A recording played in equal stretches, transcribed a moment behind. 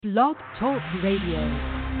Blog Talk Radio.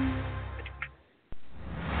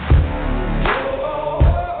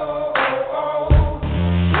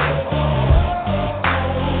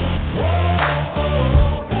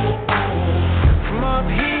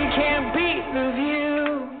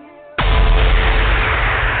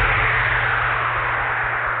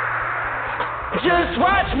 Just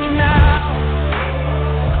watch me now.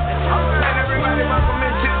 All right, everybody, welcome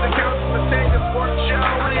into the Couch Potato Sports Show.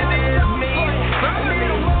 It is me, Sunday.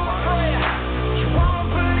 You won't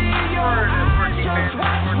believe your eyes. Just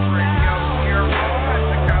watch me now. Here on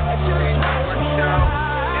the Couch Potato Sports Show.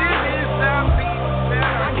 It is the beat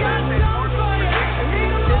that I got sports prediction.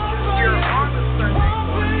 This is here on the Sunday.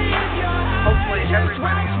 Hopefully,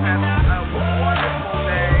 everybody's having a wonderful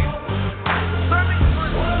day.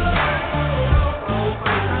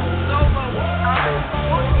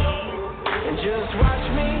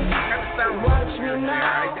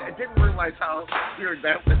 I didn't realize how weird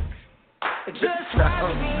that was. Until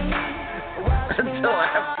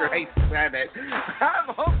after I said it.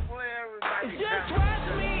 Hopefully everybody has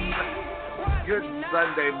a good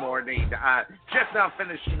Sunday morning. Just now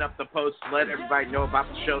finishing up the post to let everybody know about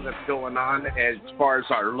the show that's going on as far as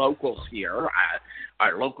our locals here.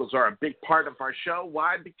 Our locals are a big part of our show.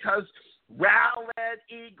 Why? Because Rowlett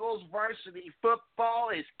Eagles varsity football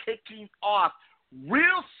is kicking off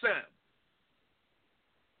real soon.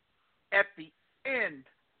 At the end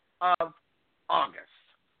of August.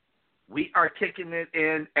 We are kicking it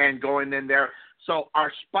in and going in there. So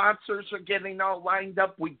our sponsors are getting all lined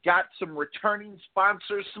up. We got some returning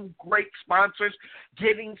sponsors, some great sponsors,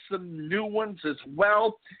 getting some new ones as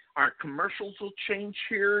well. Our commercials will change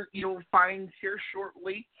here. You'll find here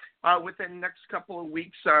shortly within the next couple of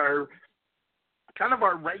weeks our kind of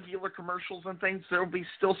our regular commercials and things. There will be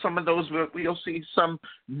still some of those, but we'll see some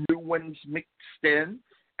new ones mixed in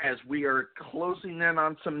as we are closing in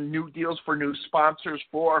on some new deals for new sponsors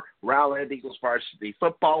for Rowlett Eagles varsity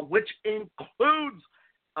football, which includes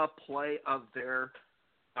a play of their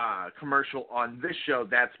commercial on this show.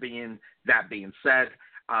 That being said,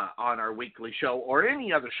 on our weekly show or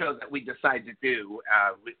any other show that we decide to do,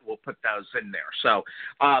 we'll put those in there. So,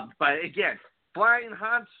 but again, flying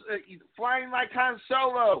like Han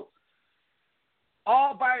Solo,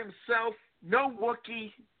 all by himself, no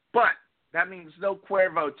Wookiee, but that means no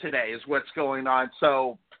Cuervo today is what's going on.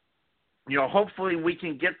 So, hopefully we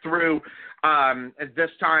can get through at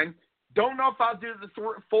this time. Don't know if I'll do the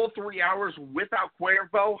full 3 hours without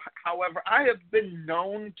Cuervo. However, I have been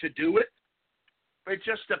known to do it. It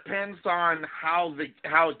just depends on how it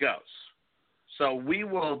goes. So we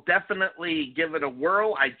will definitely give it a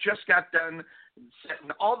whirl. I just got done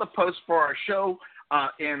setting all the posts for our show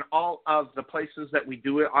in all of the places that we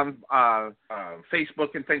do it on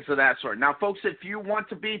Facebook and things of that sort. Now, folks, if you want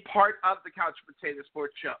to be part of the Couch Potato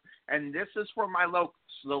Sports Show, and this is for my locals,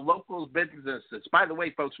 the locals businesses. By the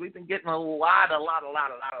way, folks, we've been getting a lot of,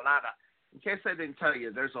 in case I didn't tell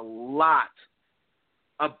you, there's a lot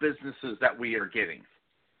of businesses that we are getting.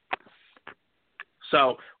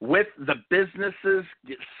 So with the businesses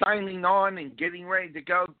signing on and getting ready to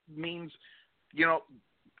go means,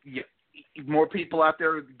 more people out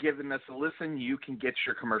there giving us a listen, you can get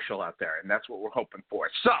your commercial out there, and that's what we're hoping for.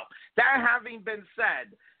 So that having been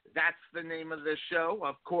said, that's the name of this show.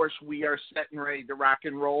 Of course, we are set and ready to rock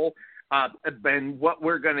and roll. And what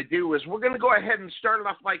we're going to do is we're going to go ahead and start it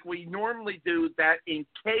off like we normally do, that in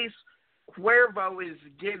case Cuervo is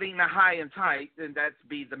getting a high and tight, and that's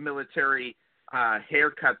be the military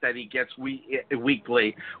haircut that he gets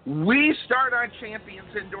weekly. We start on Champions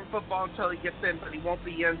Indoor Football until he gets in, but he won't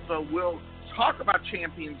be in, so we'll talk about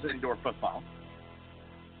Champions Indoor Football.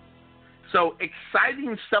 So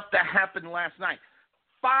exciting stuff that happened last night.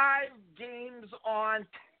 5 games on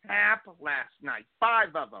tap last night.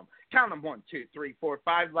 5 of them. Count them, 1, 2, 3, 4,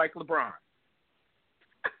 5, like LeBron.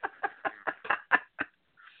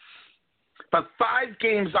 But 5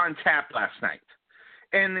 games on tap last night.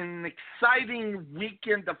 And an exciting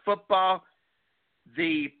weekend of football.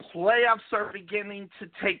 The playoffs are beginning to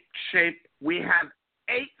take shape. We have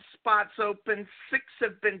 8 spots open. 6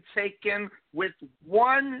 have been taken, with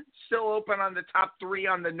 1 still open on the top 3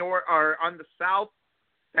 on the north or on the south.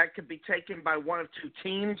 That could be taken by 1 of 2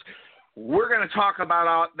 teams. We're going to talk about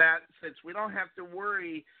all that since we don't have to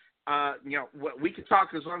worry. We can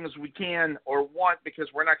talk as long as we can or want,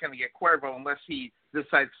 because we're not going to get Cuervo unless he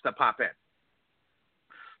decides to pop in.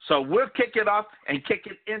 So we'll kick it off and kick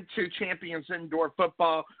it into Champions Indoor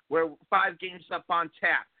Football, where 5 games up on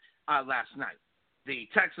tap last night. The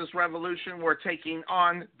Texas Revolution were taking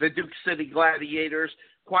on the Duke City Gladiators.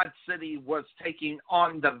 Quad City was taking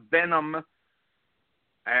on the Venom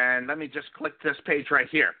And let me just click this page right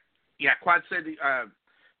here. Yeah, Quad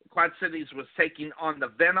Cities was taking on the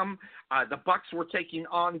Venom. The Bucks were taking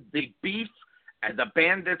on the Beef. And the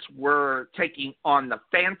Bandits were taking on the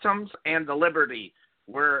Phantoms. And the Liberty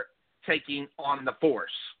were taking on the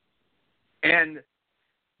Force. And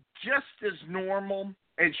just as normal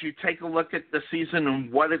as you take a look at the season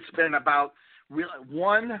and what it's been about, really,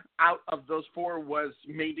 one out of those four was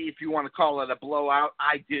maybe, if you want to call it a blowout.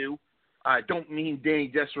 I do. Don't mean any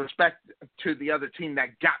disrespect to the other team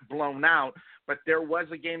that got blown out, but there was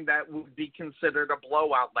a game that would be considered a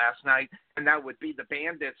blowout last night, and that would be the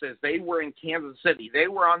Bandits as they were in Kansas City. They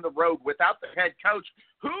were on the road without the head coach,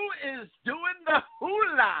 who is doing the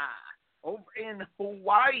hula over in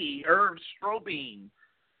Hawaii, Irv Strobing.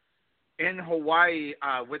 In Hawaii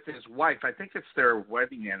with his wife. I think it's their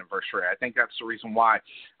wedding anniversary. I think that's the reason why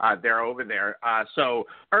they're over there. So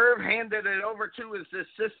Irv handed it over to his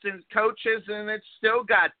assistant coaches, and it still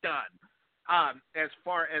got done as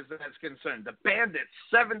far as that's concerned. The Bandits,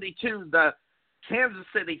 72. The Kansas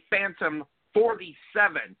City Phantom,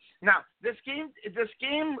 47. Now, this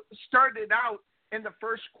game started out in the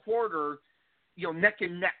first quarter, neck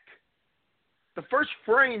and neck. The first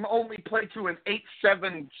frame only played to an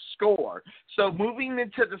 8-7 score. So moving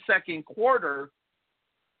into the second quarter,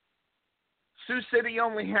 Sioux City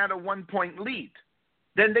only had a 1-point lead.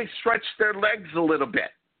 Then they stretched their legs a little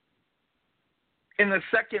bit. In the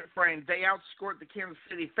second frame, they outscored the Kansas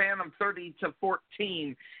City Phantom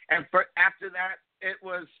 30-14. And after that, it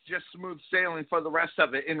was just smooth sailing for the rest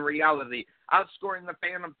of it in reality. Outscoring the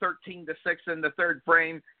Phantom 13-6 in the third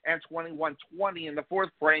frame and 21-20 in the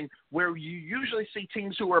fourth frame, where you usually see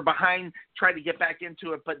teams who are behind try to get back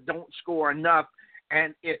into it but don't score enough.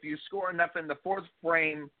 And if you score enough in the fourth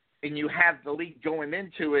frame and you have the lead going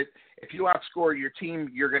into it, if you outscore your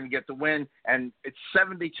team, you're going to get the win. And it's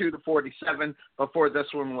 72-47 before this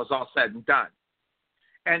one was all said and done.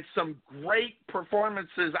 And some great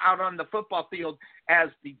performances out on the football field as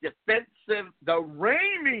the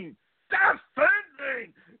reigning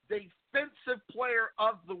defensive player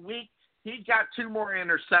of the week. He got 2 more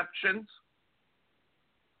interceptions,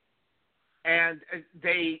 and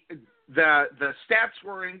the stats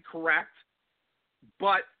were incorrect,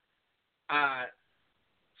 but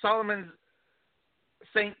Solomon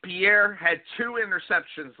St. Pierre had 2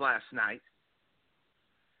 interceptions last night,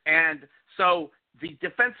 and so the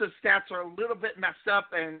defensive stats are a little bit messed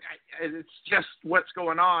up, and it's just what's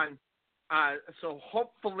going on. So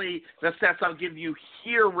hopefully the stats I'll give you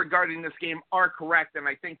here regarding this game are correct, and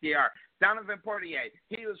I think they are. Donovan Portier,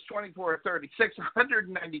 he was 24-36,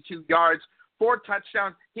 192 yards, 4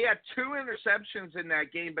 touchdowns. He had 2 interceptions in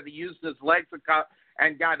that game, but he used his legs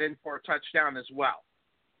and got in for a touchdown as well.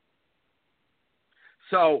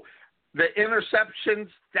 So the interceptions,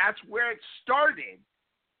 that's where it started.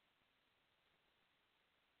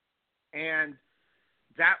 And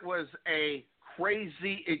that was a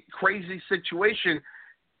crazy situation.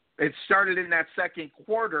 It started in that second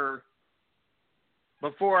quarter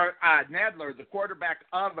before Nadler, the quarterback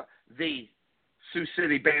of the Sioux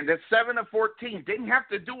City Bandits, 7 of 14, didn't have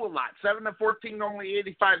to do a lot. 7 of 14, only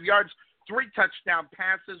 85 yards, 3 touchdown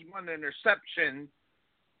passes, 1 interception,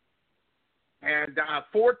 and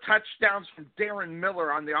 4 touchdowns from Darren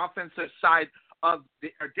Miller on the offensive side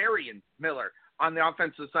Darian Miller on the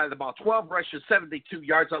offensive side of the ball. 12 rushes, 72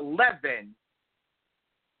 yards, 11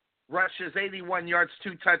 rushes, 81 yards,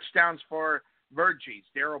 2 touchdowns for Verges,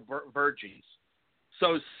 Daryl Verges.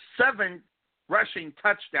 So 7 rushing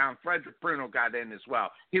touchdown. Frederick Bruno got in as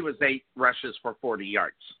well. He was 8 rushes for 40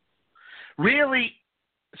 yards. Really,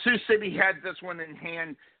 Sioux City had this one in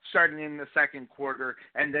hand starting in the second quarter,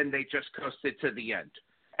 and then they just coasted to the end.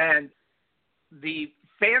 And the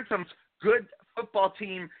Phantoms, good football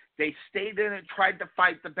team, they stayed in it, tried to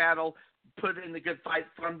fight the battle, put in a good fight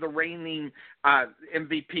from the reigning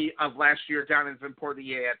MVP of last year, Donovan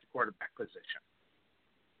Portier, at the quarterback position.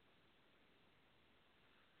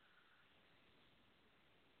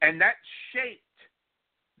 And that shaped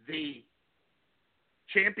the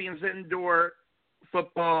Champions Indoor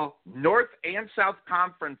Football North and South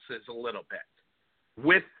Conferences a little bit,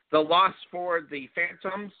 with the loss for the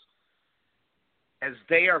Phantoms as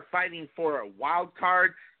they are fighting for a wild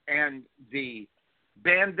card, and the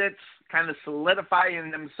Bandits kind of solidifying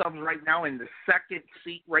themselves right now in the second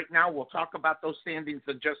seat right now. We'll talk about those standings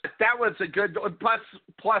in just. That was a good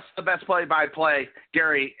plus the best play-by-play,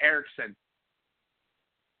 Gary Erickson,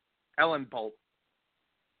 Ellenbolt,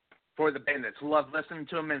 for the Bandits. Love listening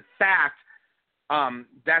to him. In fact,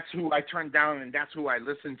 that's who I turned down, and that's who I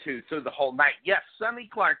listened to through the whole night. Yes, Sonny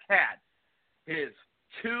Clark had his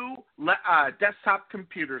 2 desktop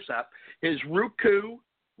computers up, his Roku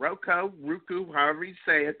Roku, however you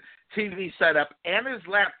say it, TV setup, and his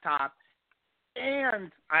laptop,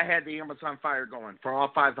 and I had the Amazon Fire going for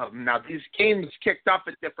all 5 of them. Now, these games kicked off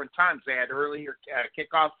at different times. They had earlier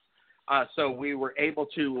kickoffs, so we were able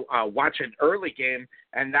to watch an early game,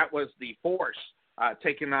 and that was the Force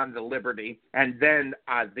taking on the Liberty, and then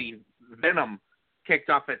the Venom kicked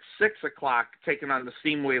off at 6 o'clock, taking on the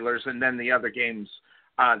Steamwheelers, and then the other games,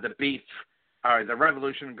 the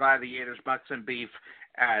Revolution, Gladiators, Bucks, and Beef,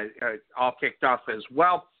 all kicked off as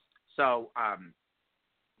well. So,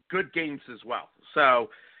 good games as well. So,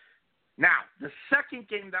 now, the second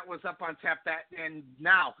game that was up on tap, and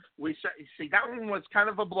now we see that one was kind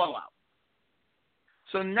of a blowout.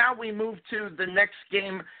 So now we move to the next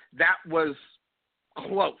game that was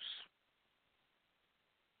close.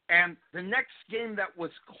 And the next game that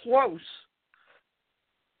was close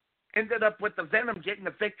ended up with the Venom getting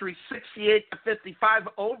the victory 68-55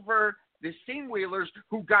 over the Steamwheelers,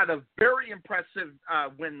 who got a very impressive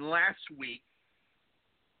win last week.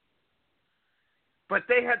 But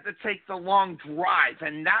they had to take the long drive,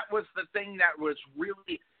 and that was the thing that was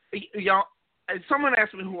really, someone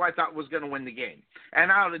asked me who I thought was going to win the game. And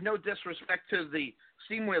out of no disrespect to the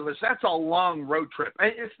Steamwheelers, that's a long road trip.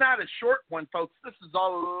 It's not a short one, folks. This is a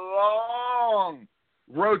long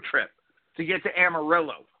road trip to get to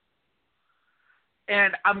Amarillo.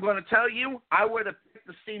 And I'm going to tell you, I would have picked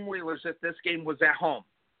the Steamwheelers if this game was at home.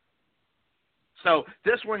 So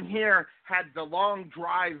this one here had the long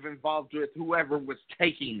drive involved with whoever was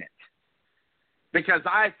taking it. Because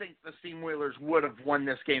I think the Steamwheelers would have won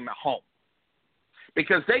this game at home.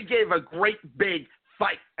 Because they gave a great big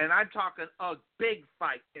fight. And I'm talking a big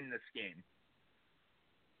fight in this game.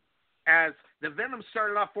 As the Venom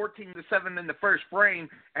started off 14-7 in the first frame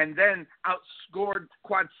and then outscored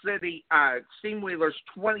Quad City Steamwheelers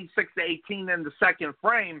 26-18 in the second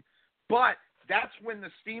frame. But that's when the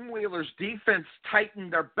Steamwheelers defense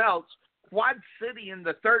tightened their belts. Quad City in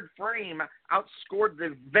the third frame outscored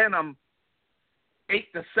the Venom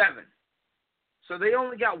 8-7. So they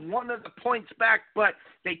only got one of the points back, but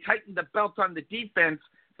they tightened the belt on the defense,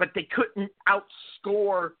 but they couldn't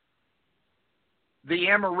outscore the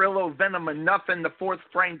Amarillo Venom enough in the fourth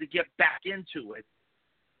frame to get back into it.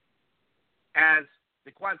 As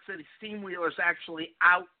the Quad City Steamwheelers actually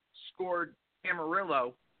outscored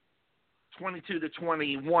Amarillo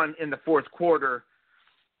 22-21 in the fourth quarter.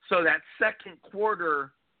 So that second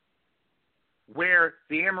quarter where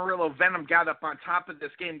the Amarillo Venom got up on top of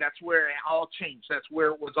this game, that's where it all changed. That's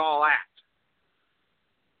where it was all at.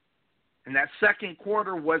 And that second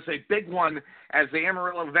quarter was a big one as the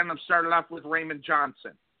Amarillo Venom started off with Raymond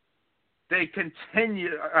Johnson. They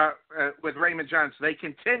continued with Raymond Johnson. They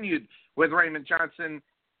continued with Raymond Johnson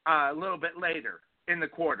a little bit later in the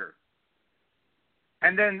quarter.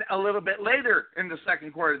 And then a little bit later in the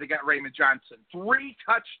second quarter, they got Raymond Johnson. 3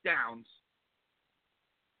 touchdowns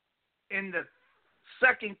in the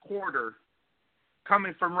second quarter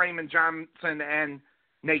coming from Raymond Johnson and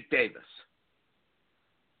Nate Davis.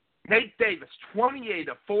 Nate Davis, 28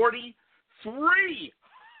 of 40,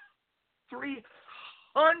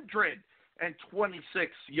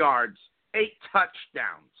 326 yards, 8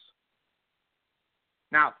 touchdowns.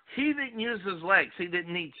 Now, he didn't use his legs. He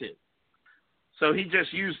didn't need to. So he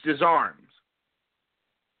just used his arms.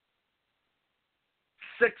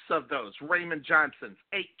 6 of those, Raymond Johnson's,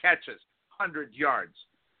 8 catches, 100 yards.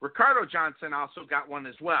 Ricardo Johnson also got one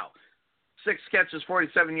as well. 6 catches,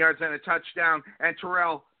 47 yards, and a touchdown. And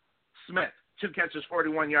Terrell Smith, 2 catches,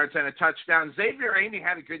 41 yards, and a touchdown. Xavier Amy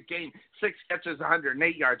had a good game, 6 catches,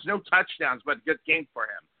 108 yards. No touchdowns, but a good game for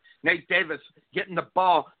him. Nate Davis getting the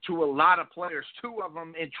ball to a lot of players, 2 of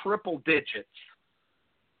them in triple digits.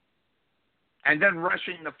 And then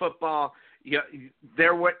rushing the football,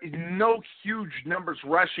 there were no huge numbers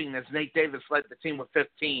rushing as Nate Davis led the team with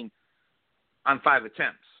 15 on 5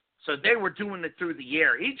 attempts. So they were doing it through the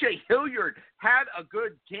air. E.J. Hilliard had a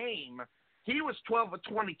good game. He was 12 of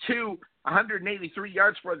 22, 183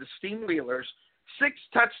 yards for the Steamwheelers, 6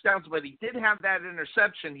 touchdowns, but he did have that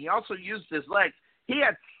interception. He also used his legs. He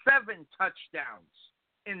had 7 touchdowns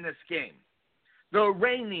in this game. The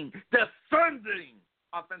reigning, defending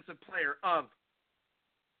offensive player of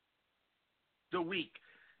the week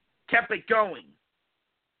kept it going.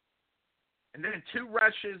 And then 2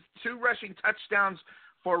 rushing touchdowns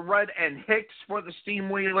for Rudd and Hicks for the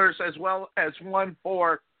Steamwheelers, as well as one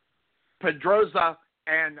for Pedroza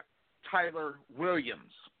and Tyler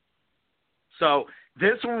Williams. So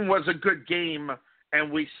this one was a good game,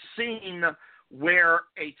 and we've seen where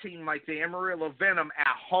a team like the Amarillo Venom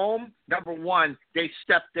at home, number 1, they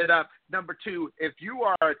stepped it up. Number 2, if you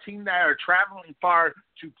are a team that are traveling far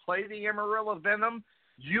to play the Amarillo Venom,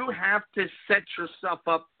 You have to set yourself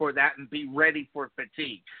up for that and be ready for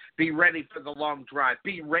fatigue. Be ready for the long drive.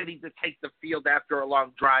 Be ready to take the field after a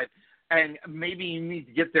long drive. And maybe you need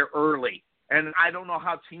to get there early. And I don't know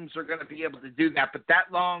how teams are going to be able to do that, but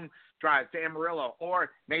that long drive to Amarillo,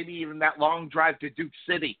 or maybe even that long drive to Duke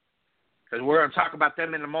City, because we're going to talk about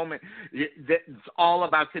them in a moment. It's all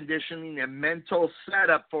about conditioning and mental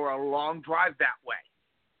setup for a long drive that way.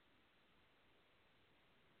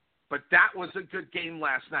 But that was a good game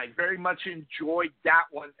last night. Very much enjoyed that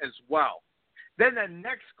one as well. Then the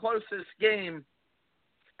next closest game,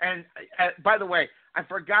 and by the way, I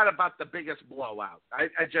forgot about the biggest blowout. I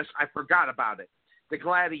forgot about it. The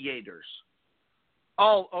Gladiators,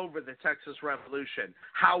 all over the Texas Revolution.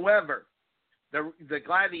 However, the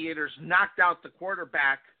Gladiators knocked out the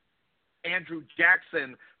quarterback, Andrew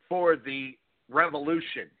Jackson, for the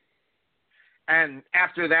Revolution. And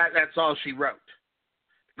after that, that's all she wrote.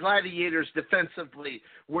 Gladiators defensively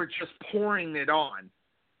were just pouring it on.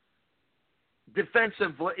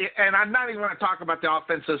 Defensively, and I'm not even going to talk about the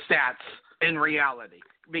offensive stats in reality,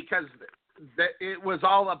 because it was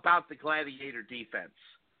all about the Gladiator defense.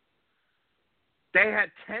 They had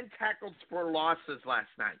 10 tackles for losses last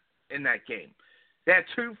night in that game. They had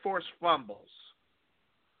 2 forced fumbles.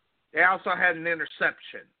 They also had an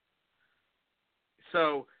interception.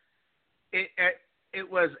 So it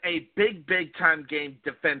was a big time game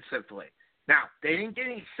defensively. Now, they didn't get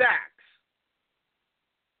any sacks,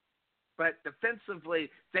 but defensively,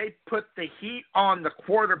 they put the heat on the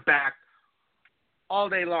quarterback all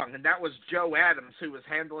day long, and that was Joe Adams, who was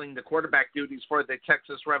handling the quarterback duties for the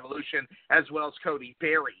Texas Revolution, as well as Cody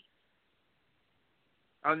Berry.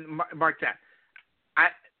 Mark that.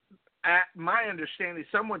 My understanding,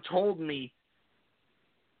 someone told me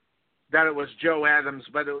that it was Joe Adams,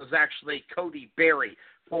 but it was actually Cody Berry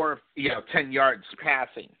for 10 yards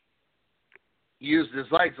passing. He used his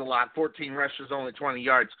legs a lot, 14 rushes, only 20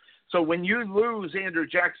 yards. So when you lose Andrew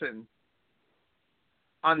Jackson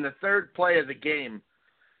on the third play of the game,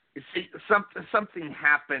 you see, something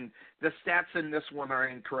happened. The stats in this one are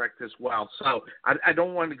incorrect as well. So I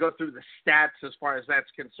don't want to go through the stats as far as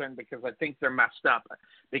that's concerned, because I think they're messed up.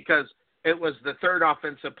 Because it was the third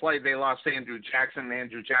offensive play they lost Andrew Jackson.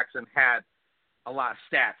 Andrew Jackson had a lot of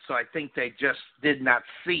stats. So I think they just did not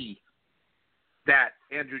see that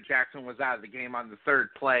Andrew Jackson was out of the game on the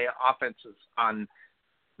third play offenses on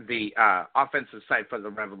the offensive side for the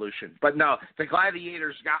Revolution. But no, the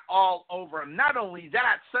Gladiators got all over him. Not only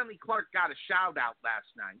that, Sonny Clark got a shout-out last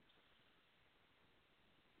night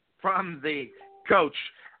from the coach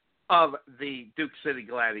of the Duke City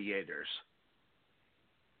Gladiators.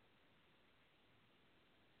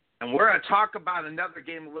 And we're going to talk about another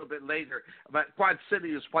game a little bit later. But Quad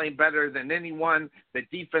City was playing better than anyone. The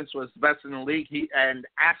defense was the best in the league. And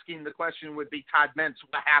asking the question would be, Todd Mintz,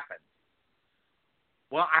 what happened?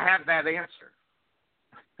 Well, I have that answer.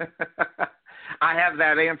 I have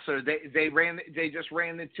that answer. They just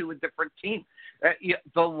ran into a different team.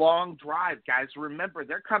 The long drive, guys. Remember,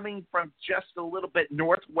 they're coming from just a little bit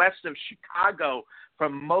northwest of Chicago,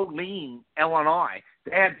 from Moline, Illinois.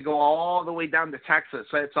 They had to go all the way down to Texas,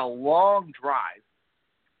 so it's a long drive.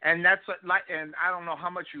 And and I don't know how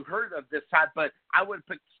much you heard of this, Todd, but I would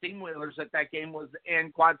pick Steamwheelers if that game was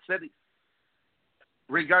in Quad City,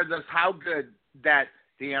 regardless how good that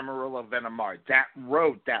the Amarillo Venom are. That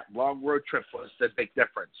long road trip was the big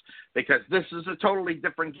difference, because this is a totally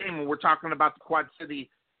different game, and we're talking about the Quad City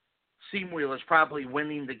Steamwheelers probably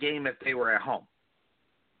winning the game if they were at home.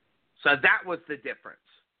 So that was the difference.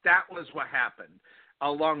 That was what happened. A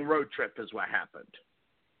long road trip is what happened.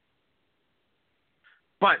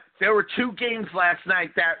 But there were 2 games last night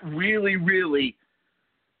that really, really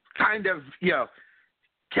kind of,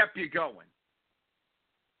 kept you going.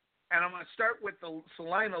 And I'm going to start with the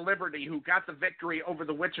Salina Liberty, who got the victory over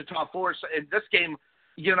the Wichita Force. In this game,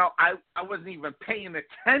 I wasn't even paying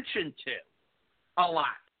attention to a lot,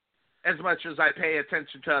 as much as I pay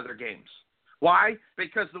attention to other games. Why?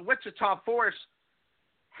 Because the Wichita Force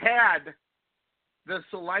had the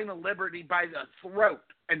Salina Liberty by the throat,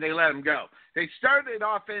 and they let them go. They started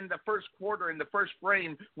off in the first quarter, in the first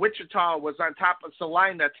frame, Wichita was on top of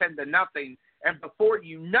Salina 10-0, and before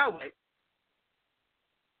you know it,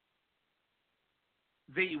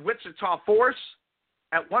 the Wichita Force,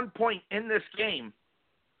 at one point in this game,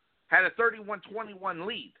 had a 31-21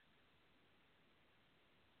 lead.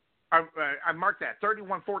 I marked that,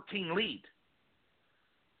 31-14 lead.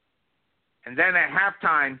 And then at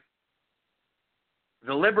halftime,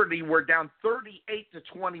 the Liberty were down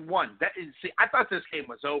 38-21. I thought this game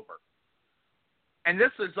was over. And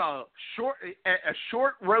this is a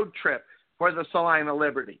short road trip for the Salina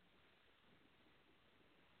Liberty.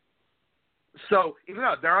 So, even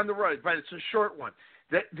though they're on the road, but it's a short one.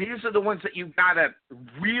 These are the ones that you got to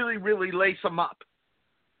really, really lace them up.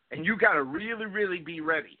 And you got to really, really be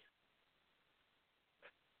ready.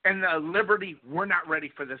 And Liberty, we're not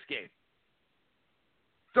ready for this game.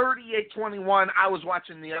 38-21, I was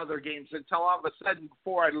watching the other games until all of a sudden,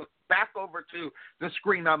 before I looked back over to the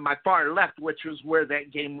screen on my far left, which was where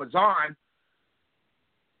that game was on,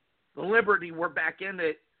 the Liberty were back in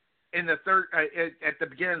it in the third at the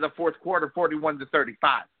beginning of the fourth quarter,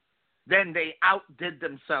 41-35. Then they outdid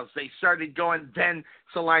themselves. They started going. Then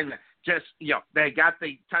Salina they got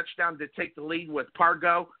the touchdown to take the lead with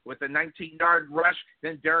Pargo with a 19-yard rush.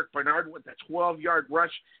 Then Derek Bernard with a 12-yard rush.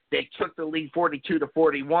 They took the lead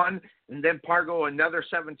 42-41. And then Pargo another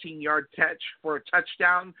 17-yard catch for a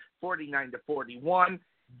touchdown, 49-41.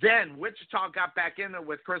 Then Wichita got back in there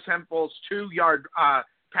with Chris Hempel's 2-yard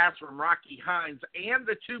pass from Rocky Hines and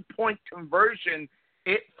the 2-point conversion.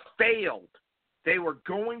 It failed. They were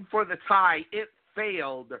going for the tie. It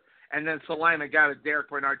failed. And then Salina got a Derek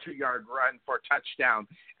Bernard 2-yard run for a touchdown.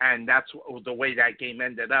 And that's the way that game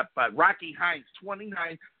ended up. But Rocky Hines, 29,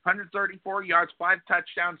 134 yards, 5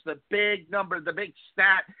 touchdowns. The big number, the big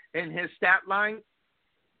stat in his stat line,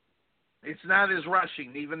 it's not his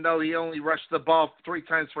rushing, even though he only rushed the ball 3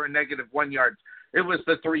 times for a -1 yard. It was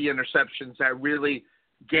the 3 interceptions that really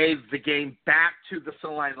gave the game back to the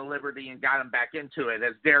Salina Liberty and got him back into it,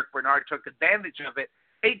 as Derek Bernard took advantage of it.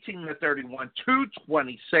 18-31,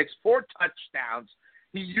 226, 4 touchdowns.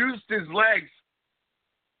 He used his legs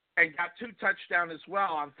and got 2 touchdowns as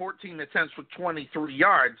well on 14 attempts for 23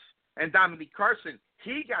 yards. And Dominique Carson,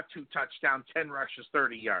 he got 2 touchdowns, 10 rushes,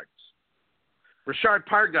 30 yards. Rashard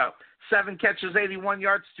Pargo, 7 catches, 81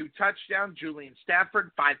 yards, 2 touchdowns. Julian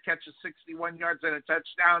Stafford, 5 catches, 61 yards, and a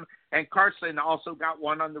touchdown. And Carson also got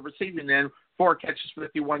 1 on the receiving end, 4 catches,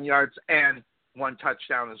 51 yards, and 1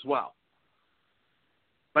 touchdown as well.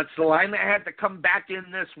 But Salina had to come back in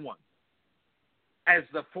this one, as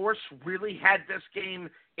the Force really had this game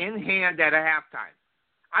in hand at a halftime.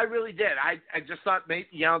 I really did. I just thought maybe,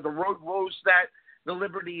 the road woes that the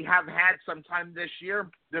Liberty have had sometime this year,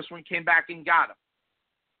 this one came back and got them.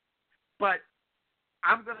 But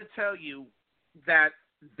I'm going to tell you that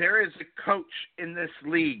there is a coach in this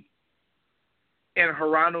league, in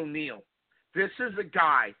Haran O'Neal. This is a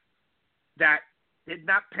guy that did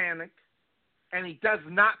not panic. And he does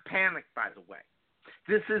not panic, by the way.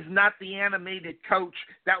 This is not the animated coach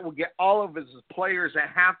that will get all of his players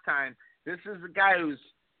at halftime. This is a guy who's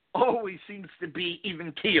always seems to be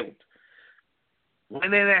even-keeled.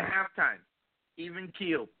 Went in at halftime,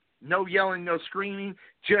 even-keeled. No yelling, no screaming,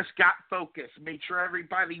 just got focused. Made sure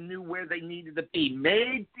everybody knew where they needed to be.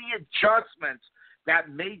 Made the adjustments that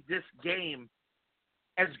made this game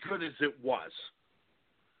as good as it was.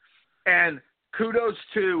 And kudos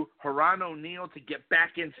to Haran O'Neal to get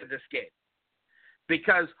back into this game,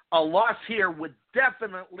 because a loss here would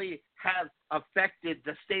definitely have affected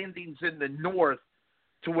the standings in the North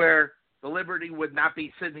to where the Liberty would not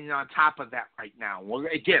be sitting on top of that right now. We're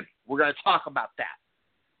going to talk about that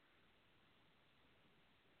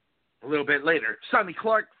a little bit later. Sonny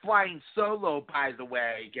Clark flying solo, by the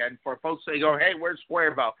way, again, for folks that go, hey, where's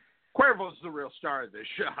Cuervo? Cuervo's the real star of this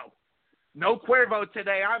show. No Cuervo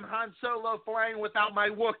today. I'm Han Solo flying without my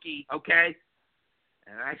Wookiee, okay?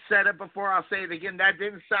 And I said it before. I'll say it again. That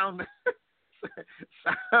didn't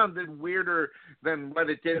sounded weirder than what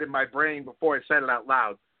it did in my brain before I said it out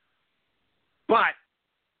loud. But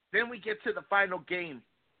then we get to the final game.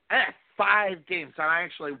 5 games. And I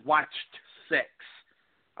actually watched 6.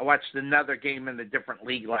 I watched another game in a different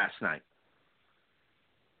league last night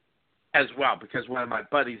as well, because one of my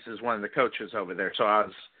buddies is one of the coaches over there. So I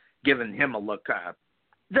was giving him a look up.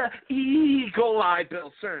 The Eagle Eye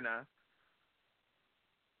Bill Cerna.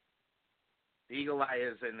 The Eagle Eye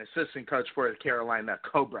is an assistant coach for the Carolina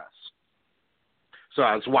Cobras. So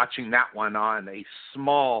I was watching that one on a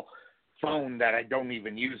small phone that I don't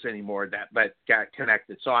even use anymore, but got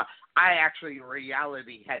connected. So I actually, in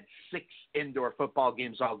reality, had 6 indoor football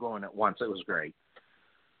games all going at once. It was great.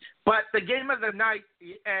 But the game of the night,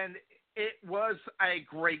 and it was a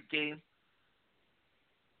great game,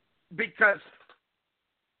 because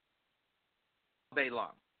all day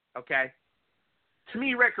long, okay? To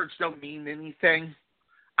me, records don't mean anything.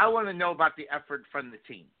 I want to know about the effort from the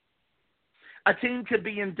team. A team could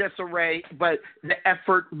be in disarray, but the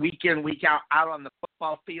effort week in, week out on the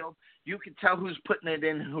football field, you can tell who's putting it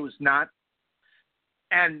in and who's not.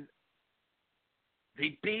 And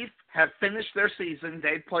the Beef have finished their season.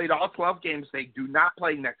 They played all 12 games. They do not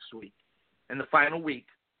play next week in the final week.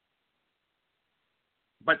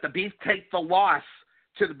 But the Beef take the loss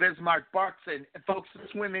to the Bismarck Bucks. And, folks,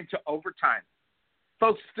 this went into overtime.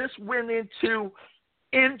 Folks, this went into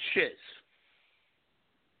inches.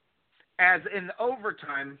 As in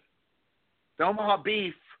overtime, the Omaha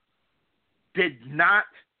Beef did not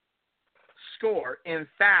score. In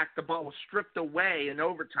fact, the ball was stripped away in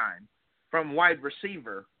overtime from wide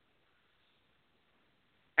receiver.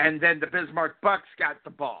 And then the Bismarck Bucks got the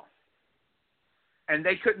ball. And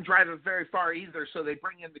they couldn't drive it very far either, so they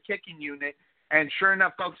bring in the kicking unit. And sure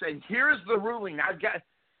enough, folks, and here's the ruling. I've got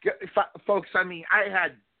folks, I mean, I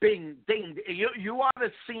had bing, ding. You ought to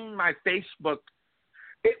have seen my Facebook.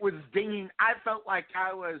 It was dinging. I felt like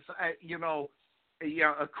I was,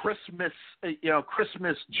 a Christmas,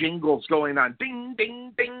 Christmas jingles going on. Ding,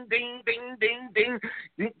 ding, ding, ding, ding, ding, ding,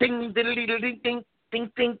 ding, ding, ding, ding, ding,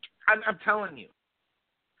 ding, ding. I'm telling you.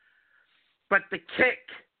 But the kick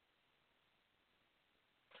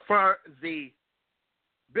for the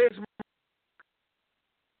Bismarck,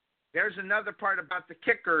 there's another part about the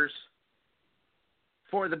kickers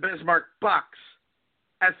for the Bismarck Bucks.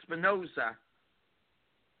 Espinoza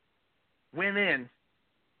went in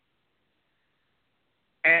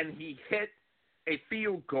and he hit a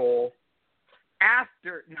field goal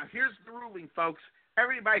after. Now, here's the ruling, folks.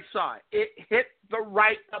 Everybody saw it. It hit the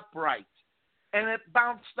right upright, and it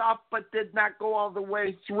bounced off but did not go all the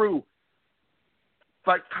way through.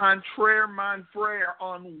 But contraire mon frere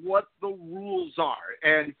on what the rules are.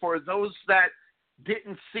 And for those that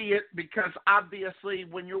didn't see it, because obviously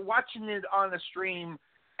when you're watching it on a stream,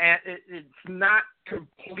 and it's not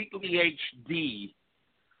completely HD.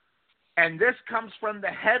 And this comes from the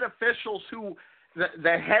head officials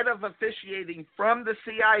the head of officiating from the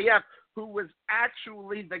CIF, who was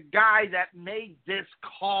actually the guy that made this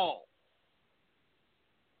call.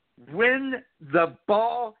 When the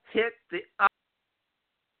ball hit the upright,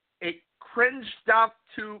 it cringed up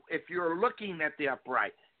to, if you're looking at the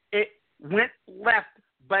upright, it went left,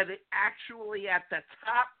 but it actually at the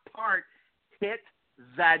top part hit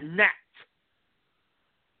the net,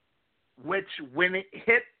 which when it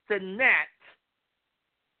hit the net,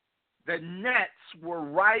 the nets were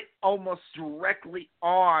right almost directly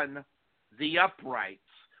on the uprights,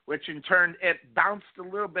 which in turn it bounced a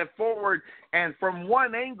little bit forward, and from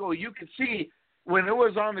one angle you could see when it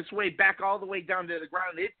was on its way back all the way down to the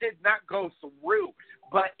ground, it did not go through,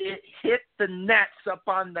 but it hit the nets up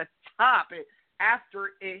on the top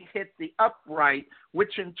after it hit the upright,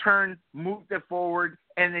 which in turn moved it forward,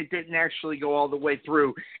 and it didn't actually go all the way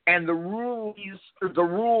through. And the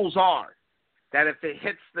rules are that if it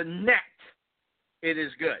hits the net, it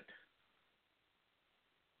is good.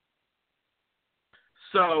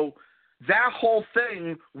 So that whole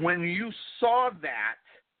thing, when you saw that,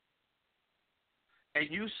 and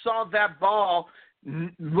you saw that ball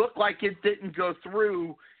look like it didn't go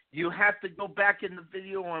through, you have to go back in the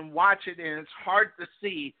video and watch it, and it's hard to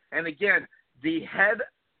see. And again, the head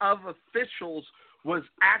of officials was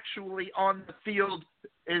actually on the field,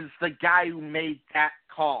 is the guy who made that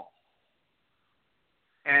call.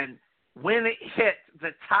 And when it hit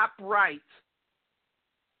the top right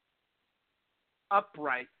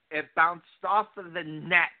upright, it bounced off of the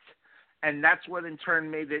net, and that's what in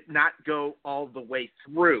turn made it not go all the way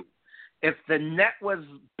through. If the net was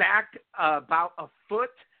back about a foot,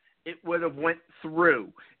 it would have went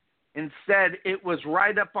through. Instead, it was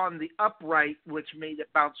right up on the upright, which made it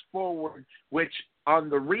bounce forward, which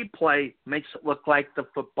on the replay makes it look like the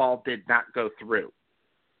football did not go through.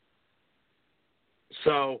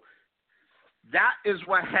 So that is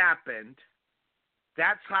what happened.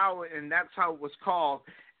 That's how it was called.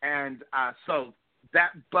 And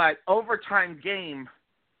but overtime game.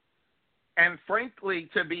 And frankly,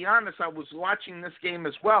 to be honest, I was watching this game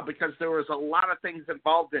as well because there was a lot of things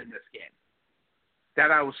involved in this game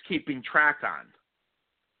that I was keeping track on.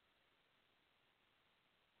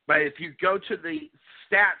 But if you go to the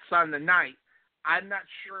stats on the night, I'm not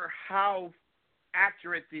sure how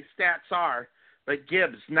accurate these stats are, but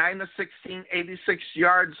Gibbs, 9 of 16, 86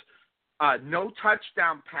 yards, no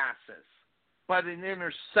touchdown passes, but an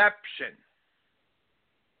interception.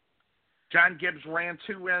 John Gibbs ran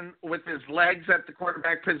 2 in with his legs at the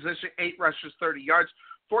quarterback position, 8 rushes, 30 yards,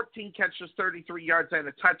 14 catches, 33 yards, and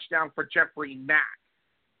a touchdown for Jeffrey Mack.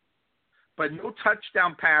 But no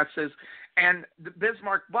touchdown passes. And the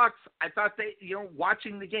Bismarck Bucks, I thought they,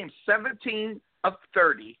 watching the game, 17 of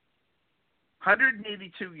 30,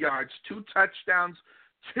 182 yards, 2 touchdowns,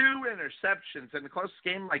 2 interceptions. In a close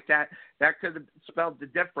game like that, that could have spelled the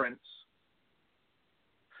difference.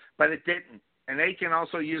 But it didn't. And Aiken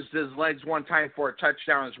also used his legs one time for a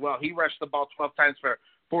touchdown as well. He rushed the ball 12 times for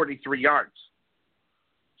 43 yards.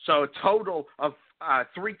 So a total of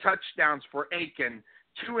 3 touchdowns for Aiken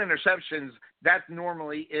 2 interceptions, that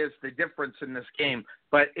normally is the difference in this game.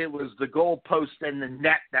 But it was the goalpost and the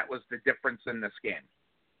net that was the difference in this game.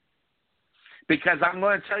 Because I'm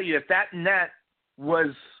going to tell you, if that net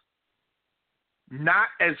was not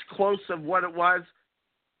as close of what it was,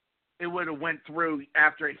 it would have went through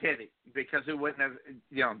after it hit it, because it wouldn't have,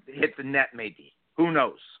 hit the net maybe. Who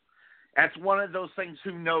knows? That's one of those things,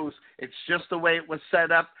 who knows? It's just the way it was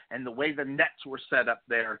set up and the way the nets were set up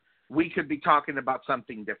there. We could be talking about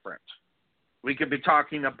something different. We could be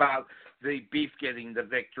talking about the Beef getting the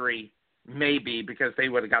victory, maybe, because they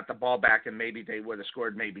would have got the ball back and maybe they would have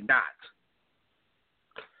scored, maybe not.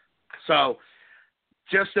 So,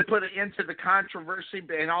 just to put it into the controversy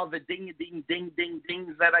and all the dings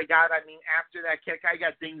that I got, I mean, after that kick, I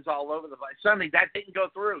got dings all over the place. Suddenly, that didn't go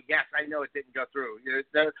through. Yes, I know it didn't go through.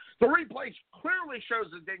 The replay clearly shows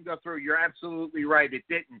it didn't go through. You're absolutely right, it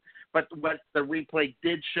didn't. But what the replay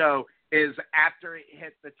did show is after it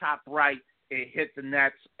hit the top right, it hit the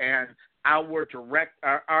nets, and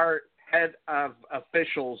our head of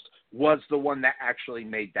officials was the one that actually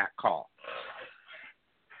made that call.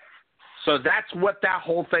 So that's what that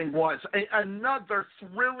whole thing was. Another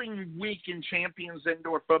thrilling week in Champions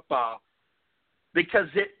Indoor Football, because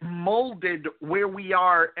it molded where we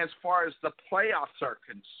are as far as the playoffs are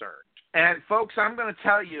concerned. And, folks, I'm going to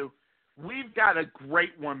tell you, we've got a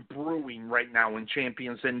great one brewing right now in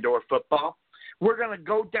Champions Indoor Football. We're going to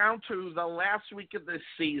go down to the last week of this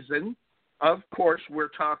season. Of course, we're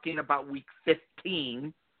talking about week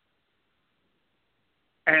 15.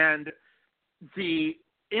 And the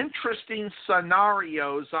interesting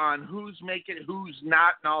scenarios on who's making it, who's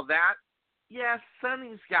not, and all that. Yeah,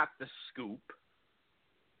 Sonny's got the scoop.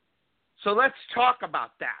 So let's talk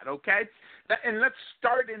about that, okay? And let's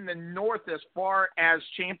start in the north as far as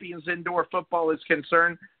Champions Indoor Football is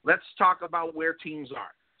concerned. Let's talk about where teams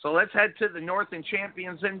are. So let's head to the north in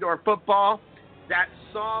Champions Indoor Football. That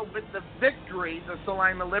saw with the victory, the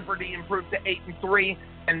Salina Liberty improved to 8-3,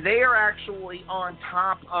 and they are actually on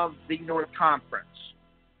top of the North Conference.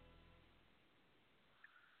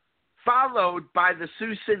 Followed by the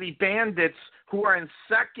Sioux City Bandits, who are in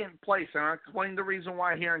second place. And I'll explain the reason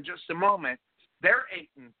why here in just a moment. They're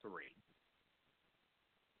 8-3.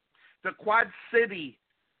 The Quad City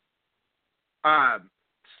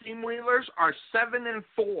Steamwheelers are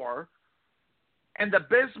 7-4. And the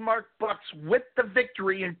Bismarck Bucks, with the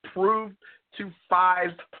victory, improved to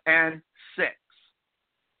 5-6.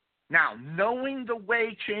 Now, knowing the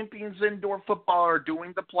way Champions Indoor Football are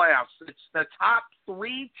doing the playoffs, it's the top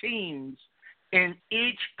 3 teams in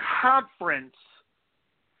each conference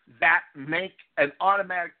that make an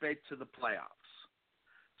automatic bid to the playoffs.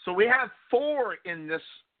 So we have 4 in this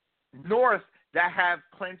north that have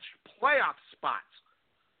clinched playoff spots.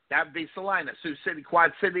 That would be Salina, Sioux City,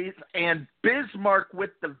 Quad Cities, and Bismarck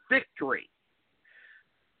with the victory.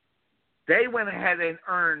 They went ahead and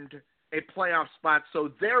earned a playoff spot,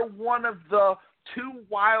 so they're one of the 2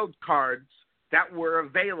 wild cards that were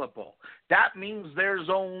available. That means there's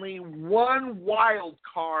only 1 wild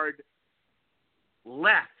card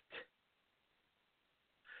left.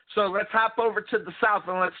 So let's hop over to the south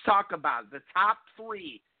and let's talk about it. The top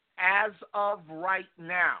 3 as of right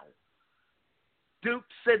now. Duke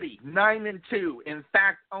City, 9-2. In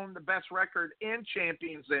fact, own the best record in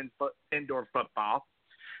Champions Indoor Football.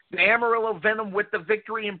 The Amarillo Venom with the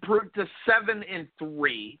victory improved to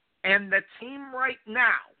 7-3. And the team right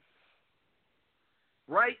now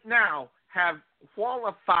have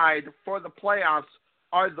qualified for the playoffs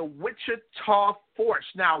are the Wichita Force.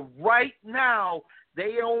 Now, right now,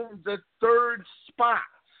 they own the 3rd spot.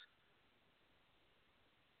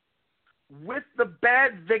 With the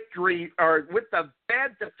bad victory, or with the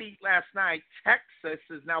bad defeat last night, Texas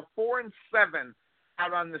is now 4-7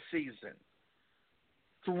 out on the season.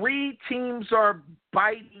 3 teams are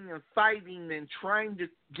biting and fighting and trying to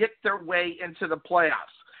get their way into the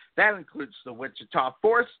playoffs. That includes the Wichita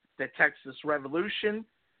Force, the Texas Revolution,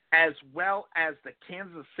 as well as the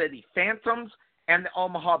Kansas City Phantoms and the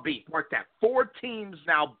Omaha Beef. We're at 4 teams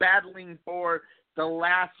now battling for the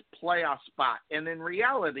last playoff spot. And in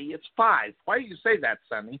reality, it's 5. Why do you say that,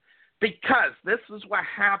 Sonny? Because this is what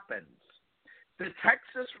happens. The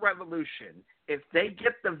Texas Revolution, if they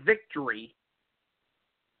get the victory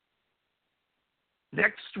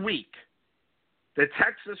next week, the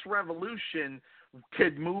Texas Revolution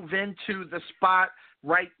could move into the spot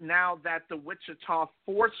right now that the Wichita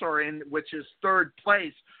Force are in, which is 3rd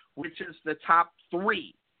place, which is the top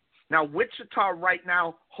 3. Now, Wichita right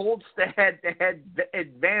now holds the head-to-head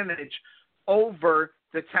advantage over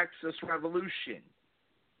the Texas Revolution.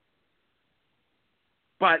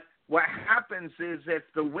 But what happens is if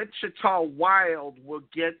the Wichita Wild will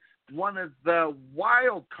get one of the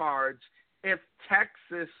wild cards if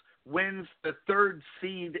Texas wins the third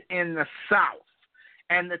seed in the South.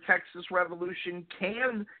 And the Texas Revolution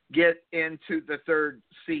can get into the third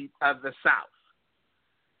seat of the South.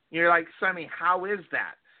 You're like, Sonny, how is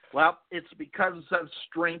that? Well, it's because of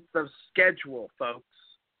strength of schedule, folks.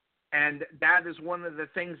 And that is one of the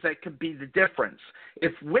things that could be the difference.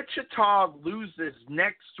 If Wichita loses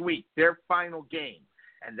next week, their final game,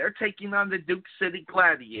 and they're taking on the Duke City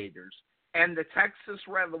Gladiators, and the Texas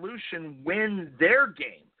Revolution win their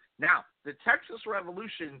game. Now, the Texas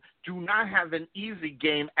Revolution do not have an easy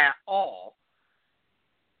game at all,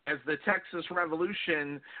 as the Texas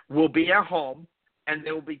Revolution will be at home, and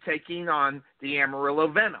they will be taking on the Amarillo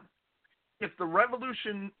Venom. If the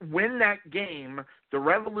Revolution win that game, the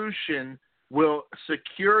Revolution will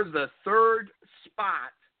secure the third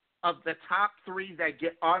spot of the top three that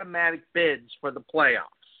get automatic bids for the playoffs.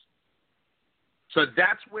 So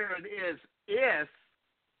that's where it is if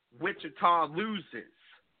Wichita loses.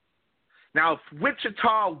 Now, if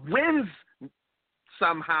Wichita wins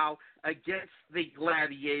somehow against the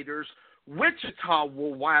Gladiators, Wichita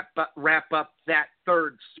will wrap up that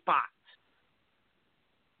third spot.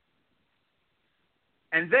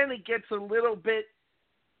 And then it gets a little bit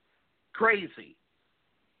crazy.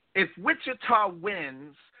 If Wichita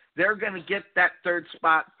wins, they're going to get that third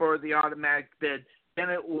spot for the automatic bid. Then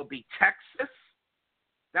it will be Texas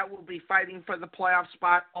that will be fighting for the playoff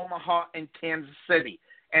spot, Omaha and Kansas City.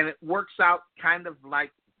 And it works out kind of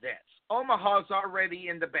like this. Omaha's already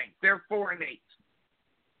in the bank. They're 4-8.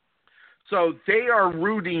 So they are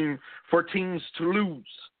rooting for teams to lose.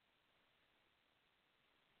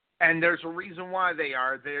 And there's a reason why they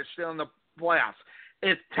are. They're still in the playoffs.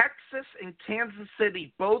 If Texas and Kansas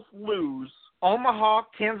City both lose, Omaha,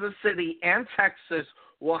 Kansas City, and Texas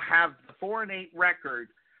will have the 4-8 record,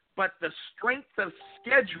 but the strength of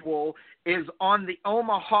schedule is on the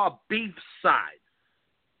Omaha Beef side.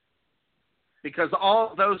 Because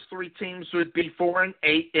all those three teams would be 4-8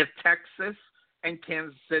 if Texas and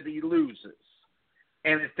Kansas City loses.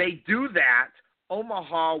 And if they do that,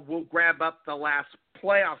 Omaha will grab up the last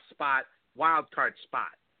playoff spot, wild card spot.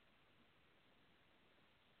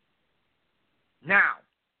 Now,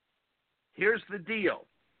 here's the deal.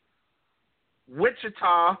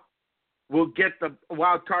 Wichita will get the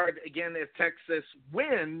wild card again if Texas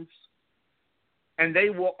wins, and they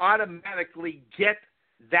will automatically get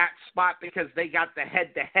that spot because they got the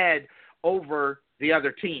head-to-head over the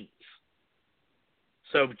other teams.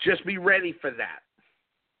 So just be ready for that.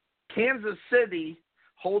 Kansas City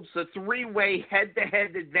holds the three-way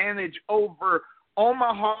head-to-head advantage over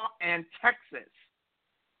Omaha and Texas.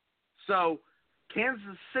 So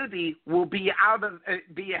Kansas City will be ahead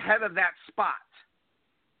of that spot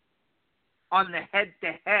on the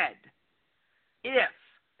head-to-head if,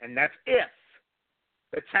 and that's if,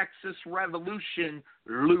 the Texas Revolution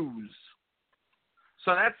lose.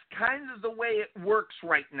 So that's kind of the way it works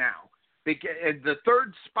right now. Because the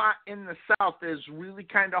third spot in the South is really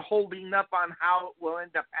kind of holding up on how it will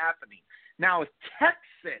end up happening. Now, if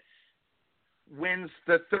Texas wins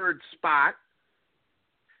the third spot,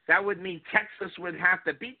 that would mean Texas would have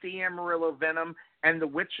to beat the Amarillo Venom and the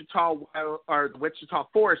Wichita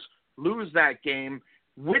Force lose that game.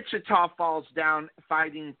 Wichita falls down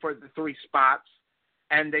fighting for the three spots,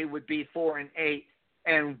 and they would be 4-8,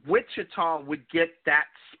 and Wichita would get that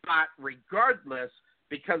spot regardless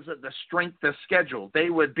because of the strength of schedule. They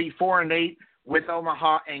would be 4-8 with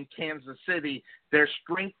Omaha and Kansas City. Their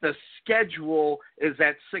strength of schedule is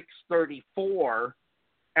at 634.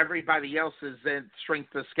 Everybody else's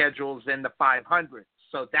strength of schedule is in the 500s.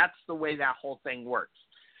 So that's the way that whole thing works.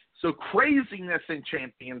 So craziness in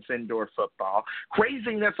Champions Indoor Football,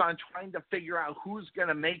 craziness on trying to figure out who's going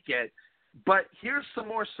to make it. But here's some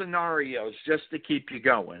more scenarios just to keep you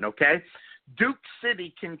going, okay? Duke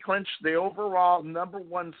City can clinch the overall number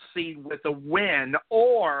one seed with a win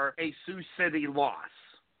or a Sioux City loss.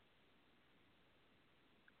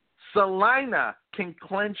 Salina can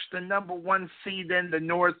clinch the number one seed in the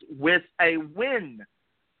North with a win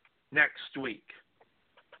next week.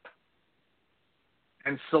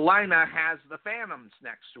 And Salina has the Phantoms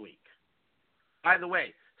next week. By the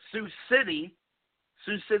way, Sioux City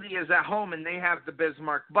is at home, and they have the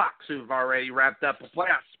Bismarck Bucks, who've already wrapped up a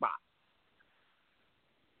playoff spot.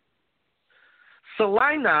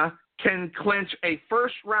 Salina can clinch a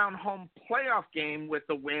first-round home playoff game with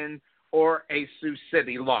a win or a Sioux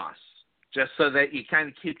City loss, just so that you kind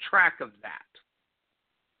of keep track of that.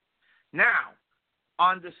 Now,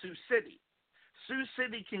 on to Sioux City. Sioux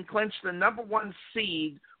City can clinch the number 1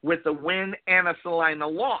 seed with a win and a Salina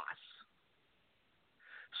loss.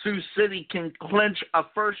 Sioux City can clinch a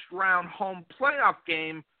first-round home playoff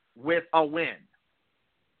game with a win.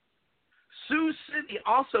 Sioux City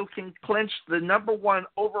also can clinch the number 1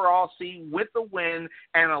 overall seed with a win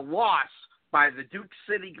and a loss by the Duke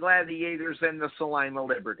City Gladiators and the Salina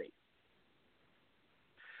Liberty.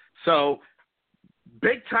 So,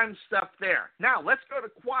 big-time stuff there. Now, let's go to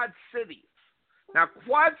Quad Cities. Now,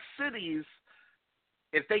 Quad Cities,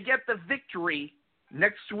 if they get the victory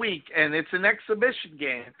next week, and it's an exhibition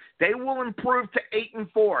game, they will improve to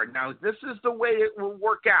 8-4. Now, this is the way it will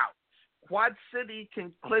work out. Quad City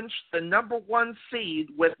can clinch the number 1 seed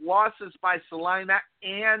with losses by Salina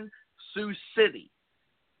and Sioux City.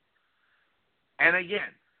 And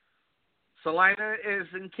again, Salina is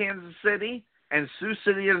in Kansas City, and Sioux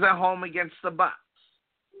City is at home against the Bucks.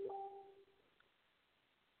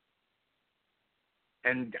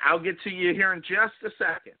 And I'll get to you here in just a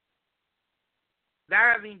second.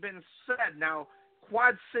 That having been said, now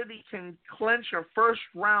Quad City can clinch a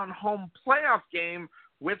first-round home playoff game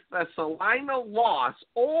with a Salina loss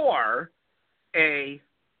or a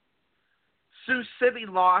Sioux City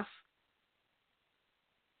loss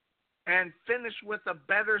and finish with a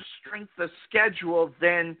better strength of schedule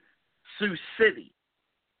than Sioux City.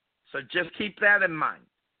 So just keep that in mind.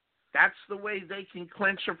 That's the way they can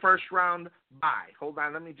clinch a first-round bye. Hold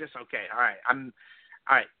on, let me just, okay, all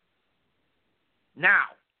right. Now,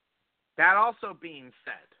 that also being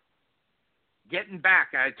said, getting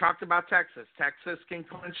back, I talked about Texas. Texas can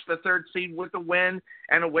clinch the 3rd seed with a win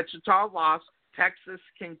and a Wichita loss. Texas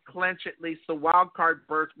can clinch at least the wild card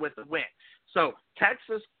berth with a win. So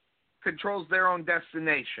Texas controls their own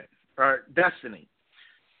destiny.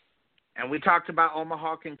 And we talked about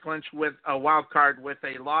Omaha can clinch with a wild card with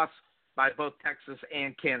a loss by both Texas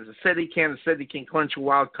and Kansas City. Kansas City can clinch a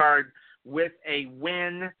wild card with a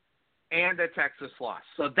win and a Texas loss.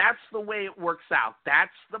 So that's the way it works out.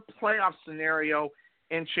 That's the playoff scenario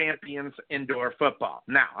in Champions Indoor Football.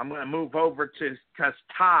 Now, I'm going to move over to, because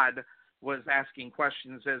Todd was asking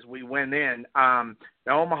questions as we went in.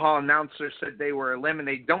 The Omaha announcer said they were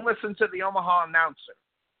eliminated. Don't listen to the Omaha announcer.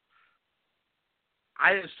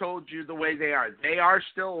 I just told you the way they are. They are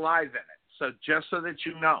still alive in it. So just so that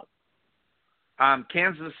you know.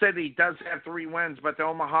 Kansas City does have 3 wins, but the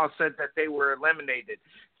Omaha said that they were eliminated.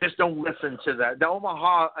 Just don't listen to that. The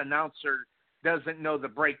Omaha announcer doesn't know the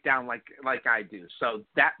breakdown like I do. So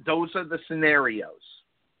those are the scenarios.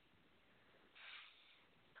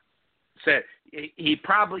 So he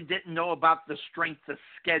probably didn't know about the strength of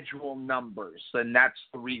schedule numbers, and that's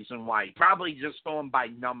the reason why. He probably just going by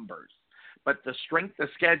numbers. But the strength of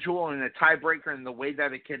schedule and the tiebreaker and the way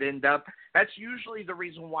that it could end up, that's usually the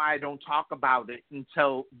reason why I don't talk about it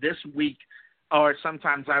until this week, or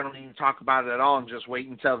sometimes I don't even talk about it at all and just wait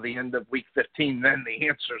until the end of week 15, then the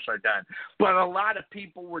answers are done. But a lot of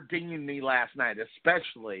people were dinging me last night,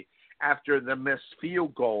 especially after the missed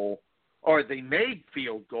field goal, or the made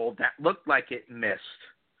field goal that looked like it missed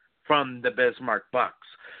from the Bismarck Bucks.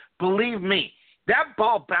 Believe me, that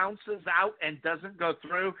ball bounces out and doesn't go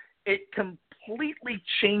through. It completely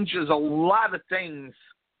changes a lot of things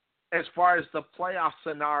as far as the playoff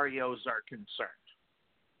scenarios are concerned.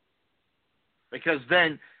 Because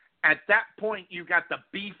then at that point you got the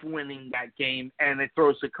Beef winning that game, and it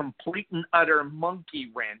throws a complete and utter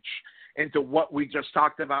monkey wrench into what we just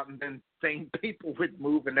talked about, and then saying people would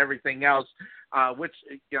move and everything else, which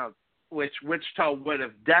Wichita would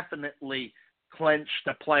have definitely clinched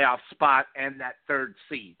a playoff spot and that 3rd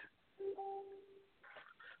seed.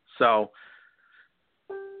 So,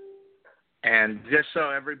 and just so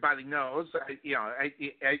everybody knows, as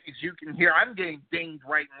you can hear, I'm getting dinged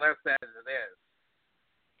right and left as it is.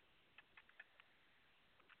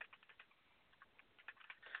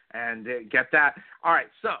 And get that. All right,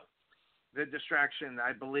 so the distraction,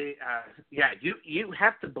 I believe, you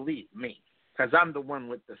have to believe me, because I'm the one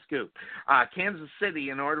with the scoop. Kansas City,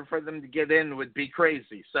 in order for them to get in, would be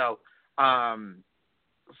crazy. So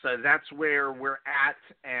that's where we're at,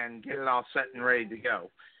 and get it all set and ready to go.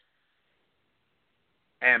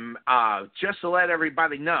 And just to let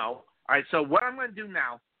everybody know, all right, so what I'm going to do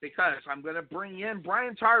now, because I'm going to bring in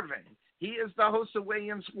Brian Tarvin. He is the host of Weigh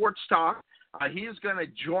In Sports Talk. He is going to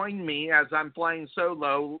join me as I'm playing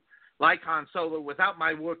solo, like Han Solo, without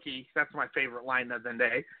my Wookiee. That's my favorite line of the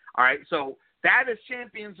day. All right, so that is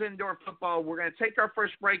Champions Indoor Football. We're going to take our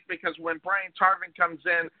first break, because when Brian Tarvin comes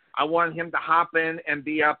in, I want him to hop in and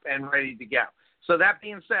be up and ready to go. So that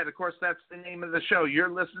being said, of course, that's the name of the show. You're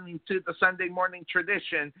listening to the Sunday Morning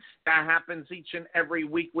Tradition. That happens each and every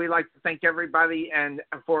week. We like to thank everybody and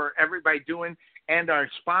for everybody doing, and our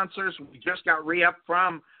sponsors. We just got re-up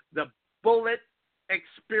from the Bullet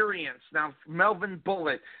Experience. Now, Melvin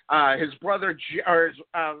Bullet, his brother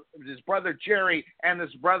Jerry and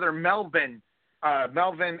his brother Melvin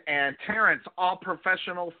and Terrence, all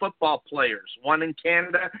professional football players, one in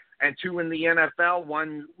Canada and two in the NFL.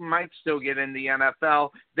 One might still get in the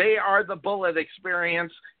NFL. They are the Bullet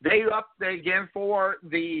Experience. They upped again for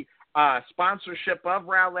the sponsorship of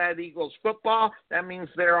Rowlett Eagles football. That means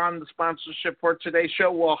they're on the sponsorship for today's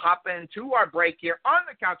show. We'll hop into our break here on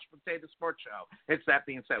the Couch Potato Sports Show. It's that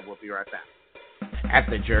being said, we'll be right back. At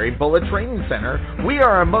the Jerry Bullet Training Center, we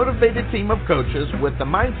are a motivated team of coaches with the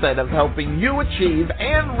mindset of helping you achieve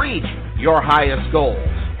and reach your highest goals.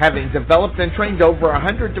 Having developed and trained over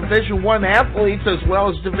 100 Division I athletes as well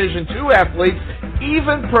as Division II athletes,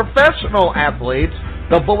 even professional athletes,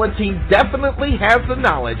 the Bullet team definitely has the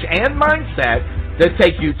knowledge and mindset to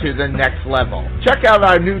take you to the next level. Check out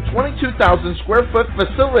our new 22,000 square foot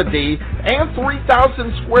facility and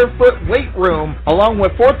 3,000 square foot weight room, along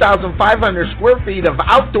with 4,500 square feet of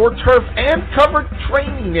outdoor turf and covered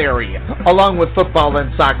training area, along with football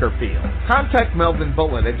and soccer field. Contact Melvin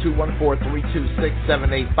Bullet at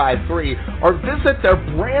 214-326-7853 or visit their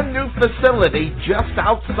brand new facility just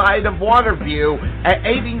outside of Waterview at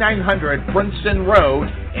 8900 Princeton Road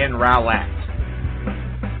in Rowlett.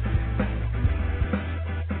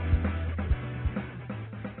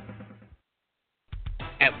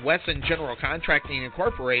 At Wesson General Contracting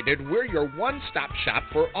Incorporated, we're your one-stop shop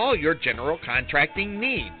for all your general contracting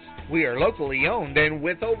needs. We are locally owned and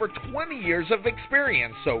with over 20 years of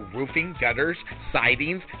experience, so roofing, gutters,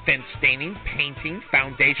 sidings, fence staining, painting,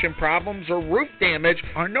 foundation problems, or roof damage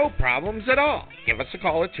are no problems at all. Give us a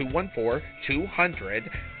call at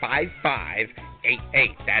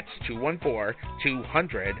 214-200-5588. That's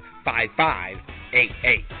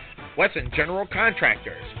 214-200-5588. Wesson General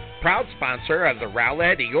Contractors, proud sponsor of the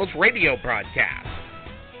Rowlett Eagles radio broadcast.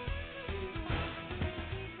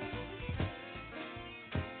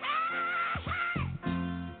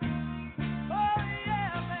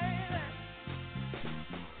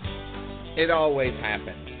 It always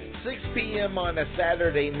happens. 6 p.m. on a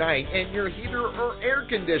Saturday night and your heater or air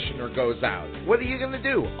conditioner goes out. What are you going to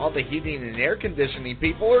do? All the heating and air conditioning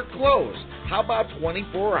people are closed. How about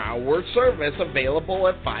 24-hour service available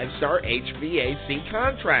at 5-Star HVAC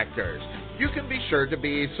Contractors? You can be sure to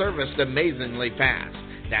be serviced amazingly fast.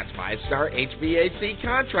 That's 5-Star HVAC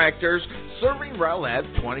Contractors, serving Rowlett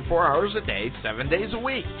 24 hours a day, 7 days a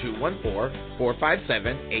week.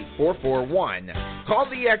 214-457-8441. Call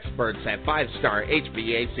the experts at 5-Star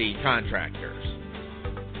HVAC Contractors.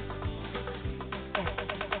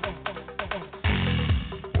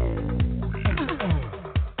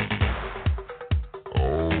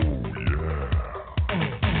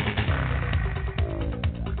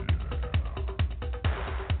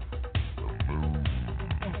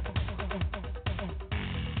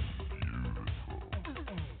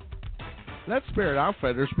 Let Spirit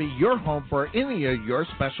Outfitters be your home for any of your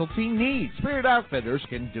specialty needs. Spirit Outfitters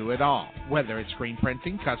can do it all. Whether it's screen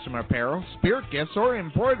printing, custom apparel, spirit gifts, or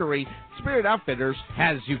embroidery, Spirit Outfitters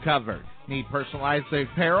has you covered. Need personalized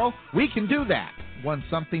apparel? We can do that. Want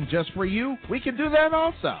something just for you? We can do that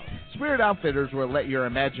also. Spirit Outfitters will let your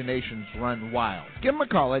imaginations run wild. Give them a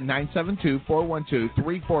call at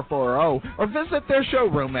 972-412-3440 or visit their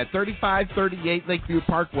showroom at 3538 Lakeview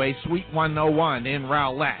Parkway, Suite 101 in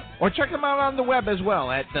Rowlett. Or check them out on the web as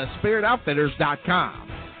well at thespiritoutfitters.com.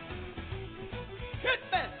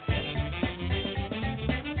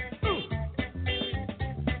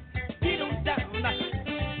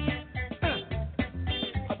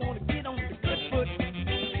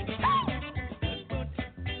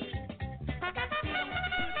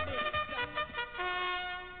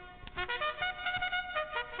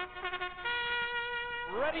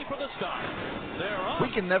 We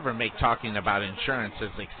can never make talking about insurance as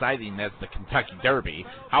exciting as the Kentucky Derby.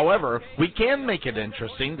 However, we can make it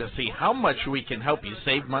interesting to see how much we can help you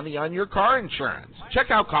save money on your car insurance.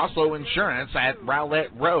 Check out Costlow Insurance at Rowlett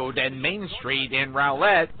Road and Main Street in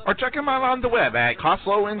Rowlett, or check them out on the web at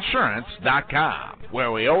CostlowInsurance.com,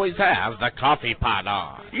 where we always have the coffee pot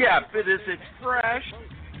on. Yeah, but is it fresh?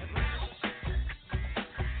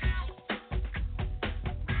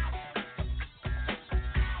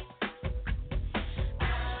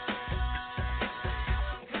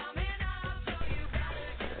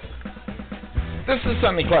 This is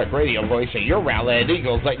Sonny Clark, radio voice of your Rowlett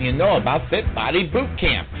Eagles, letting you know about Fit Body Boot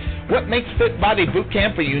Camp. What makes Fit Body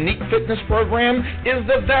Bootcamp a unique fitness program is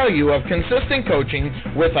the value of consistent coaching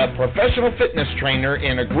with a professional fitness trainer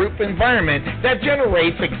in a group environment that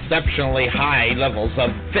generates exceptionally high levels of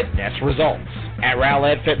fitness results. At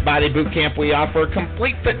Rowlett Fit Body Bootcamp, we offer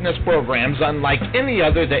complete fitness programs unlike any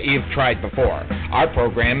other that you've tried before. Our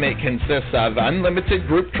program, it consists of unlimited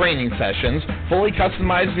group training sessions, fully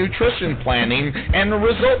customized nutrition planning, and a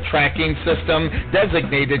result tracking system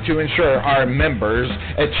designated to ensure our members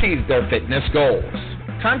achieve their fitness goals.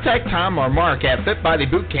 Contact Tom or Mark at Fit Body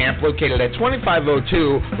Bootcamp located at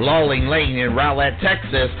 2502 Lawling Lane in Rowlett,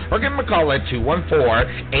 Texas, or give them a call at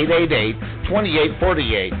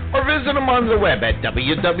 214-888-2848, or visit them on the web at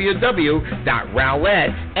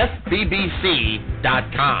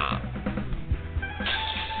www.rowlettfbbc.com.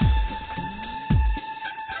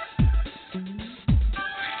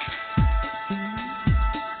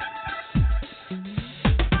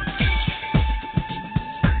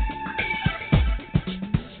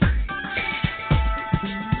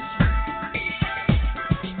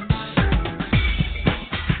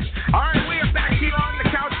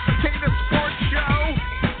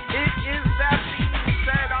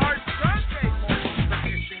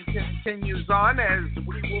 On as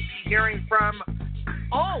we will be hearing from,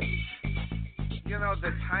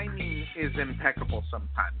 the timing is impeccable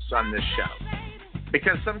sometimes on this show,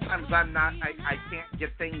 because sometimes I can't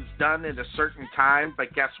get things done in a certain time,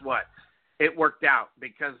 but guess what? It worked out,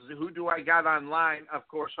 because who do I got online? Of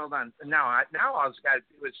course, hold on. Now all I've got to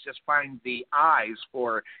do is just find the eyes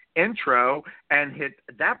for intro and hit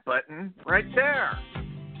that button right there.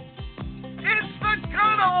 It's the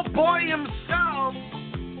good old boy himself.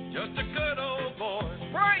 Just a good old boy.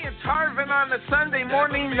 Brian Tarvin on the Sunday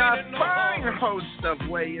morning, the fine host of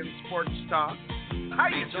Weigh-In Sports Talk. How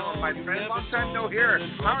you doing, my friend? Long time no hear.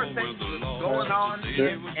 How are things going on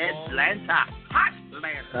in Atlanta? Hot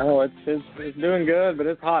Atlanta. Oh, it's doing good, but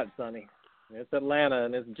it's hot, Sonny. It's Atlanta,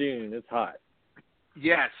 and it's June. It's hot.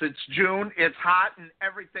 Yes, it's June. It's hot, and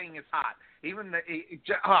everything is hot. Even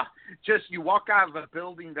just you walk out of a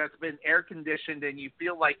building that's been air conditioned, and you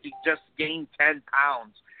feel like you just gained 10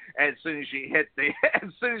 pounds as soon as you hit the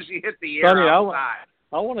air Sonny, outside.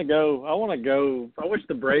 I want to go. I wish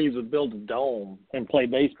the Braves would build a dome and play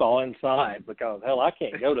baseball inside, because hell, I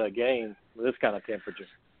can't go to a game with this kind of temperature.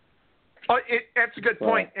 Oh, that's a good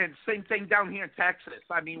point. And same thing down here in Texas.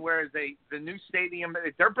 I mean, where the new stadium,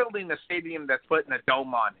 they're building a stadium that's putting a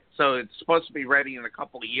dome on it. So it's supposed to be ready in a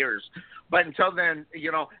couple of years. But until then,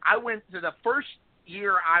 I went to the first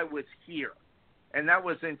year I was here, and that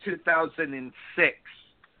was in 2006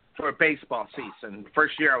 for a baseball season.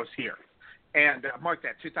 First year I was here. And mark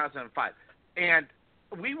that, 2005. And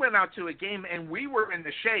we went out to a game, and we were in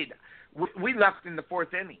the shade. We left in the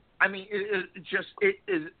fourth inning. I mean,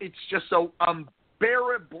 it's just so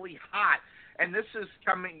unbearably hot. And this is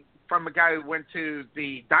coming from a guy who went to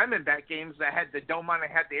the Diamondback games that had the dome on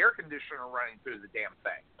and had the air conditioner running through the damn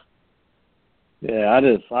thing. Yeah,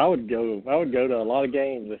 I would go to a lot of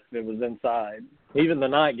games if it was inside. Even the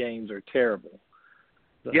night games are terrible.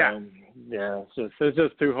 So, yeah. It's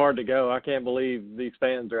just too hard to go. I can't believe these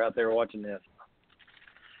fans are out there watching this.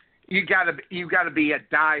 You gotta be a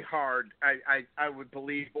diehard, I would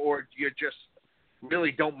believe, or you just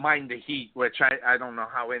really don't mind the heat, which I don't know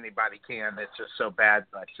how anybody can. It's just so bad.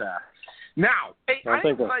 But now, hey,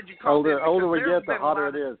 I'm glad you called in. Older we get, the hotter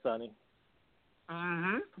it is, Sonny.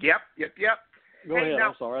 Mm-hmm. Yep. Go ahead. Now,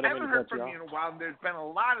 I'm sorry. I haven't heard from you in a while. There's been a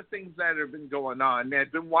lot of things that have been going on.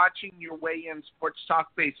 I've been watching your Weigh-In Sports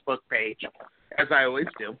Talk Facebook page, as I always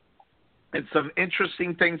do, and some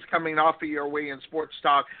interesting things coming off of your Weigh-In Sports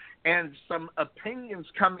Talk, and some opinions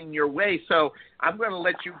coming your way. So I'm going to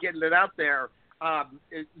let you get it out there.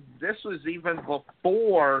 This was even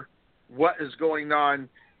before what is going on.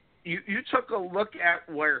 You took a look at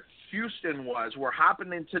where Houston was. We're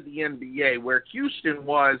hopping into the NBA, where Houston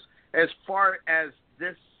was as far as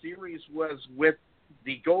this series was with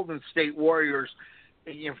the Golden State Warriors.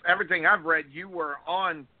 Everything I've read, you were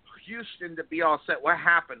on Houston to be all set. What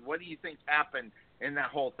happened? What do you think happened in that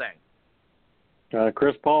whole thing?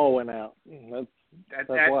 Chris Paul went out. That's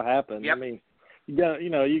what happened. Yep. I mean,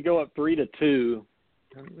 you go up 3-2,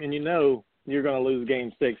 and you're going to lose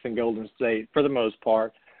Game 6 in Golden State for the most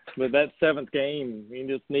part. But that seventh game, you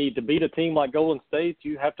just need to beat a team like Golden State.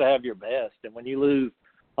 You have to have your best, and when you lose,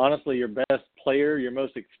 honestly, your best player, your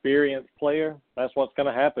most experienced player, that's what's going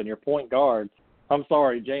to happen. Your point guard. I'm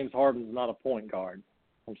sorry, James Harden's not a point guard.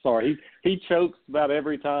 I'm sorry. He chokes about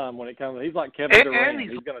every time when it comes. He's like Kevin Durant.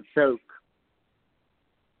 He's going to choke.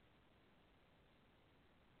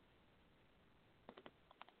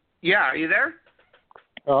 Yeah, are you there?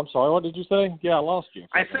 Oh, I'm sorry. What did you say? Yeah, I lost you.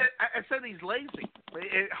 I said he's lazy.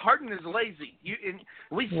 Harden is lazy.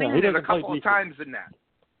 We've seen he it a doesn't play couple of defense. times in that.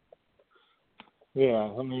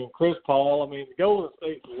 Yeah, I mean, Chris Paul, Golden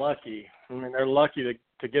State's lucky. They're lucky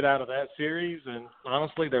to get out of that series, and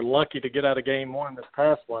honestly, they're lucky to get out of game one this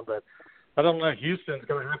past one, but I don't know. Houston's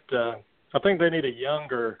going to have to – I think they need a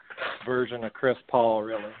younger version of Chris Paul,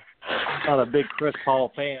 really. I'm not a big Chris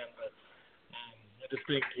Paul fan, but I just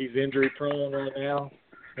think he's injury-prone right now,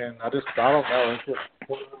 and I don't know. It's just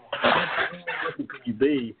how lucky can you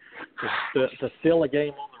be to steal a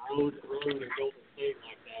game on the road in Golden State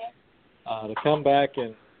like that, to come back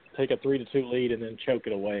and take a 3-2 lead and then choke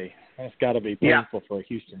it away. That's got to be painful for a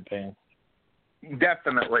Houston fan.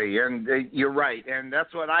 Definitely, and you're right, and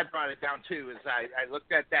that's what I brought it down to. Is I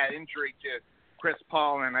looked at that injury to Chris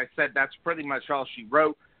Paul, and I said that's pretty much all she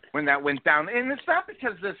wrote when that went down. And it's not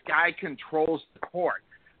because this guy controls the court,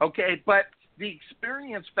 okay, but the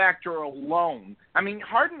experience factor alone.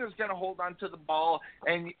 Harden is going to hold on to the ball,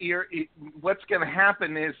 and what's going to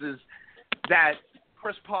happen is that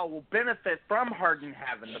Chris Paul will benefit from Harden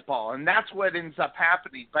having the ball, and that's what ends up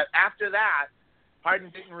happening. But after that,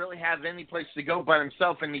 Harden didn't really have any place to go but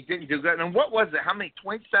himself, and he didn't do good. And what was it? How many?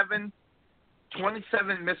 27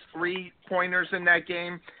 missed three-pointers in that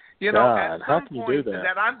game? God, at some how can you point do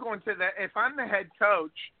that? I'm going to if I'm the head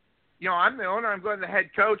coach, I'm the owner, I'm going to the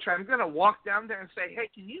head coach, I'm going to walk down there and say, hey,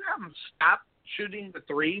 can you have him stop shooting the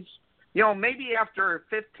threes? Maybe after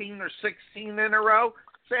 15 or 16 in a row,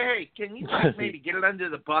 say, hey, can you maybe get it under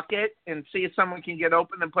the bucket and see if someone can get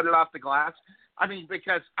open and put it off the glass?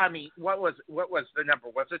 Because what was the number?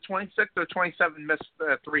 Was it 26 or 27 missed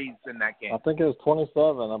threes in that game? I think it was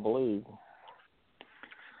 27, I believe.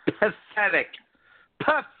 Pathetic.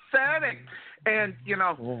 And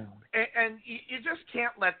and you just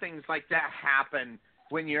can't let things like that happen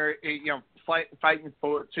when you're fighting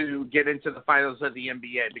to get into the finals of the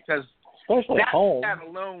NBA, because especially at home. That stat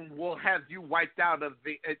alone will have you wiped out of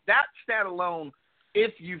that stat alone.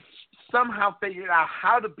 If you somehow figured out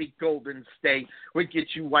how to beat Golden State, would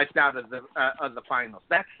get you wiped out of the finals.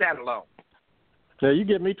 That stat alone. Yeah, you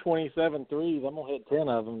give me 27 threes, I'm gonna hit 10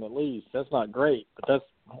 of them at least. That's not great, but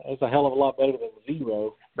that's a hell of a lot better than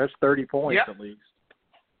 0. That's 30 points at least.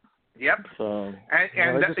 Yep. So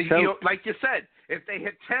and like you said, if they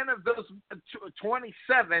hit 10 of those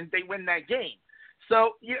 27, they win that game.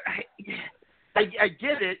 So I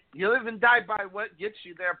get it. You live and die by what gets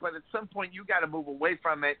you there, but at some point you got to move away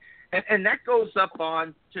from it, and that goes up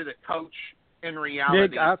on to the coach in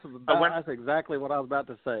reality. That's exactly what I was about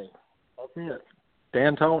to say. That's it.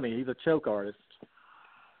 D'Antoni, he's a choke artist.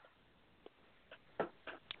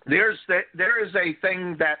 There is a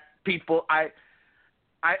thing that people I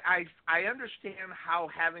understand how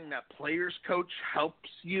having that players coach helps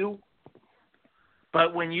you.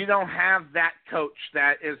 But when you don't have that coach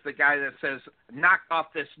that is the guy that says, knock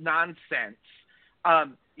off this nonsense,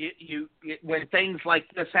 when things like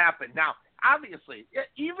this happen. Now, obviously,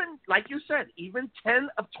 even, like you said, even 10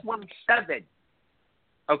 of 27,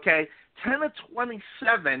 okay, 10 of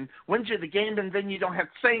 27 wins you the game, and then you don't have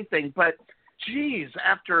to say anything. But, geez,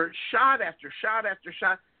 after shot after shot after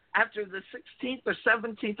shot, after the 16th or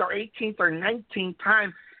 17th or 18th or 19th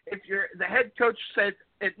time, if the head coach said,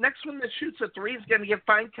 next one that shoots a three is going to get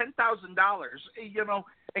fined $10,000,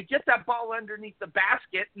 and get that ball underneath the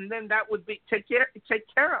basket, and then that would be take care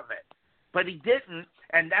of it. But he didn't,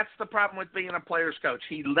 and that's the problem with being a player's coach.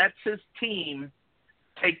 He lets his team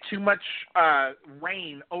take too much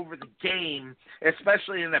reign over the game,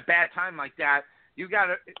 especially in a bad time like that.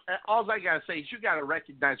 All I got to say is you got to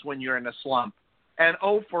recognize when you're in a slump. And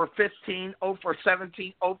 0 for 15, 0 for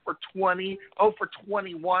 17, 0 for 20, 0 for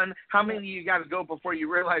 21. How many you got to go before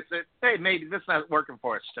you realize that, hey, maybe this is not working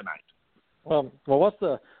for us tonight? Well, what's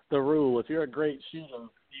the rule? If you're a great shooter,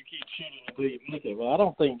 you keep shooting until you make it. Well, I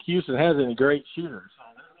don't think Houston has any great shooters. So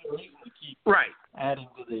there's no reason to keep adding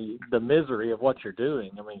to the misery of what you're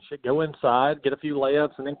doing. Go inside, get a few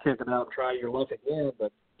layups, and then kick it out and try your luck again.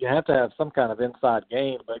 But you have to have some kind of inside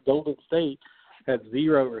game. But Golden State had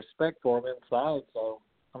zero respect for him inside. So,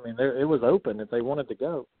 it was open if they wanted to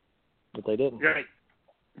go, but they didn't. Right.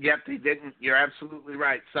 Yep, they didn't. You're absolutely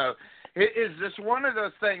right. So it is just one of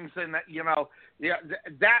those things, and that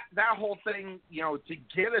whole thing, to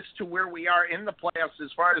get us to where we are in the playoffs as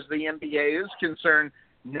far as the NBA is concerned.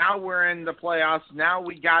 Now we're in the playoffs. Now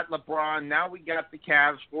we got LeBron. Now we got the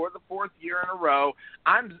Cavs for the 4th year in a row.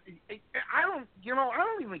 I don't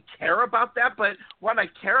even care about that. But what I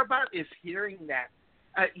care about is hearing that,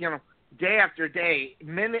 day after day,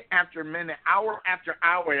 minute after minute, hour after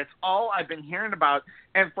hour. That's all I've been hearing about.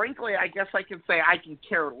 And frankly, I guess I can say I can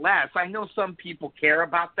care less. I know some people care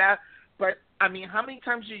about that, but, I mean, how many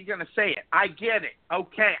times are you going to say it? I get it.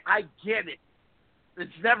 Okay, I get it.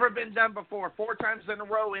 It's never been done before. 4 times in a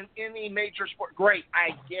row in any major sport. Great,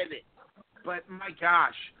 I get it. But, my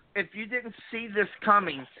gosh, if you didn't see this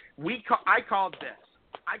coming, I called this.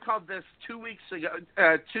 I called this 2 weeks ago.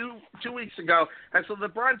 2 weeks ago, and so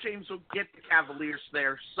LeBron James will get the Cavaliers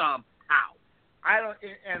there somehow. I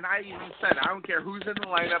even said I don't care who's in the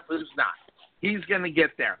lineup, who's not. He's going to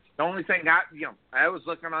get there. The only thing I was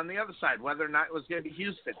looking on the other side, whether or not it was going to be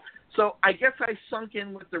Houston. So I guess I sunk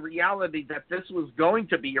in with the reality that this was going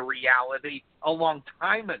to be a reality a long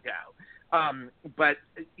time ago. But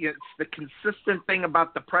it's the consistent thing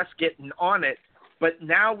about the press getting on it. But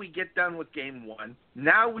now we get done with Game 1.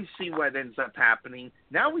 Now we see what ends up happening.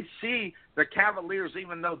 Now we see the Cavaliers,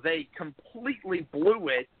 even though they completely blew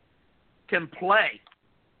it, can play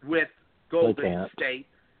with Golden State.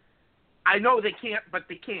 I know they can't, but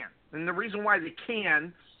they can. And the reason why they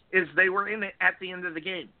can is they were in it at the end of the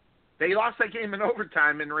game. They lost that game in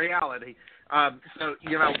overtime in reality. So,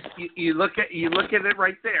 you look at it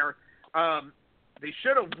right there. They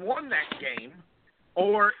should have won that game,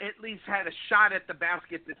 or at least had a shot at the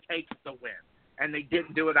basket to take the win. And they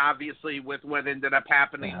didn't do it, obviously, with what ended up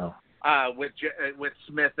happening with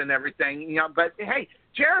Smith and everything. But, hey,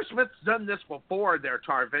 J.R. Smith's done this before there,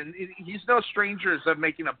 Tarvin. He's no stranger of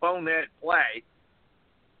making a bonehead play.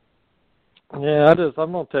 Yeah,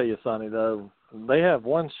 I'm going to tell you, Sonny, though, they have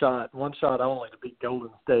one shot only to beat Golden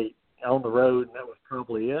State on the road, and that was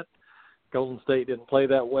probably it. Golden State didn't play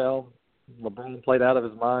that well. LeBron played out of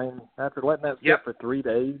his mind. After letting that sit for 3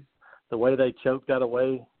 days, the way they choked that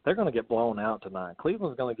away, they're going to get blown out tonight.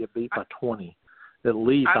 Cleveland's going to get beat by 20 at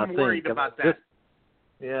least, I think. I'm worried about that.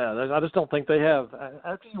 I just don't think they have.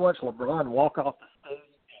 After you watch LeBron walk off the stage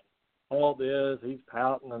and all this, he's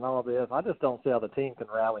pouting and all this, I just don't see how the team can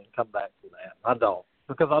rally and come back from that. I don't.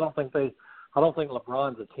 Because I don't think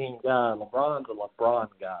LeBron's a team guy. LeBron's a LeBron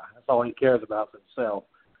guy. That's all he cares about is himself.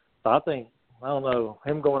 So I don't know,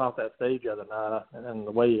 him going off that stage the other night and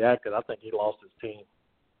the way he acted, I think he lost his team.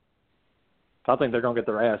 I think they're going to get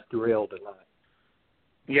their ass drilled tonight.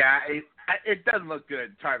 Yeah, it doesn't look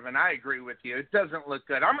good, Tarvin. I agree with you. It doesn't look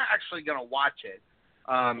good. I'm actually going to watch it.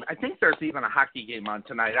 I think there's even a hockey game on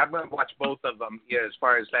tonight. I'm going to watch both of them as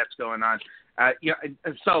far as that's going on.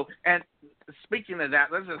 So, and speaking of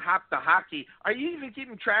that, let's just hop to hockey. Are you even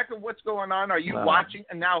keeping track of what's going on? Are you watching?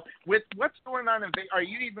 And now, with what's going on in Vegas, are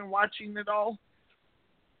you even watching it all?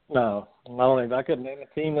 No, I couldn't name a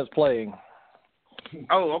team that's playing.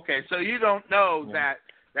 Oh, okay. So you don't know that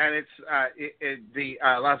it's the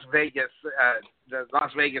Las Vegas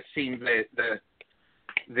team,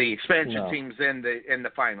 the expansion team's in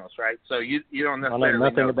the finals, right? So you don't necessarily I know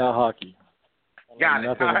nothing about hockey. Got it.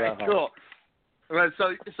 All right, cool.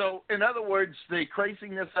 So in other words, the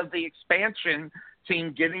craziness of the expansion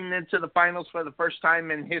team getting into the finals for the first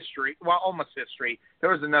time in history, well, almost history.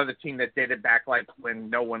 There was another team that did it back like when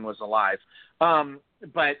no one was alive.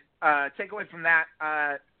 But take away from that,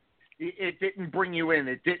 it didn't bring you in.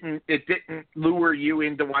 It didn't lure you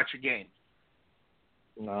in to watch a game.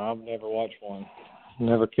 No, I've never watched one.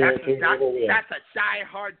 Never cared to. That's a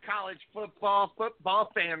die-hard college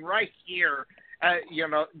football fan right here.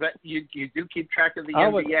 But you do keep track of the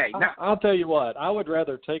NBA. I'll tell you what. I would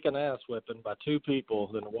rather take an ass whipping by 2 people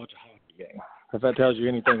than to watch a hockey game, if that tells you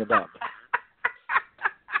anything about me.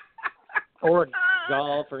 Or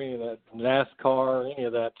golf or any of that, NASCAR or any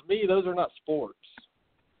of that. To me, those are not sports.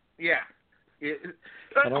 Yeah.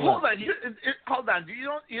 Hold on. Do you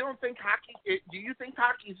don't think hockey? Do you think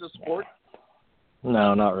hockey's a sport?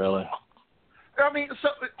 No, not really. I mean, so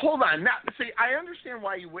hold on. Now, see, I understand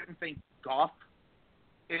why you wouldn't think golf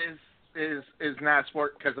is not a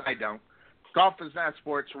sport, because I don't. Golf is not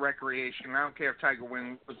sports, recreation. I don't care if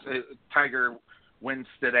Tiger wins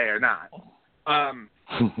today or not.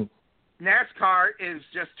 NASCAR is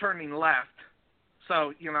just turning left.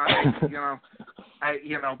 So pushing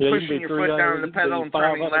your foot down the pedal and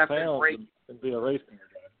turning left and braking. And be a racing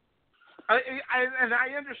guy. And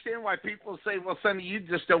I understand why people say, well, Sonny, you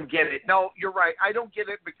just don't get it. No, you're right. I don't get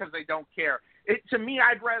it because I don't care. To me,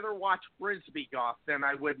 I'd rather watch Frisbee golf than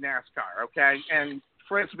I would NASCAR, okay? And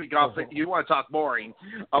Frisbee golf, you want to talk boring,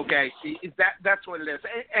 okay? That's what it is.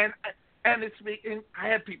 And it's me. And I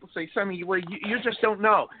have people say, Sonny, well, you just don't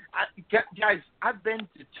know. Guys, I've been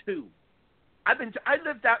to 2. I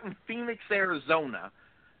lived out in Phoenix, Arizona.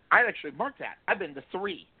 I'd actually mark that. I've been to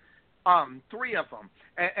 3. 3 of them.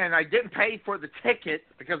 And I didn't pay for the ticket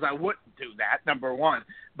because I wouldn't do that, number one.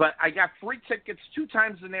 But I got free tickets 2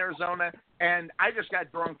 times in Arizona, and I just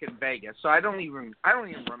got drunk in Vegas. So I don't even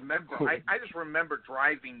remember. I just remember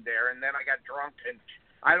driving there, and then I got drunk, and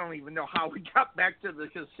I don't even know how we got back to the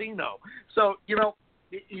casino. So, there's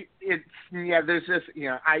this,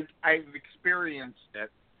 I've experienced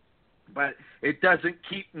it, but it doesn't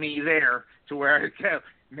keep me there to where I go,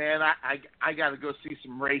 man, I got to go see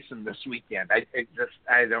some racing this weekend. I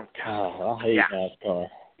don't. Oh, I hate NASCAR.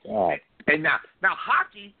 God. And now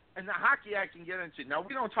hockey, I can get into. Now,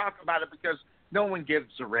 we don't talk about it because no one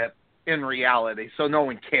gives a rip in reality, so no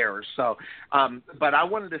one cares. So, but I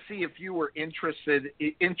wanted to see if you were interested,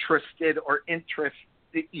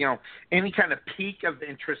 any kind of peak of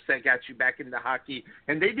interest that got you back into hockey.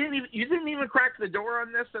 And you didn't even crack the door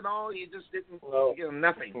on this at all. You just didn't,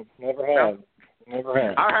 nothing. Never have. No? Never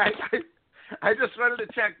have. All right. I just wanted to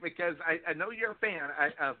check because I know you're a fan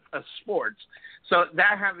of sports. So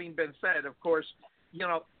that having been said, of course,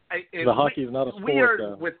 the hockey is not a sport,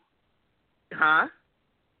 though. Huh?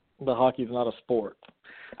 The hockey is not a sport.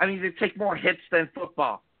 I mean, they take more hits than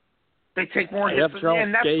football. They take more hits. You're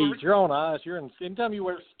on skates. You're on ice. Anytime you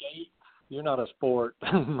wear skates, you're not a sport.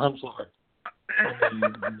 I'm sorry.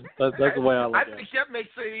 That's the way I look at it. I think that makes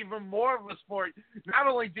it even more of a sport. Not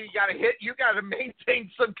only do you got to hit, you got to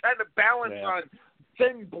maintain some kind of balance on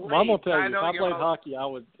thin blades. Well, I'm gonna tell you,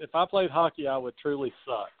 if I played hockey, I would truly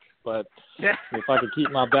suck. But if I could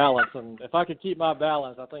keep my balance, I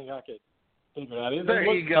think I could figure it out. It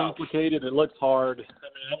looks complicated. It looks hard. I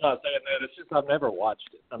mean, I'm not saying that. It's just I've never watched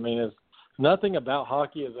it. I mean, it's nothing about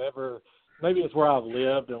hockey has ever. Maybe it's where I've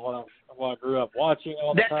lived and what I grew up watching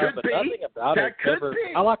all the time, but nothing about it ever.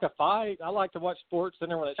 I like a fight. I like to watch Sports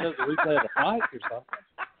Center when it shows the replay of the fight or something.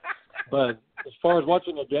 But as far as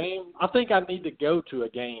watching a game, I think I need to go to a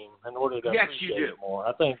game in order to appreciate it more.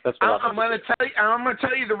 I think that's what I'm going to tell you. I'm going to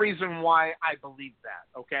tell you the reason why I believe that.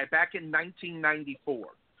 Okay, back in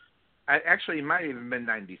 1994, actually it might have even been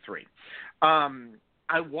 93.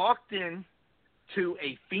 I walked in to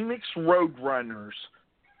a Phoenix Roadrunners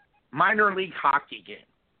minor league hockey game.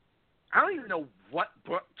 I don't even know what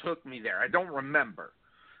took me there. I don't remember.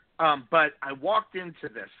 But I walked into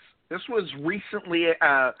this. This was recently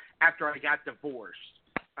after I got divorced.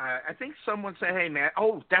 I think someone said, hey, man,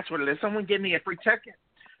 that's what it is. Someone gave me a free ticket.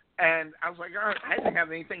 And I was like, all right, I didn't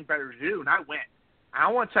have anything better to do, and I went. I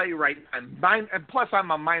want to tell you right now, and plus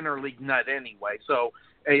I'm a minor league nut anyway, so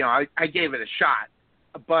I gave it a shot.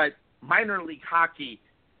 But minor league hockey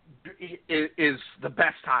is the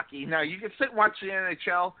best hockey. Now, you can sit and watch the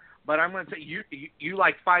NHL, but I'm going to tell you, you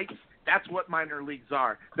like fights, that's what minor leagues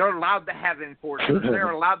are. They're allowed to have enforcers.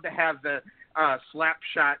 They're allowed to have the slap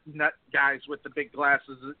shot nut guys with the big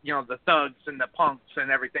glasses, the thugs and the punks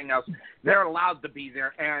and everything else. They're allowed to be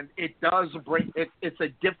there, and it does bring it. It's a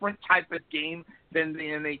different type of game than the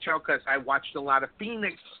NHL because I watched a lot of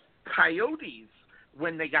Phoenix Coyotes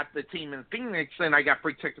when they got the team in Phoenix, and I got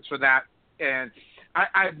free tickets for that. And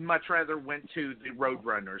I'd much rather went to the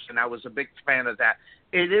Roadrunners, and I was a big fan of that.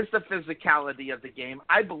 It is the physicality of the game.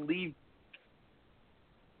 I believe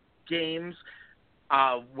games,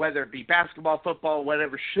 whether it be basketball, football,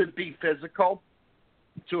 whatever, should be physical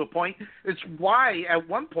to a point. It's why at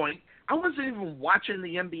one point I wasn't even watching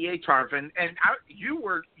the NBA, Tarvin, and you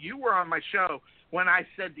were on my show when I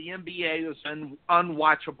said the NBA was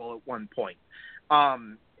unwatchable at one point.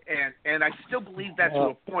 And I still believe that to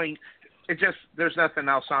a point. It just there's nothing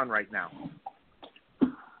else on right now.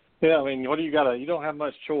 Yeah, I mean, what do you got? You don't have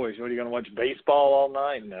much choice. What are you going to watch baseball all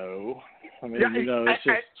night? No. I mean, it's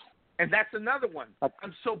just. And that's another one.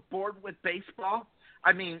 I'm so bored with baseball.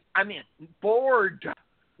 I mean, bored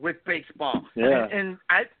with baseball. Yeah. And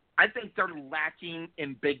I think they're lacking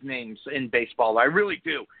in big names in baseball. I really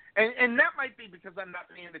do. And that might be because I'm not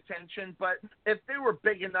paying attention, but if they were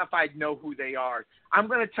big enough, I'd know who they are. I'm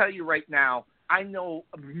going to tell you right now, I know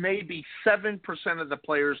maybe 7% of the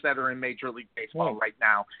players that are in Major League Baseball right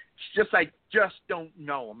now. It's just I just don't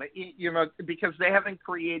know them, because they haven't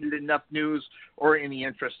created enough news or any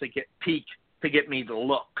interest to get me to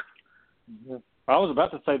look. I was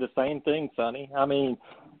about to say the same thing, Sonny. I mean,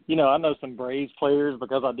 I know some Braves players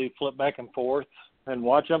because I do flip back and forth and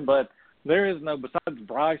watch them, but there is no, besides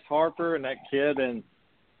Bryce Harper and that kid in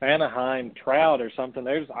Anaheim, Trout or something,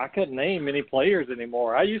 I couldn't name any players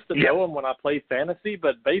anymore. I used to know them when I played fantasy,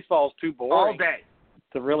 but baseball's too boring all day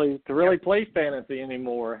to really play fantasy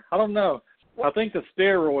anymore. I don't know. I think the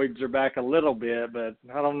steroids are back a little bit, but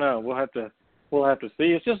I don't know. We'll have to We'll have to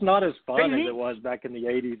see. It's just not as fun as it was back in the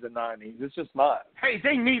 80s and 90s. It's just not. Hey,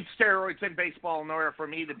 they need steroids in baseball in order for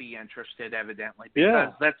me to be interested, evidently,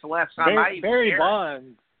 because that's the last time Barry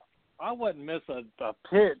Bonds, I wouldn't miss a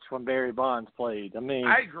pitch when Barry Bonds played. I mean,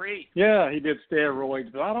 I agree. Yeah, he did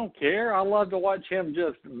steroids, but I don't care. I love to watch him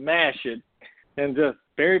just mash it. And just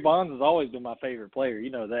Barry Bonds has always been my favorite player. You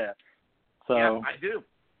know that. So yeah, I do.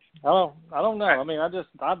 I don't know. I mean,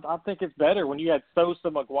 I think it's better when you had Sosa,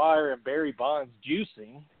 McGuire, and Barry Bonds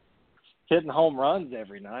juicing, hitting home runs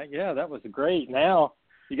every night. Yeah, that was great. Now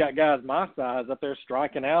you got guys my size up there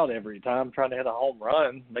striking out every time trying to hit a home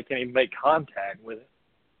run. They can't even make contact with it.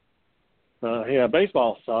 Yeah,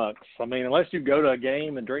 baseball sucks. I mean, unless you go to a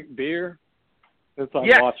game and drink beer, it's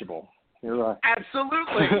unwatchable. Yes. You're right.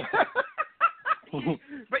 Absolutely.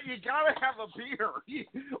 But you gotta have a beer,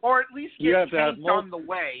 or at least get tanked on the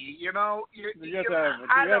way. You know, you have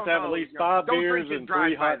to have at least 5 beers and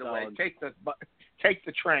 3 hot dogs. Take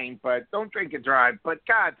the train, but don't drink and drive. But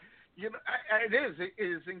God, you know, it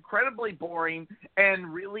is incredibly boring,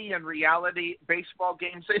 and really, in reality, baseball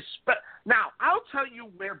games. Now, I'll tell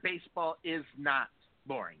you where baseball is not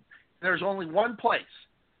boring. There's only one place.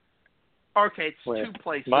 Okay, it's 2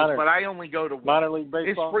 places, but I only go to one. Minor league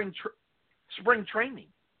baseball. It's spring training.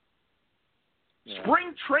 Yeah.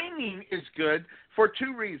 Spring training is good for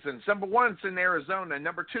 2 reasons. Number 1, it's in Arizona.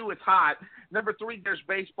 Number 2, it's hot. Number 3, there's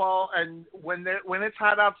baseball, and when it's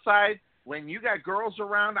hot outside, when you got girls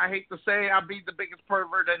around, I hate to say I'll be the biggest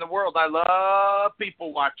pervert in the world. I love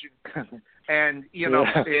people watching, and you know,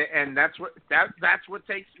 and that's what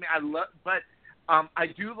takes me. I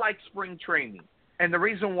do like spring training. And the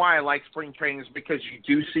reason why I like spring training is because you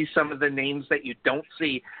do see some of the names that you don't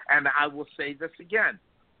see. And I will say this again.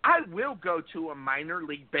 I will go to a minor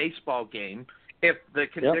league baseball game if the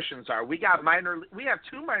conditions are. We have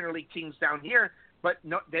 2 minor league teams down here, but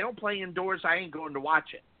no, they don't play indoors. I ain't going to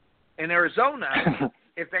watch it. In Arizona,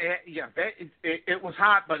 it was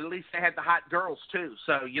hot, but at least they had the hot girls too.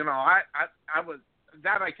 So, you know, I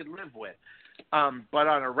could live with. But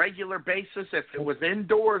on a regular basis, if it was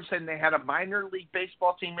indoors and they had a minor league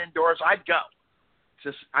baseball team indoors, I'd go.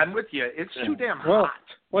 I'm with you. It's too damn hot.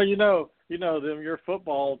 Well, you know, your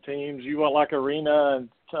football teams, you want like arena and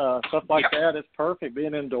stuff like that. It's perfect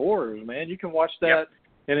being indoors, man. You can watch that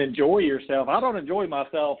and enjoy yourself. I don't enjoy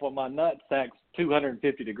myself when my nut sack's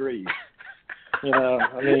 250 degrees. You know,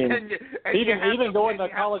 I mean, even going to a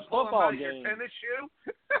college football game. Tennis shoe?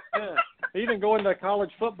 Even going to a college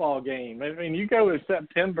football game. I mean, you go in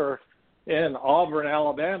September in Auburn,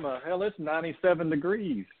 Alabama, hell, it's 97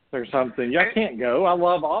 degrees or something. I can't go. I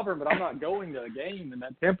love Auburn, but I'm not going to a game in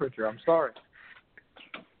that temperature. I'm sorry.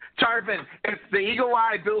 Tarvin, if the Eagle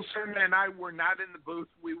Eye, Bill Sherman, and I were not in the booth,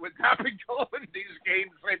 we would not be going these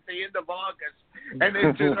games at the end of August and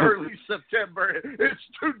into early September. It's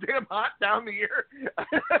too damn hot down here.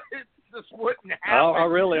 It just wouldn't happen. I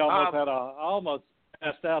really almost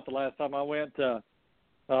passed out the last time I went to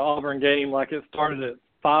an Auburn game. Like it started at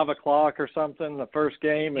 5 o'clock or something, the first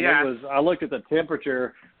game, and I looked at the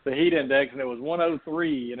temperature, the heat index, and it was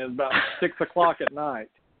 103, and it was about 6 o'clock at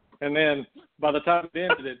night. And then by the time it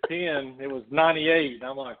ended at 10, it was 98.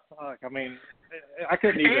 I'm like, fuck. I mean, I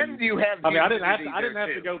couldn't even. And you have. I mean, I didn't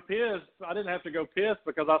have to go piss. I didn't have to go piss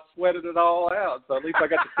because I sweated it all out. So at least I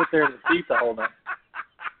got to sit there in the seat the whole night.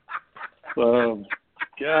 So,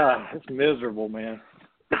 God, it's miserable, man.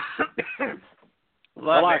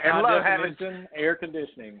 Love like it. And love having air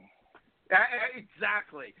conditioning.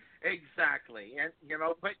 Exactly. And you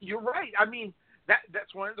know, but you're right. I mean.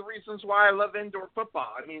 That's one of the reasons why I love indoor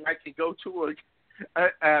football. I mean, I could go to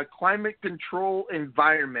a climate control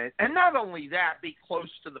environment, and not only that, be close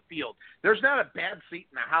to the field. There's not a bad seat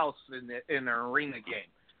in the house in an arena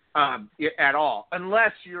game at all,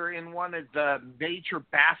 unless you're in one of the major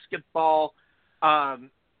basketball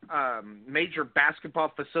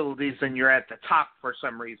facilities and you're at the top for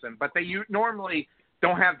some reason. But you normally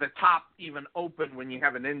don't have the top even open when you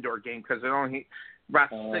have an indoor game because it only about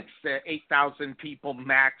 6,000 to 8,000 people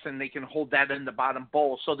max, and they can hold that in the bottom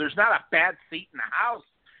bowl. So there's not a bad seat in the house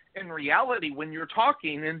in reality when you're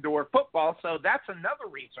talking indoor football. So that's another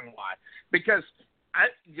reason why. Because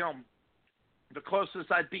the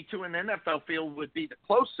closest I'd be to an NFL field would be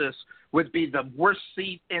the worst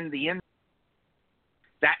seat in the indoor.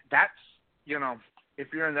 That's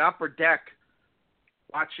if you're in the upper deck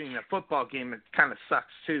watching a football game, it kind of sucks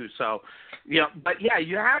too. So but yeah,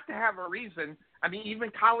 you have to have a reason. I mean, even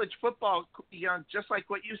college football, just like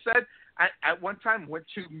what you said, I at one time went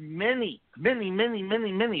to many, 4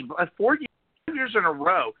 years in a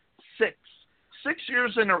row, 6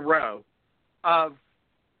 years in a row of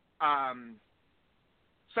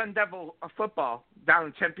Sun Devil football down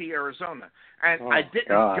in Tempe, Arizona, and I didn't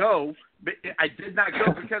go. I did not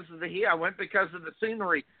go because of the heat. I went because of the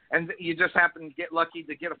scenery, and you just happen to get lucky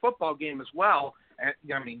to get a football game as well. And,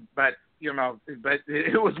 but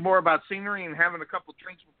it was more about scenery and having a couple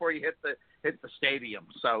drinks before you hit the stadium.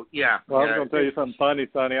 So yeah. Well, I was going to tell you something funny,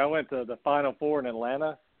 Sonny. I went to the Final Four in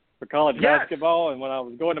Atlanta for college basketball, and when I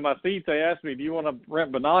was going to my seats, they asked me, "Do you want to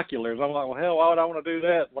rent binoculars?" I'm like, "Well, hell, why would I want to do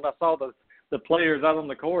that?" When I saw the players out on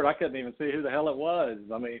the court, I couldn't even see who the hell it was.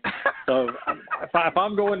 I mean, so if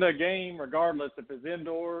I'm going to a game, regardless if it's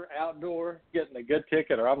indoor, outdoor, getting a good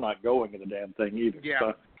ticket, or I'm not going to the damn thing either. Yeah.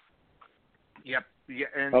 So. Yep. Yeah,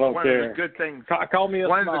 and I don't one care. of the good things. Call me a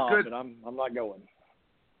snob, but I'm not going.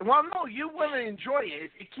 Well, no, you want to enjoy it.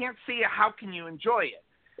 If you can't see it, how can you enjoy it?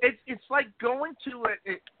 It's like going to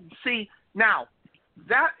it. See, now,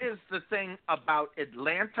 that is the thing about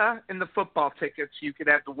Atlanta and the football tickets. You could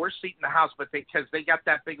have the worst seat in the house, but because they got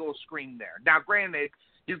that big old screen there. Now, granted,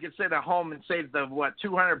 you can sit at home and save the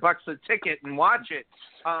 $200 a ticket and watch it.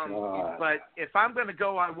 But if I'm going to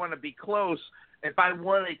go, I want to be close. If I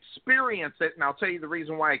want to experience it, and I'll tell you the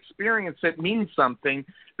reason why experience it means something,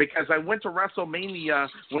 because I went to WrestleMania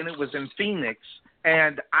when it was in Phoenix,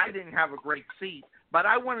 and I didn't have a great seat, but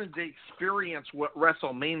I wanted to experience what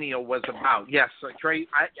WrestleMania was about. Yes, Trey,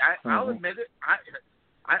 I'll admit it.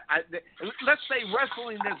 Let's say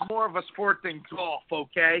wrestling is more of a sport than golf,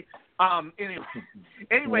 okay?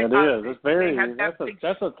 Anyway, it is. It's very.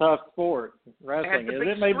 That's a tough sport. Wrestling is.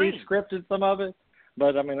 It may be scripted, some of it.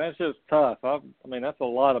 But, I mean, that's just tough. That's a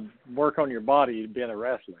lot of work on your body being a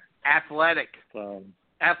wrestler. Athletic.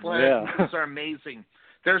 Athletics are amazing.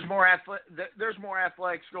 There's more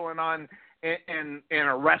athletics going on in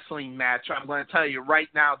a wrestling match, I'm going to tell you right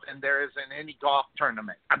now, than there is in any golf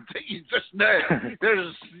tournament. I'm telling you,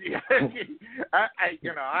 there's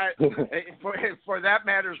for that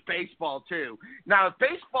matters, baseball too. Now, if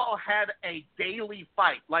baseball had a daily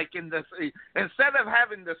fight, like in this, instead of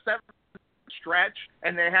having the seventh stretch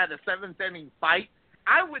and they had a seventh inning fight,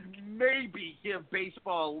 I would maybe give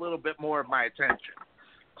baseball a little bit more of my attention.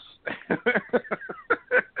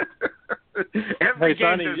 Every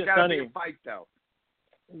game there's got to be a fight, though.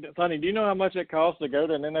 Sonny, do you know how much it costs to go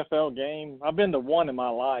to an NFL game? I've been to one in my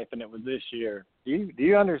life, and it was this year. Do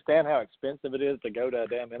you understand how expensive it is to go to a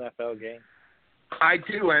damn NFL game? I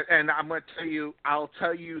do, and I'm going to tell you. I'll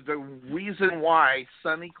tell you the reason why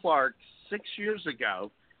Sonny Clark 6 years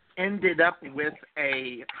ago ended up with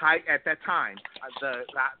a high at that time.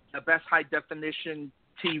 The best high definition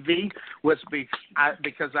TV was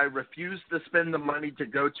because I refused to spend the money to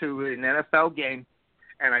go to an NFL game,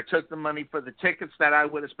 and I took the money for the tickets that I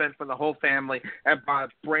would have spent for the whole family and bought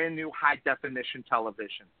a brand new high definition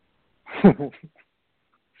television. Okay,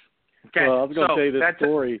 well, I was going to tell you this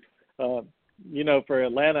story. For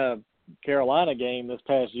Atlanta Carolina game this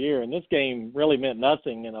past year, and this game really meant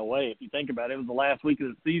nothing in a way. If you think about it, it was the last week of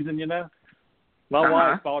the season. My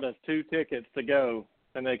wife bought us 2 tickets to go.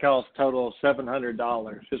 And they cost total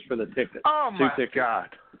 $700 just for the tickets. Oh, my God.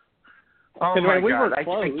 Oh, and my we God. were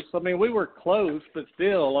close. We were close, but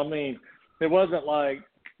still, it wasn't like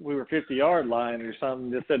we were 50-yard line or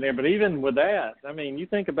something just sitting there. But even with that, you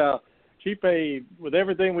think about, she paid, with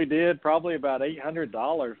everything we did, probably about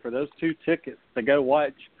 $800 for those 2 tickets to go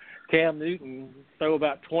watch Cam Newton throw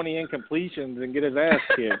about 20 incompletions and get his ass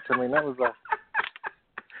kicked. That was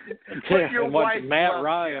and watch Matt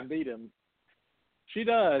Ryan beat him. She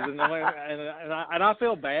does, and I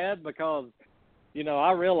feel bad because,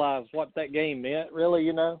 I realized what that game meant. Really,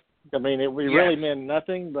 it really meant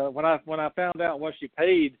nothing. But when I found out what she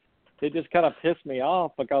paid, it just kind of pissed me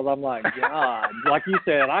off because I'm like, God, like you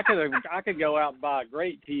said, I could go out and buy a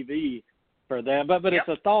great TV for them, but it's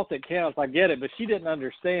a thought that counts. I get it, but she didn't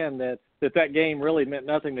understand that game really meant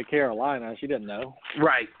nothing to Carolina. She didn't know.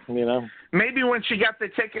 Right. Maybe when she got the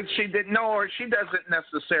tickets, she didn't know, or she doesn't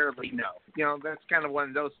necessarily know. That's kind of one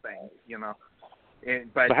of those things,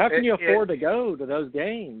 But how can you afford to go to those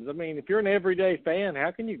games? If you're an everyday fan,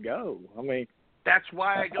 how can you go? That's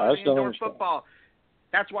why I go to indoor football.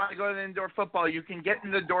 That's why I go to indoor football. You can get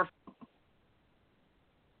in the door,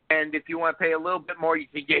 and if you want to pay a little bit more, you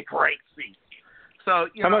can get great seats. So,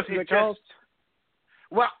 how much does it cost?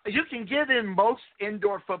 Well, you can get in most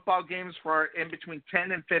indoor football games for in between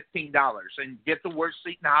 $10 and $15 and get the worst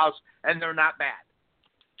seat in the house, and they're not bad.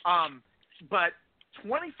 But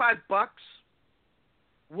 $25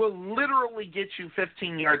 will literally get you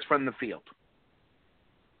 15 yards from the field.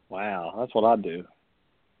 Wow, that's what I do.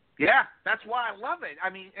 Yeah, that's why I love it.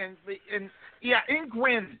 And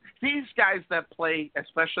granted, these guys that play,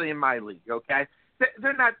 especially in my league, okay,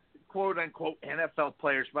 they're not quote-unquote NFL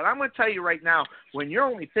players, but I'm going to tell you right now, when you're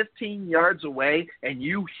only 15 yards away and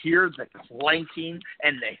you hear the clanking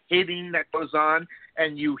and the hitting that goes on,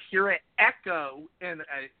 and you hear it echo in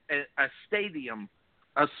a stadium,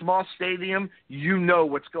 a small stadium, you know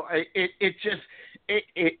what's going.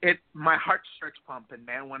 It my heart starts pumping,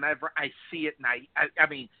 man. Whenever I see it, and I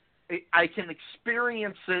mean, I can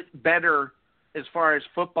experience it better as far as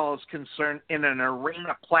football is concerned in an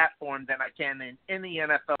arena platform than I can in any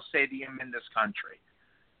NFL stadium in this country.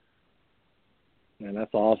 Man,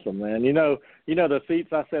 that's awesome, man. You know the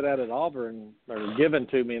seats I sat out at Auburn are given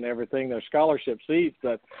to me and everything. They're scholarship seats,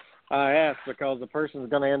 but I asked because the person's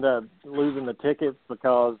going to end up losing the tickets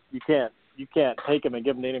because you can't take them and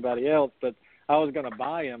give them to anybody else. But I was going to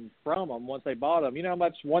buy them from them once they bought them. You know how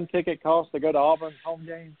much one ticket costs to go to Auburn home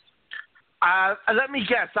games? Let me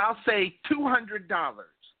guess. I'll say $200.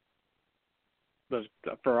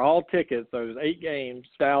 For all tickets, there's 8 games,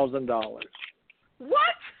 $1,000. What?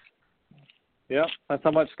 Yep, that's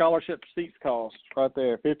how much scholarship seats cost right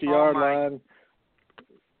there, 50-yard line.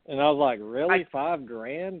 And I was like, really,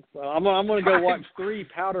 $5,000? I'm going to go watch 3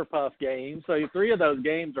 Powder Puff games. So 3 of those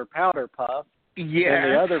games are Powder Puff. Yeah.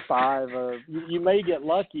 And the other 5 are. You may get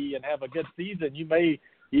lucky and have a good season. You may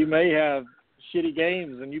have shitty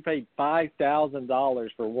games, and you paid $5,000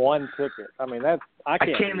 for one ticket. I mean, I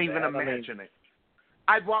can't even imagine it.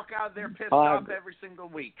 I'd walk out of there pissed off every single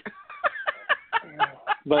week.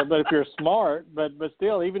 But if you're smart, but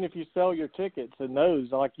still, even if you sell your tickets and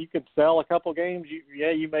those, like you could sell a couple games,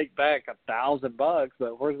 you make back $1,000,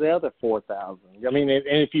 but where's the other $4,000? I mean, and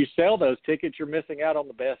if you sell those tickets, you're missing out on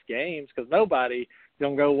the best games because nobody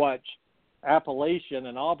gonna go watch Appalachian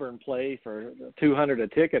and Auburn play for $200 a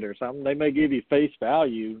ticket or something. They may give you face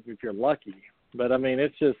value if you're lucky, but I mean,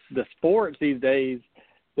 it's just the sports these days.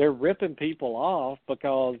 They're ripping people off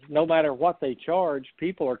because no matter what they charge,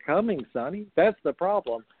 people are coming, Sonny. That's the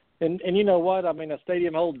problem. And you know what? I mean, a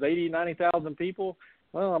stadium holds 80, 90,000 people.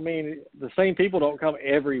 Well, I mean, the same people don't come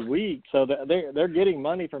every week, so they're getting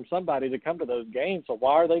money from somebody to come to those games. So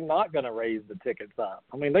why are they not going to raise the tickets up?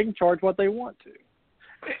 I mean, they can charge what they want to.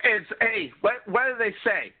 What do they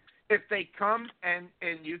say? If they come and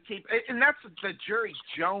you keep – and that's the Jerry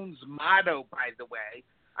Jones motto, by the way.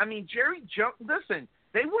 I mean, Jerry Jones – listen –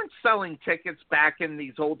 they weren't selling tickets back in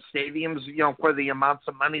these old stadiums, for the amounts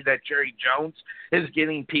of money that Jerry Jones is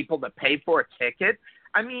getting people to pay for a ticket.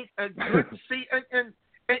 I mean, see, and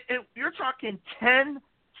you're talking $10,000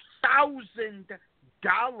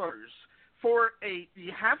 for a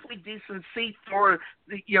halfway decent seat for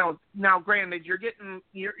Now, granted, you're getting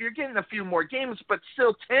a few more games, but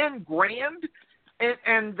still $10,000.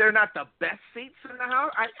 And they're not the best seats in the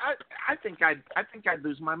house. I think I'd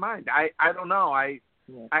lose my mind. I don't know. I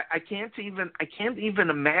can't even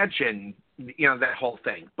imagine that whole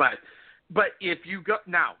thing. But if you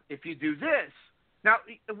do this now,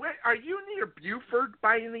 are you near Buford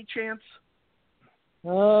by any chance?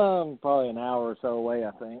 Probably an hour or so away.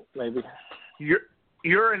 I think maybe.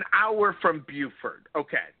 You're an hour from Buford.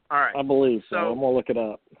 Okay, all right. I believe so. I'm gonna look it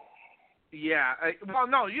up. Yeah. Well,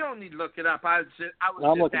 no, you don't need to look it up. I'm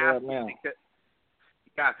looking it up now.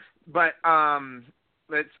 Yeah, but I'm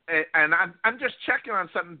just checking on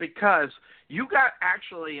something because you got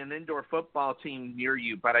actually an indoor football team near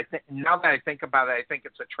you, but I think now that I think about it, I think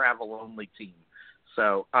it's a travel only team.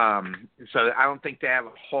 So I don't think they have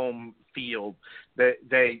a home field.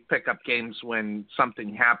 They pick up games when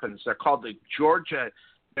something happens. They're called the Georgia.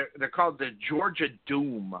 They're called the Georgia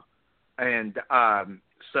Doom, and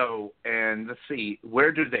and let's see,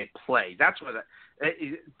 where do they play? That's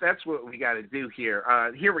what we got to do here.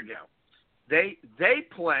 Here we go. They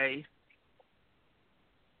play.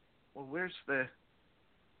 Well, where is the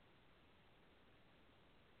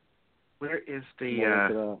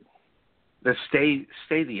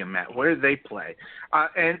stadium at? Where do they play?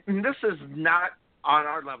 And this is not on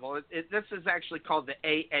our level. This is actually called the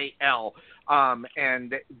AAL,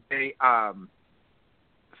 and they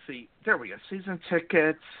see. There we go. Season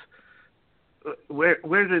tickets.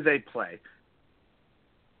 Where do they play?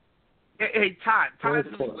 Hey, Todd. Todd,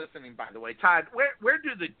 who's listening, by the way. Todd, where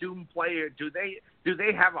do the Doom play? Do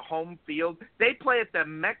they have a home field? They play at the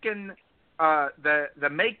Macon, the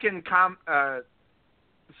Macon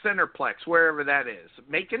Centerplex, wherever that is.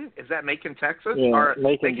 Macon? Is that Macon, Texas? Yeah, or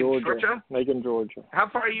Macon, Georgia. Macon, Georgia. How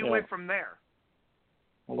far are you away from there?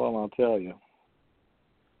 Hold on, I'll tell you.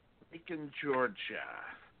 Macon, Georgia.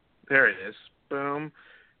 There it is. Boom.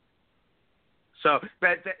 So,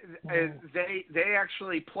 but they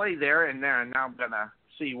actually play there, and now I'm gonna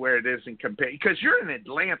see where it is and compare. Because you're in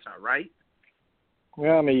Atlanta, right?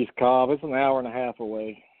 Yeah, I'm East Cobb. It's an hour and a half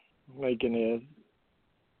away. Macon is.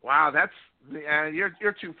 Wow, that's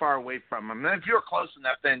you're too far away from them. And if you're close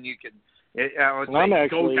enough, then you could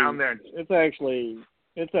go down there. It's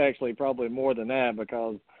actually probably more than that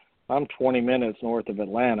because I'm 20 minutes north of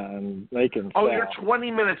Atlanta, and they can. Oh, you're 20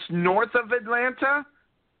 minutes north of Atlanta?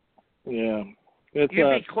 Yeah. You'd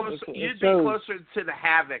be closer to the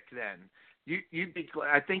Havoc then. You'd be.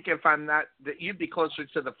 I think if I'm not, you'd be closer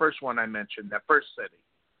to the first one I mentioned, that first city.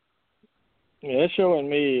 Yeah, it's showing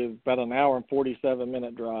me about an hour and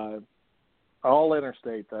 47-minute drive. All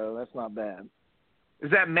interstate though. That's not bad.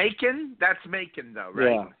 Is that Macon? That's Macon though,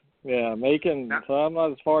 right? Yeah, Macon. No. So I'm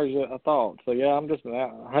not as far as I thought. So yeah, I'm just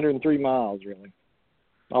 103 miles really.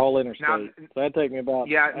 All interstate. Now, so that'd take me about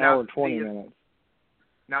an hour and 20 minutes.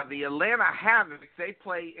 Now the Atlanta Havoc, they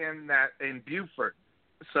play in Beaufort.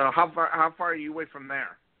 So how far are you away from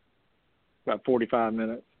there? About 45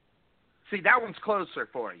 minutes. See, that one's closer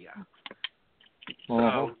for you.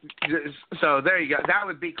 Uh-huh. So there you go. That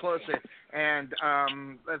would be closer. And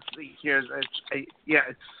let's see here.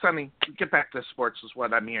 It's sunny. Get back to sports is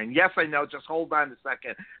what I'm hearing. Yes, I know. Just hold on a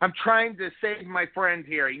second. I'm trying to save my friend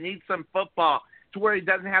here. He needs some football to where he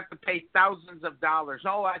doesn't have to pay thousands of dollars.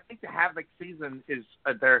 Oh, I think the Havoc season is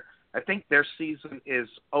there. I think their season is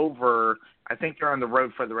over. I think they're on the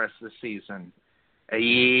road for the rest of the season.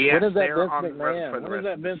 Yes, they're on the road for the rest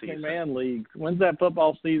of the season. Vince McMahon league? When's that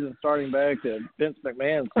football season starting back? That Vince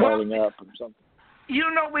McMahon starting up or something? You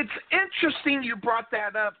know, it's interesting you brought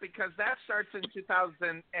that up because that starts in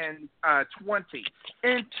 2020.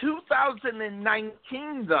 In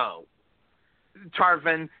 2019, though,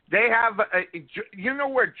 Tarvin, they have you know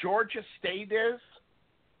where Georgia State is?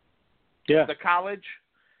 Yeah. The college.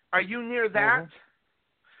 Are you near that?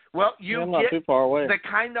 Well, I'm not too far away.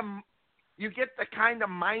 You get the kind of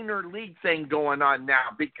minor league thing going on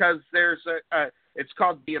now because there's it's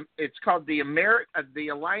called the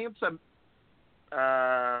Alliance of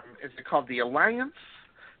is it called the Alliance?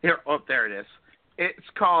 Here, there it is. It's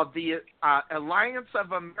called the Alliance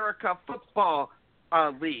of America Football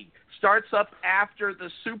League. Starts up after the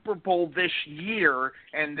Super Bowl this year,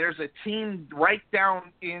 and there's a team right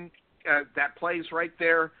down in that plays right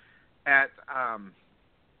there at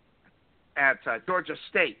Georgia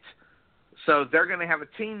State. So they're going to have a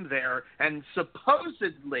team there, and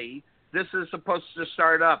supposedly this is supposed to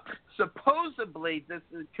start up. Supposedly this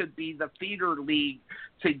could be the feeder league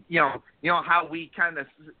to you know how we kind of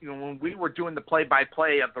when we were doing the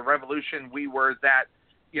play-by-play of the Revolution, we were that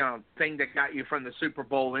thing that got you from the Super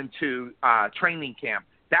Bowl into training camp.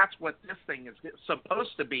 That's what this thing is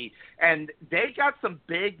supposed to be, and they got some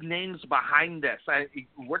big names behind this.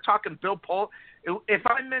 We're talking Bill Polian. If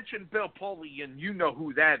I mention Bill Polian, you know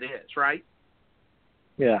who that is, right?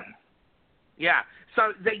 Yeah. Yeah.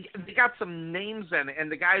 So they got some names in it,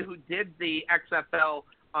 and the guy who did the XFL,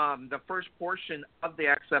 the first portion of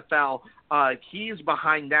the XFL, he's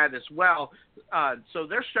behind that as well. So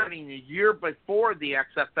they're starting a year before the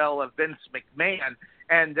XFL of Vince McMahon.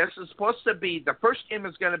 And this is supposed to be, the first game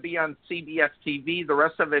is going to be on CBS TV. The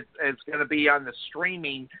rest of it is going to be on the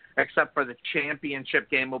streaming, except for the championship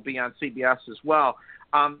game will be on CBS as well.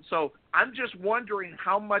 So I'm just wondering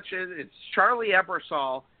how much it's Charlie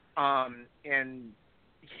Ebersol, and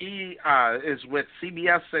he is with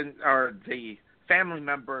CBS or the family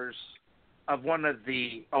members of one of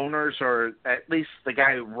the owners, or at least the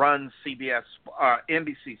guy who runs CBS,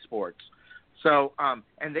 NBC Sports. So,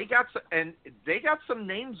 and they got some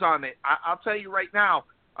names on it. I'll tell you right now,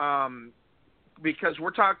 because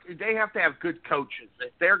they have to have good coaches.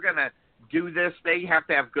 If they're gonna do this, they have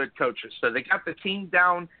to have good coaches. So they got the team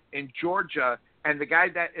down in Georgia, and the guy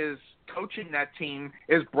that is coaching that team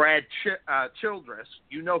is Brad Childress.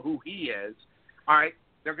 You know who he is. All right,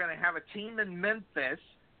 they're gonna have a team in Memphis.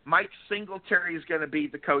 Mike Singletary is going to be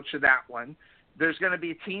the coach of that one. There's going to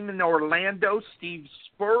be a team in Orlando. Steve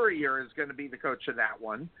Spurrier is going to be the coach of that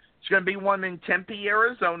one. There's going to be one in Tempe,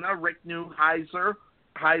 Arizona. Rick Neuheisel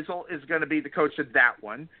is going to be the coach of that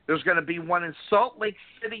one. There's going to be one in Salt Lake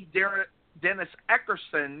City. Dennis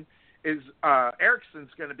Erickson's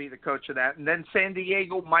going to be the coach of that. And then San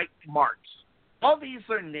Diego, Mike Martz. All these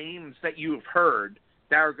are names that you've heard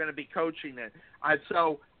that are going to be coaching it.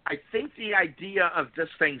 So I think the idea of this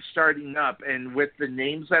thing starting up, and with the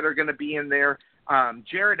names that are going to be in there,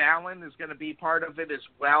 Jared Allen is going to be part of it as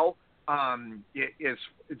well. It's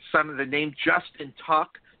some of the names. Justin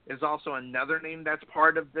Tuck is also another name that's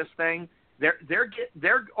part of this thing.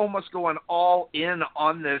 They're almost going all in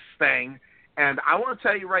on this thing, and I want to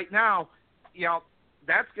tell you right now,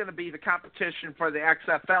 that's going to be the competition for the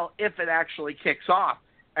XFL if it actually kicks off.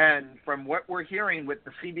 And from what we're hearing with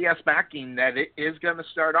the CBS backing, that it is going to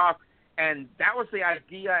start off, And that was the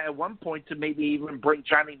idea at one point to maybe even bring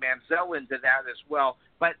Johnny Manziel into that as well.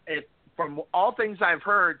 But from all things I've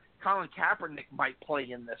heard, Colin Kaepernick might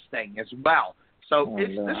play in this thing as well. So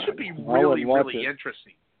this should be really, really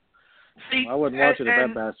interesting. See, I wouldn't watch it if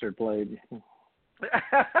that bastard played.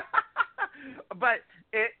 But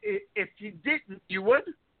if you didn't, you would?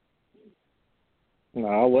 No,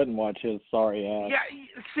 I wouldn't watch his sorry ass.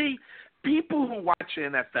 Yeah, see, people who watch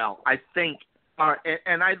NFL, I think,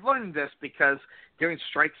 and I learned this because during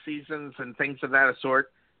strike seasons and things of that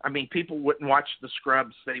sort, I mean, people wouldn't watch the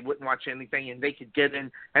scrubs. They wouldn't watch anything, and they could get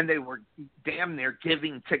in, and they were damn near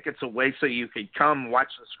giving tickets away so you could come watch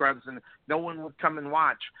the scrubs, and no one would come and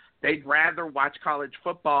watch. They'd rather watch college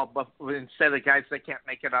football instead of guys that can't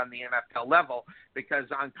make it on the NFL level, because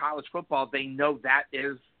on college football, they know that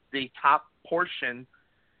is the top portion.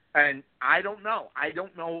 And I don't know. I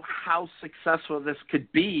don't know how successful this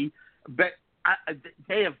could be, but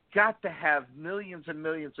they have got to have millions and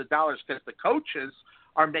millions of dollars because the coaches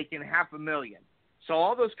are making $500,000. So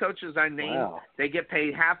all those coaches I named, They get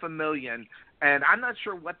paid $500,000. And I'm not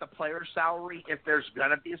sure what the player's salary, if there's going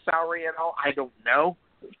to be a salary at all. I don't know.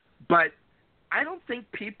 But I don't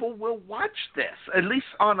think people will watch this, at least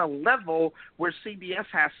on a level where CBS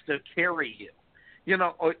has to carry you.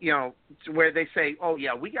 Where they say, oh,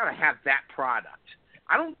 yeah, we got to have that product.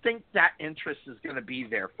 I don't think that interest is going to be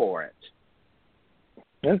there for it.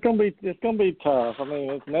 It's gonna be tough. I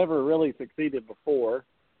mean, it's never really succeeded before,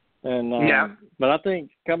 and But I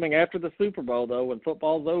think coming after the Super Bowl, though, when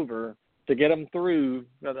football's over, to get them through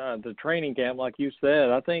the training camp, like you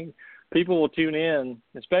said, I think people will tune in,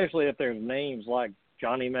 especially if there's names like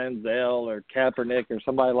Johnny Manziel or Kaepernick or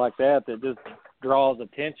somebody like that just draws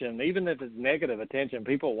attention. Even if it's negative attention,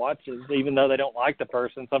 people watch it, even though they don't like the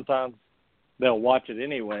person. Sometimes they'll watch it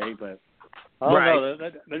anyway, but I don't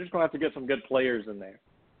know. They're just going to have to get some good players in there.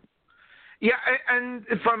 Yeah, and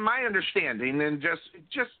from my understanding, and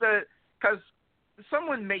just because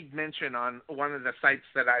someone made mention on one of the sites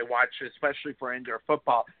that I watch, especially for indoor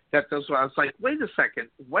football, that I was like, wait a second,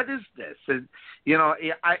 what is this? And,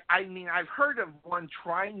 I mean, I've heard of one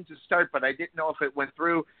trying to start, but I didn't know if it went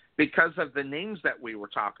through because of the names that we were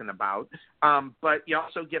talking about. But you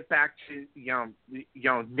also get back to,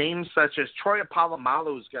 names such as Troy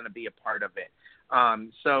Polamalu is going to be a part of it.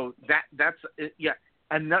 So that's.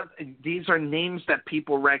 These are names that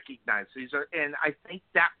people recognize. And I think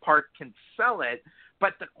that part can sell it.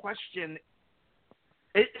 But the question,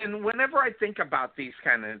 and whenever I think about these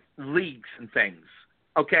kind of leagues and things,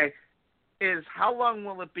 okay, is how long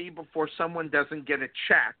will it be before someone doesn't get a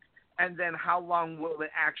check, and then how long will it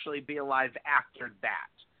actually be alive after that?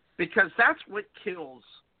 Because that's what kills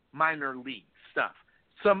minor league stuff.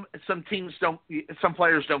 Some teams don't. Some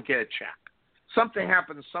players don't get a check. Something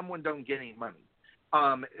happens. Someone don't get any money.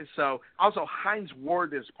 So also Hines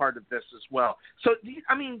Ward is part of this as well. So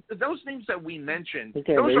I mean, those names that we mentioned, those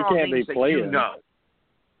are all names that you know.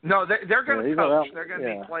 No, they're going to coach. They're going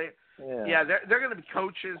to be playing. Yeah, they're going to be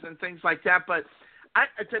coaches and things like that. But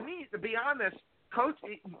to me, to be honest,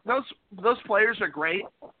 those players are great,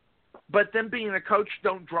 but them being a coach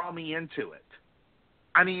don't draw me into it.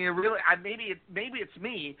 I mean, maybe it's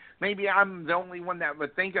me. Maybe I'm the only one that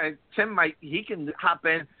would think. Tim he can hop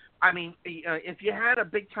in. I mean, if you had a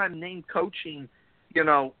big-time name coaching,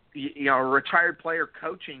 a retired player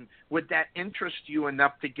coaching, would that interest you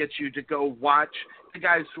enough to get you to go watch the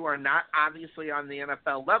guys who are not obviously on the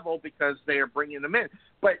NFL level because they are bringing them in?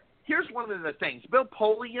 But here's one of the things. Bill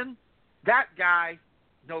Polian, that guy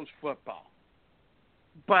knows football.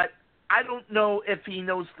 But I don't know if he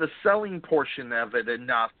knows the selling portion of it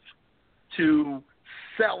enough to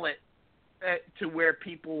sell it to where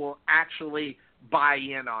people will actually buy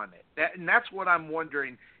in on it. And that's what I'm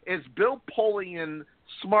wondering. Is Bill Polian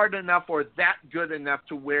smart enough or that good enough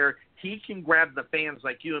to where he can grab the fans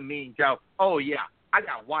like you and me and go, oh, yeah, I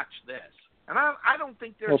got to watch this. And I don't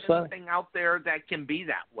think there's anything out there that can be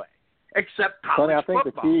that way except college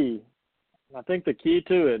football. I think the key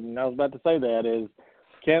to it, and I was about to say that, is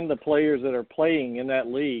can the players that are playing in that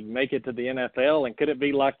league make it to the NFL? And could it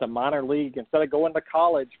be like the minor league? Instead of going to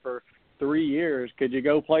college for 3 years, could you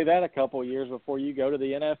go play that a couple of years before you go to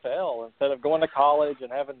the NFL? Instead of going to college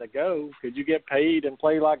and having to go, could you get paid and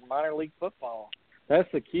play like minor league football? That's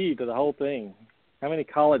the key to the whole thing. How many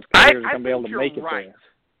college players are going to be able to make it there?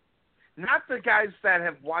 Not the guys that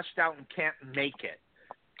have washed out and can't make it.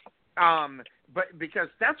 But because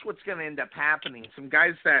that's what's going to end up happening. Some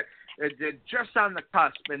guys that are just on the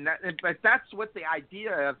cusp, but that's what the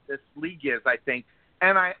idea of this league is, I think.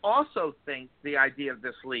 And I also think the idea of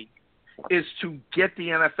this league is to get the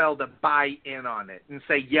NFL to buy in on it and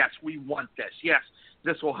say, yes, we want this. Yes,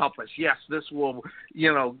 this will help us. Yes, this will,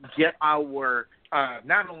 get our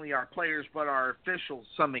not only our players but our officials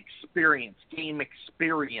some game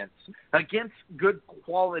experience against good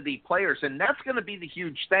quality players, and that's going to be the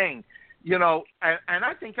huge thing. And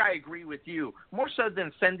I think I agree with you more so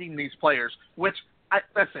than sending these players.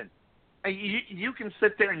 Listen, you can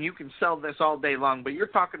sit there and you can sell this all day long, but you're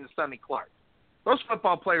talking to Sonny Clark. Those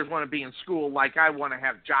football players want to be in school like I want to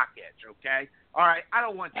have jock edge, okay? All right, I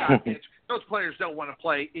don't want jock edge. Those players don't want to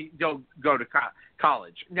go to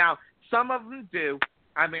college. Now, some of them do.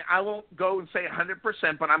 I mean, I won't go and say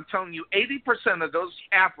 100%, but I'm telling you 80% of those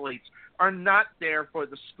athletes are not there for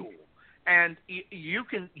the school. And you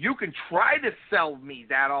can try to sell me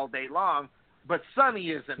that all day long, but Sonny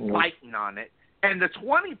isn't biting on it. And the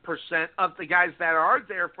 20% of the guys that are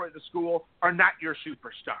there for the school are not your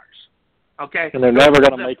superstars. Okay? And they're never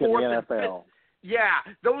going to make it in the NFL. Yeah,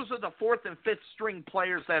 those are the fourth and fifth string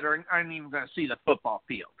players that aren't even going to see the football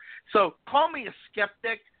field. So call me a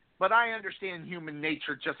skeptic, but I understand human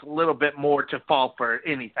nature just a little bit more to fall for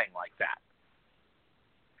anything like that.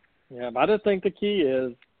 Yeah, but I just think the key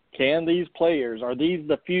is, can these players, are these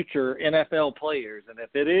the future NFL players? And if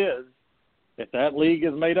it is, if that league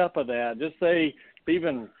is made up of that, just say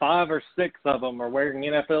even 5 or 6 of them are wearing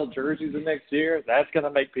NFL jerseys the next year, that's going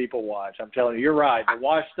to make people watch. I'm telling you, you're right. The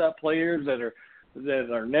washed-up players that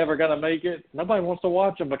are never going to make it, nobody wants to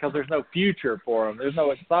watch them because there's no future for them. There's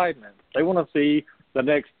no excitement. They want to see the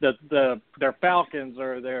next their Falcons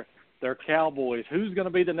or their Cowboys. Who's going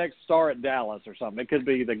to be the next star at Dallas or something? It could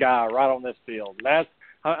be the guy right on this field.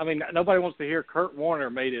 Nobody wants to hear Kurt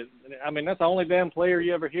Warner made it. I mean, that's the only damn player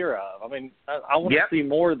you ever hear of. I mean, I want to see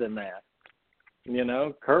more than that.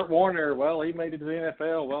 Kurt Warner, well, he made it to the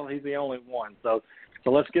NFL. Well, he's the only one. So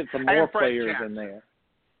let's get some more players in there.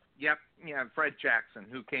 Yep, yeah, Fred Jackson,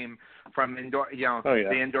 who came from the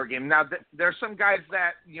indoor game. Now, there's some guys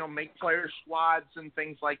that, make player squads and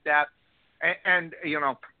things like that. And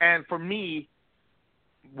for me,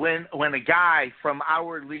 when a guy from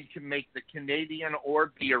our league can make the Canadian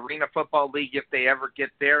or the Arena Football League, if they ever get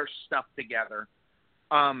their stuff together,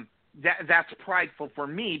 that's prideful for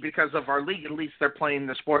me because of our league. At least they're playing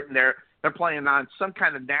the sport and they're playing on some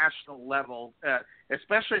kind of national level,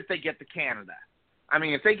 especially if they get to Canada. I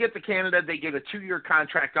mean, if they get to Canada, they get a 2-year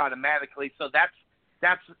contract automatically. So that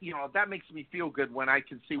makes me feel good when I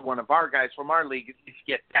can see one of our guys from our league at least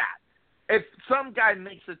get that. If some guy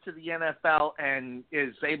makes it to the NFL and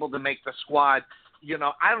is able to make the squad,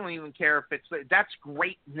 I don't even care if that's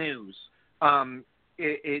great news. That's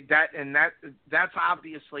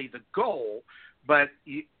obviously the goal. But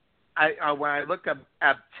when I look at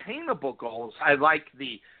obtainable goals, I like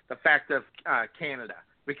the fact of Canada,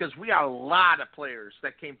 because we got a lot of players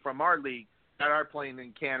that came from our league that are playing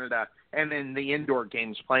in Canada and in the indoor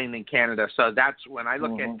games playing in Canada. So that's when I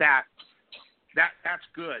look at that. That's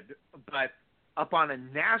good, but up on a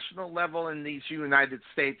national level in these United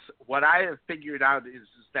States, what I have figured out is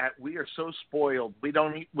that we are so spoiled. We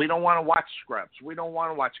don't want to watch scrubs. We don't want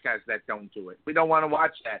to watch guys that don't do it. We don't want to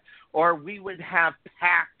watch that. Or we would have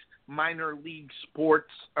packed minor league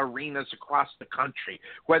sports arenas across the country,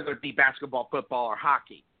 whether it be basketball, football, or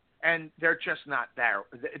hockey. And they're just not there.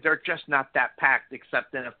 They're just not that packed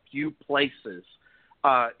except in a few places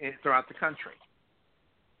throughout the country.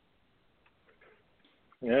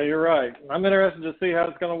 Yeah, you're right. I'm interested to see how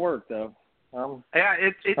it's going to work, though.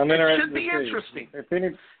 It should be interesting.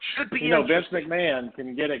 Should be interesting. Vince McMahon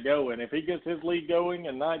can get it going. If he gets his league going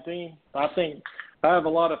in 19, I think I have a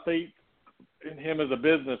lot of faith in him as a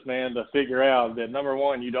businessman to figure out that, number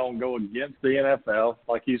one, you don't go against the NFL.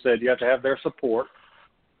 Like you said, you have to have their support,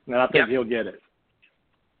 and I think he'll get it.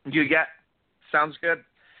 Sounds good.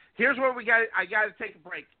 Here's where I got to take a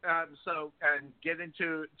break, and get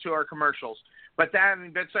into our commercials. But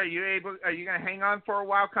Betsy, are you going to hang on for a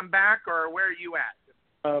while, come back, or where are you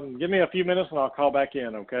at? Give me a few minutes and I'll call back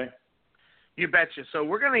in, okay? You betcha. So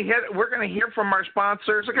we're going to hear from our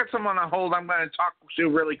sponsors. I got someone on hold I'm going to talk to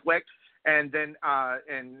really quick, and then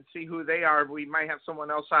and see who they are. We might have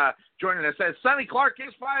someone else joining us. As Sonny Clark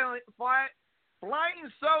is flying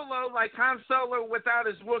solo like Han Solo without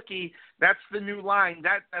his Wookiee. That's the new line.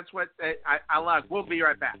 That's what I love. We'll be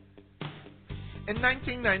right back. In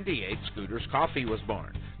 1998, Scooters Coffee was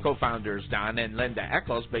born. Co-founders Don and Linda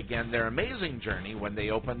Eccles began their amazing journey when they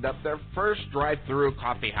opened up their first drive-through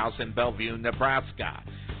coffee house in Bellevue, Nebraska.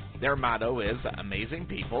 Their motto is amazing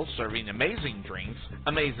people serving amazing drinks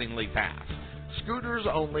amazingly fast. Scooters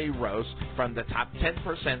only roast from the top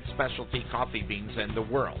 10% specialty coffee beans in the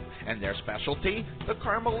world, and their specialty, the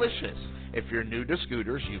Caramelicious. If you're new to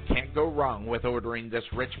Scooters, you can't go wrong with ordering this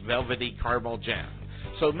rich velvety caramel gem.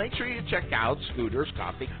 So make sure you check out Scooter's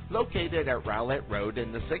Coffee, located at Rowlett Road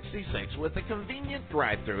in the 66 with a convenient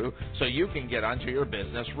drive-thru so you can get onto your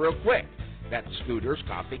business real quick. That's Scooter's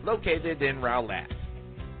Coffee, located in Rowlett.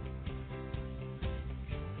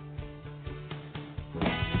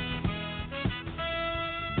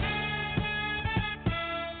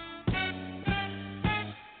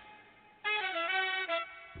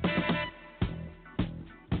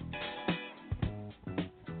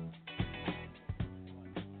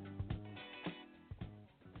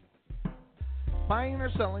 Buying or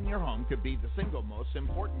selling your home could be the single most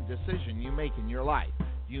important decision you make in your life.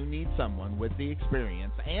 You need someone with the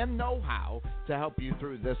experience and know-how to help you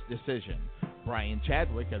through this decision. Brian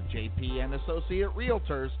Chadwick of JP and Associate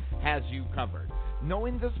Realtors has you covered.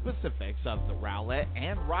 Knowing the specifics of the Rowlett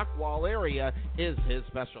and Rockwall area is his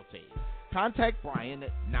specialty. Contact Brian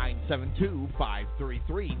at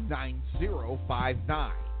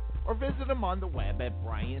 972-533-9059 or visit him on the web at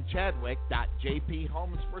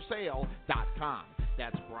brianchadwick.jphomesforsale.com.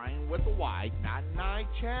 That's Brian with a Y, not an I,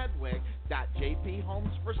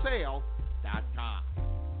 Chadwick.jphomesforsale.com.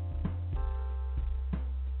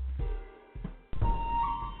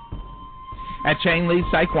 At Chang Lee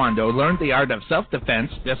Taekwondo, learn the art of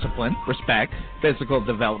self-defense, discipline, respect, physical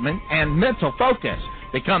development, and mental focus.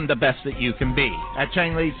 Become the best that you can be. At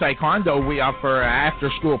Chang Lee Taekwondo, we offer an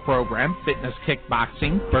after-school program, fitness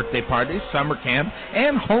kickboxing, birthday parties, summer camp,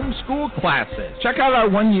 and homeschool classes. Check out our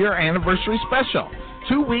one-year anniversary special.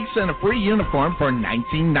 2 weeks and a free uniform for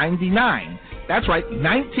 $19.99. That's right,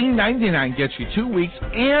 $19.99 gets you 2 weeks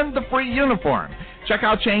and the free uniform. Check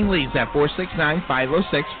out Chang Lee's at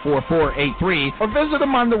 469-506-4483 or visit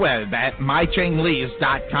them on the web at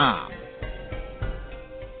mychanglees.com.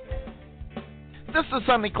 This is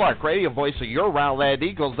Sonny Clark, radio voice of your Rowlett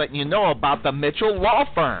Eagles, letting you know about the Mitchell Law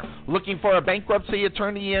Firm. Looking for a bankruptcy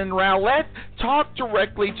attorney in Rowlett? Talk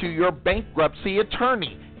directly to your bankruptcy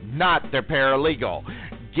attorney, not their paralegal.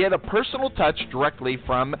 Get a personal touch directly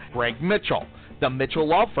from Greg Mitchell. The Mitchell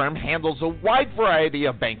Law Firm handles a wide variety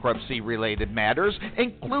of bankruptcy-related matters,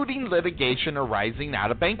 including litigation arising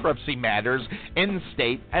out of bankruptcy matters in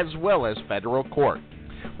state as well as federal court.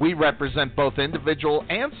 We represent both individual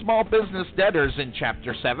and small business debtors in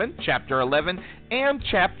Chapter 7, Chapter 11, and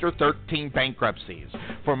Chapter 13 bankruptcies.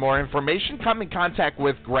 For more information, come in contact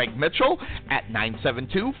with Greg Mitchell at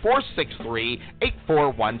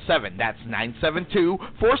 972-463-8417. That's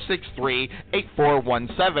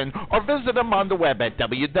 972-463-8417. Or visit him on the web at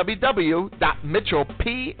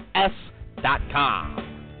www.mitchellps.com.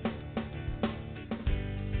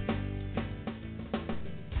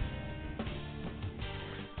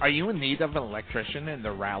 Are you in need of an electrician in the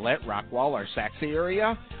Rowlett, Rockwall, or Saxe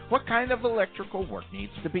area? What kind of electrical work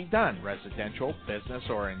needs to be done? Residential, business,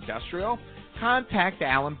 or industrial? Contact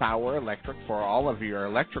Alan Bauer Electric for all of your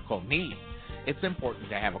electrical needs. It's important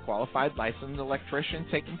to have a qualified licensed electrician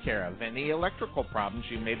taking care of any electrical problems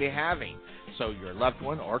you may be having, so your loved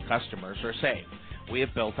one or customers are safe. We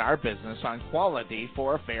have built our business on quality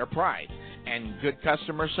for a fair price and good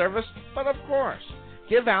customer service, but of course,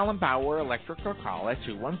 give Alan Bauer Electric a call at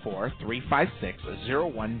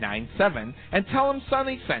 214-356-0197 and tell him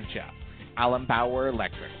Sonny sent you. Alan Bauer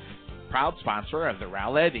Electric, proud sponsor of the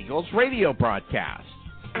Rowlett Eagles radio broadcast.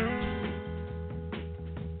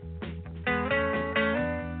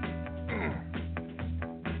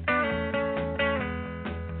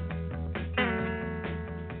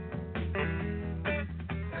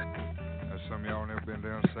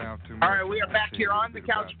 All right, we are back here on the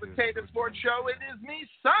Couch Potato Sports Show. It is me,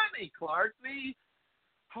 Sonny Clark, the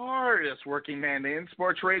hardest working man in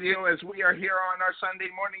sports radio, as we are here on our Sunday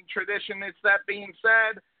morning tradition. It's that being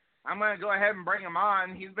said, I'm going to go ahead and bring him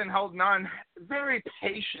on. He's been holding on very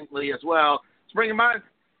patiently as well. Let's bring him on.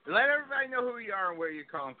 Let everybody know who you are and where you're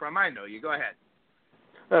calling from. I know you. Go ahead.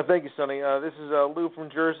 Thank you, Sonny. This is Lou from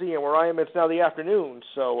Jersey, and where I am, it's now the afternoon.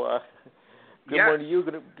 So good morning to you,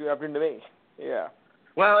 good afternoon to me. Yeah.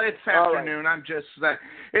 Well, it's afternoon. Right. I'm just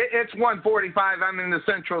it's 1:45. I'm in the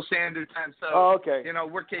Central Standard Time, so okay. You know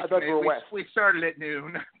we're kicking I thought you were west. We started at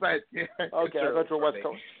noon, but okay, I thought you were West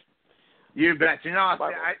Coast. You bet. You know,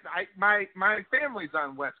 my family's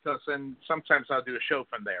on West Coast, and sometimes I'll do a show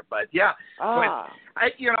from there. But yeah,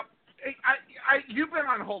 you've been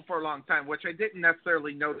on hold for a long time, which I didn't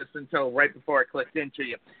necessarily notice until right before I clicked into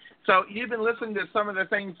you. So you've been listening to some of the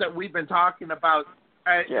things that we've been talking about.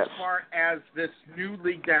 Yes. As far as this new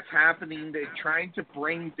league that's happening, they're trying to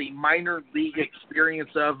bring the minor league experience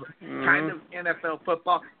of kind of NFL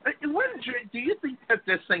football. Do you think that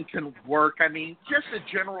this thing can work? I mean, just a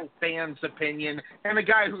general fan's opinion, and a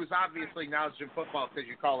guy who's obviously knowledgeable in football because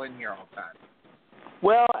you call in here all the time.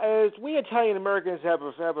 Well, as we Italian Americans have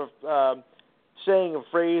a saying, a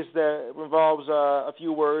phrase that involves a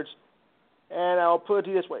few words, and I'll put it to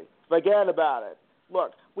you this way: forget about it.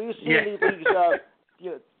 Look, we've seen these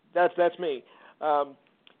leagues. That's me.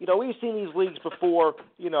 We've seen these leagues before.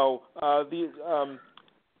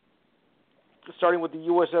 Starting with the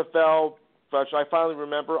USFL, which I finally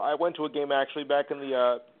remember. I went to a game actually back in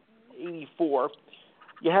the '84.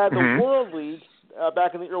 You had the World League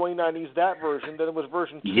back in the early '90s. That version. Then it was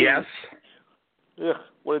version 2. Yes. Ugh,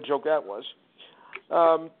 what a joke that was.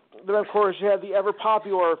 Then of course you had the ever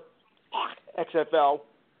popular XFL,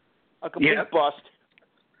 a complete bust,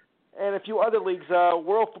 and a few other leagues.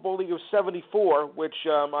 World Football League of '74, which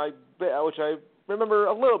I remember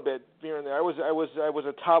a little bit here and there. I was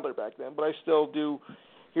a toddler back then, but I still do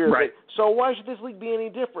hear of it. So why should this league be any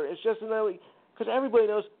different? It's just another league, because everybody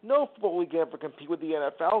knows no football league can ever compete with the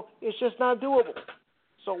NFL. It's just not doable.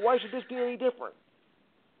 So why should this be any different?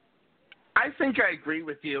 I think I agree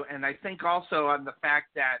with you, and I think also on the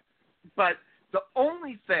fact that, but the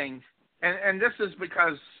only thing, and this is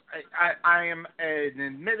because I am an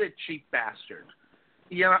admitted cheap bastard.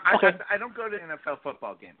 I don't go to NFL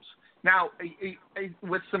football games. Now,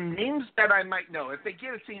 with some names that I might know, if they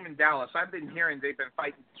get a team in Dallas, I've been hearing they've been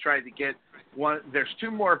fighting to try to get one. There's two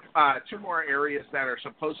more areas that are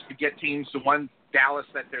supposed to get teams. The one Dallas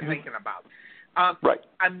that they're thinking about.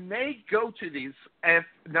 I may go to these if,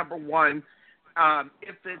 number one,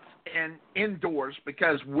 if it's indoors,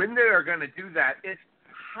 because when they are going to do that, it's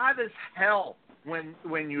hot as hell when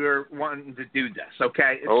you're wanting to do this,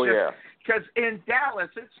 okay? It's because in Dallas,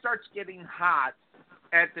 it starts getting hot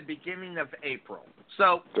at the beginning of April.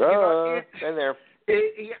 So, that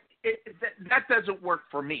doesn't work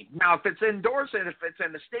for me. Now, if it's indoors and if it's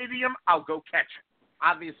in the stadium, I'll go catch it.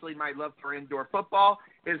 Obviously, my love for indoor football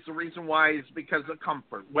is the reason why is because of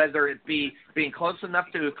comfort, whether it be being close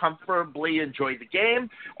enough to comfortably enjoy the game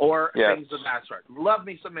or things of that sort. Love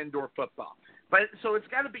me some indoor football. But so it's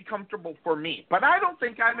got to be comfortable for me. But I don't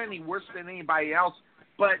think I'm any worse than anybody else.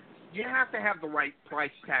 But you have to have the right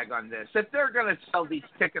price tag on this. If they're going to sell these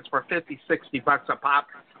tickets for $50, $60 a pop,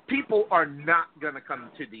 people are not going to come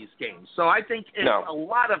to these games. So I think a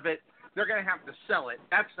lot of it, they're going to have to sell it.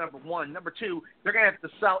 That's number one. Number two, they're going to have to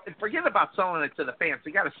sell – forget about selling it to the fans.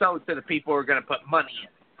 They got to sell it to the people who are going to put money in.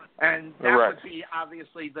 And that would be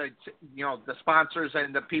obviously the sponsors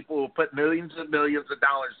and the people who put millions and millions of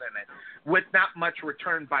dollars in it with not much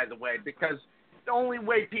return, by the way, because the only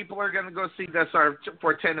way people are going to go see this are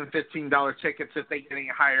for $10 and $15 tickets if they get any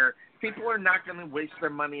higher. People are not going to waste their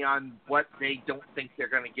money on what they don't think they're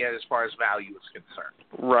going to get as far as value is concerned.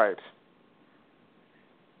 Right.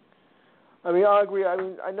 I mean, I agree. I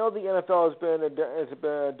mean, I know the NFL has been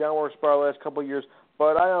a downward spiral the last couple of years,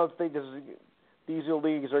 but I don't think these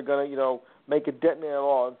leagues are going to, make a dent in it at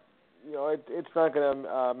all. It's not going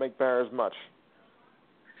to make matter as much.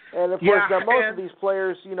 And of course, most of these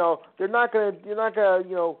players, they're not going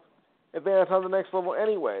to, advance on the next level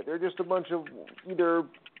anyway. They're just a bunch of either,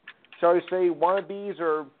 shall we say, wannabes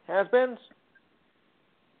or has-beens.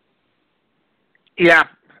 Yeah,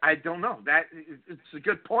 I don't know. It's a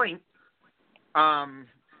good point.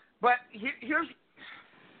 But here's,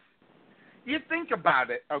 you think about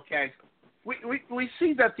it, okay? We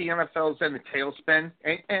see that the NFL is in a tailspin,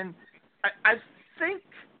 and I think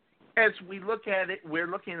as we look at it, we're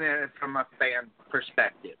looking at it from a fan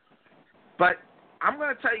perspective. But I'm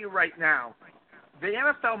going to tell you right now, the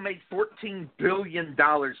NFL made $14 billion.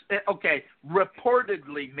 Okay,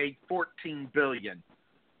 reportedly made $14 billion.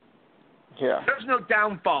 Yeah. There's no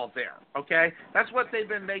downfall there, okay? That's what they've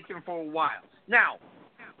been making for a while. Now,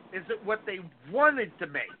 is it what they wanted to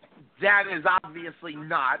make? That is obviously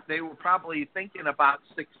not. They were probably thinking about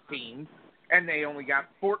 16, and they only got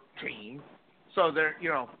 14. So they're,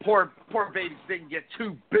 poor babies didn't get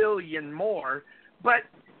 $2 billion more. But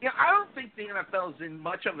I don't think the NFL is in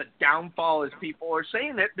much of a downfall as people are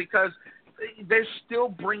saying it, because they're still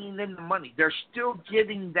bringing in the money. They're still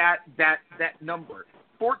getting that number,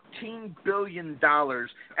 $14 billion.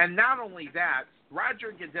 And not only that,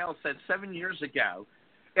 Roger Goodell said 7 years ago,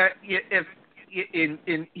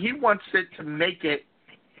 he wants it to make it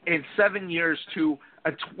in 7 years to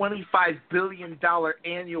a $25 billion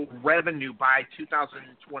annual revenue by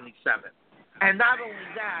 2027. And not only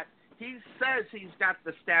that, he says he's got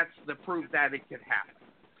the stats to prove that it can happen.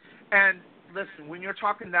 And listen, when you're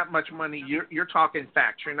talking that much money, you're talking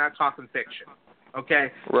facts. You're not talking fiction.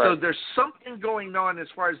 Okay? Right. So there's something going on as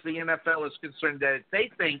far as the NFL is concerned that they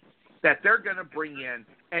think that they're going to bring in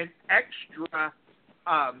an extra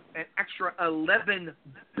 $11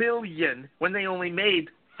 billion when they only made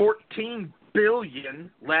 $14 billion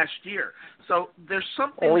last year. So there's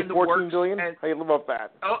something only in the $14 works. billion? And, how you live off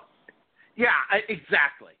that? Oh, yeah,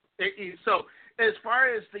 exactly. So as far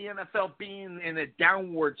as the NFL being in a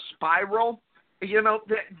downward spiral,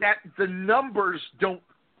 that the numbers don't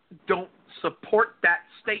support that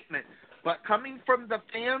statement. But coming from the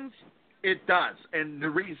fans, it does. And the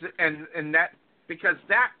reason and that because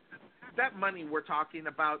that money we're talking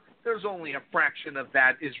about, there's only a fraction of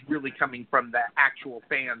that is really coming from the actual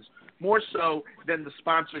fans, more so than the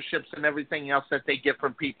sponsorships and everything else that they get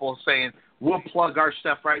from people saying, we'll plug our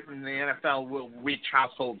stuff right in the NFL, we'll reach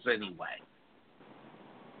households anyway.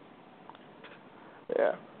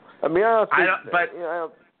 Yeah. I mean, I don't think,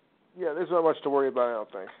 there's not much to worry about,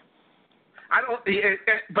 I don't think.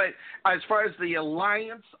 But as far as the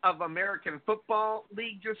Alliance of American Football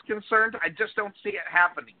League is concerned, I just don't see it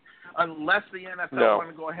happening unless the NFL want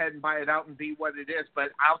to go ahead and buy it out and be what it is.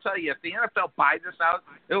 But I'll tell you, if the NFL buy this out,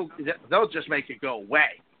 they'll just make it go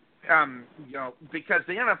away. Because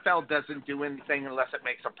the NFL doesn't do anything unless it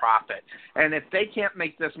makes a profit. And if they can't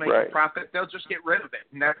make this a profit, they'll just get rid of it.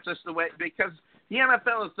 And that's just the way, because the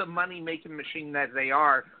NFL is the money-making machine that they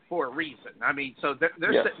are for a reason. I mean, so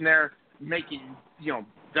they're sitting there making,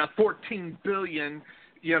 the $14 billion,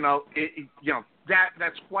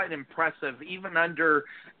 that's quite impressive, even under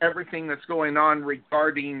everything that's going on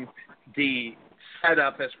regarding the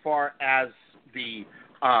setup as far as the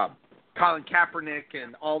Colin Kaepernick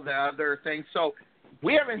and all the other things. So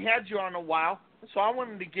we haven't had you on a while, so I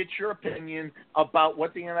wanted to get your opinion about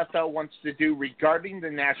what the NFL wants to do regarding the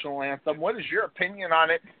national anthem. What is your opinion on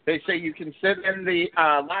it? They say you can sit in the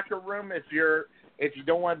locker room if you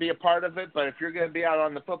don't want to be a part of it, but if you're going to be out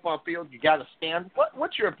on the football field, you got to stand.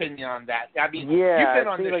 What's your opinion on that? I mean, you've been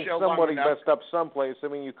on this show long enough. Somebody messed up someplace. I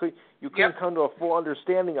mean, you couldn't come to a full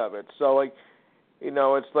understanding of it. So,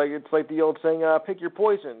 it's like the old saying, pick your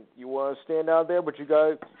poison. You want to stand out there, but you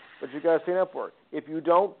got to stand up for it. If you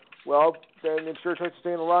don't, well, then it's your choice to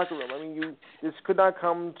stay in the locker room. I mean, this could not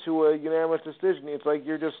come to a unanimous decision. It's like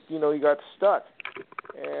you're just, you got stuck,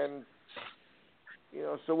 and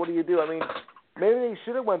so what do you do? I mean, maybe they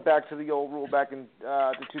should have went back to the old rule back in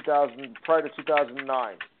prior to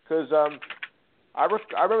 2009, because I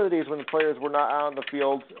remember the days when the players were not out on the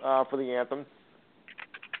field for the anthem.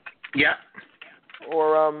 Yeah.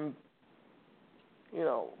 Or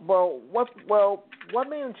what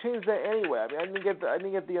made them change that anyway? I mean, I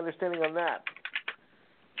didn't get the understanding on that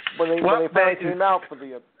when they finally came out for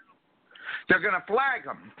the. They're going to flag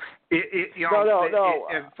them.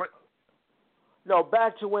 No,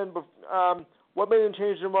 back to when. What made them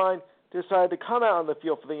change their mind? Decided to come out on the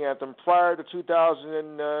field for the anthem prior to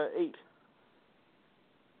 2008.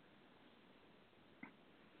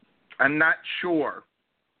 I'm not sure.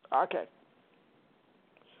 Okay.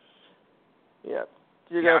 Yeah,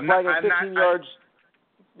 you're gonna flag them 15 yards.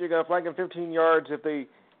 You're gonna flag them 15 yards if they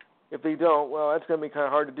don't. Well, that's gonna be kind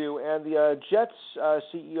of hard to do. And the Jets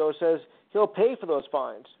CEO says he'll pay for those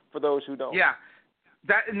fines for those who don't. Yeah,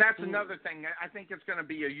 that's another thing. I think it's going to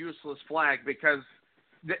be a useless flag because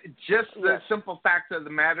the simple fact of the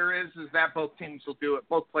matter is that both teams will do it.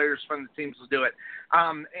 Both players from the teams will do it.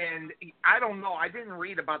 And I don't know. I didn't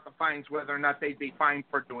read about the fines, whether or not they'd be fined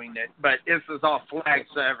for doing it. But this is all flags,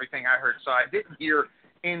 everything I heard. So I didn't hear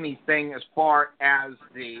anything as far as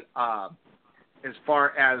the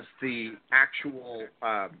actual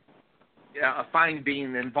a fine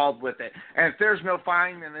being involved with it. And if there's no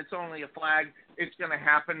fine and it's only a flag, it's going to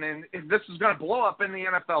happen, and this is going to blow up in the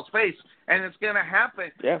NFL's face, and it's going to happen.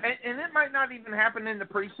 Yeah. And it might not even happen in the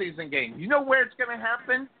preseason game. You know where it's going to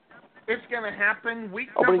happen? It's going to happen week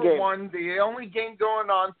number 1, the only game going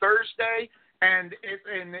on Thursday, and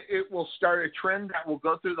it will start a trend that will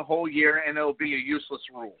go through the whole year, and it will be a useless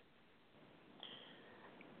rule.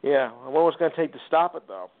 Yeah. What was it going to take to stop it,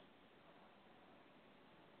 though?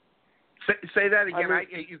 Say that again.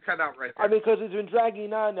 You cut out right there. I mean, because it's been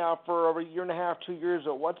dragging on now for over a year and a half, 2 years.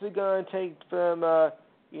 So what's it going to take for them,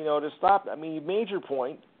 to stop it? I mean, you made your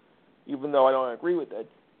point, even though I don't agree with it.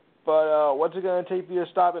 But what's it going to take for you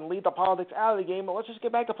to stop and leave the politics out of the game? And let's just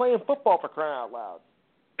get back to playing football, for crying out loud.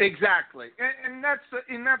 Exactly, and that's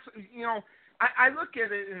I look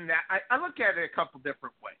at it in that I look at it a couple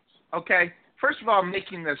different ways. Okay, first of all,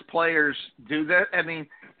 making those players do that. I mean,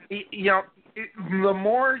 the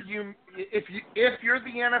more if you're the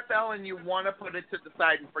NFL and you want to put it to the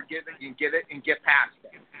side and forget it and get it and get past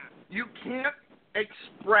it, you can't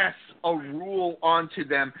express a rule onto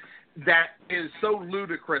them that is so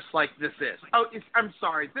ludicrous like this is. I'm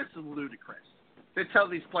sorry, this is ludicrous to tell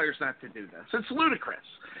these players not to do this. It's ludicrous.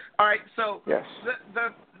 All right, so yes.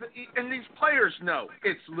 And these players know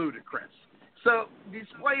it's ludicrous. So these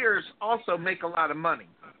players also make a lot of money,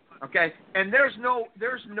 okay? And there's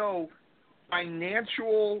no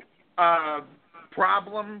financial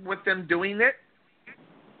problem with them doing it.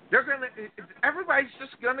 Everybody's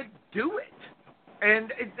just gonna do it,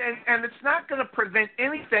 and it's not gonna prevent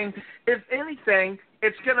anything. If anything,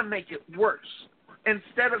 it's gonna make it worse.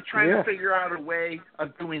 Instead of trying to figure out a way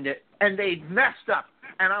of doing it, and they messed up.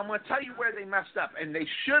 And I'm gonna tell you where they messed up, and they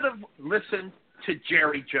should have listened to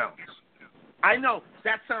Jerry Jones. I know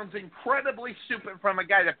that sounds incredibly stupid from a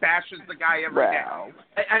guy that bashes the guy every day.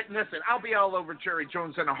 Listen, I'll be all over Jerry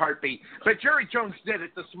Jones in a heartbeat, but Jerry Jones did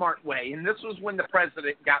it the smart way, and this was when the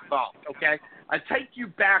president got involved, okay? I take you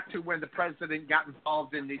back to when the president got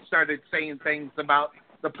involved and he started saying things about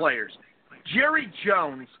the players. Jerry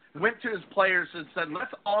Jones went to his players and said,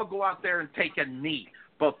 let's all go out there and take a knee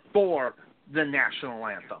before the national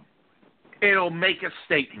anthem. It'll make a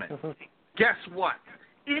statement. Guess what?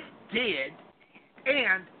 It did.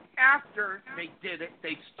 And after they did it,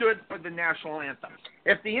 they stood for the national anthem.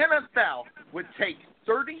 If the NFL would take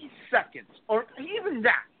 30 seconds, or even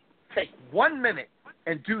that, take 1 minute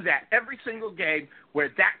and do that every single game where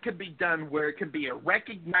that could be done, where it could be a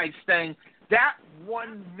recognized thing, that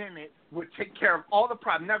 1 minute would take care of all the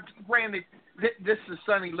problems. Now, granted, this is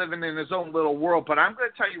Sonny living in his own little world, but I'm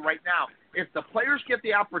going to tell you right now, if the players get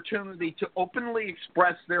the opportunity to openly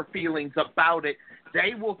express their feelings about it,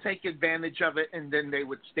 they will take advantage of it, and then they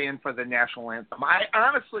would stand for the national anthem. I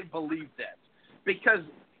honestly believe that, because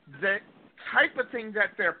the type of thing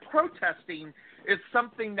that they're protesting is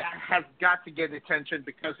something that has got to get attention.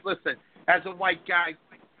 Because, listen, as a white guy,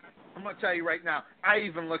 I'm going to tell you right now, I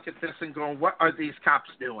even look at this and go, what are these cops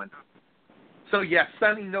doing? So, yes,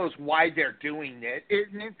 Sonny knows why they're doing it.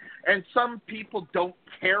 And some people don't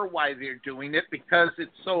care why they're doing it because it's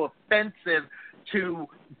so offensive to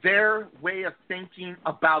their way of thinking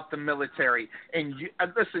about the military. And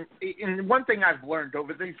listen, and one thing I've learned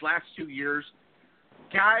over these last 2 years,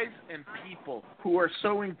 guys and people who are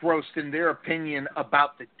so engrossed in their opinion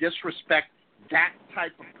about the disrespect that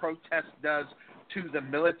type of protest does to the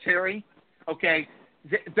military, okay,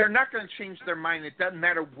 they're not going to change their mind. It doesn't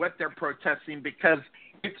matter what they're protesting because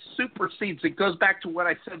it supersedes. It goes back to what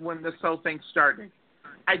I said when this whole thing started.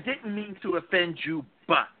 I didn't mean to offend you,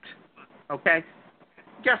 but, okay?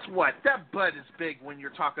 Guess what? That but is big when you're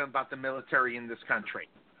talking about the military in this country,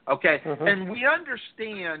 okay? And we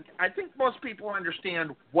understand, I think most people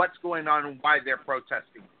understand what's going on and why they're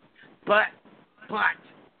protesting. But,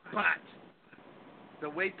 the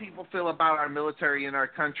way people feel about our military in our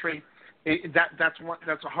country,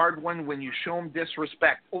 that's a hard one when you show them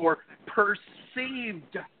disrespect or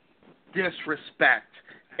perceived disrespect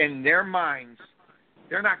in their minds.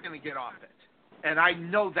 They're not going to get off it. And I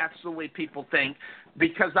know that's the way people think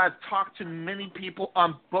because I've talked to many people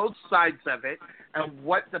on both sides of it, and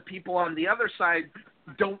what the people on the other side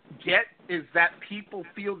don't get is that people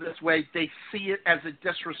feel this way. They see it as a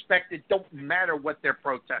disrespect. It don't matter what they're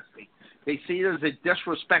protesting. They see it as a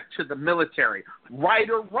disrespect to the military. Right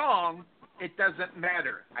or wrong, it doesn't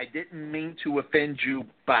matter. I didn't mean to offend you,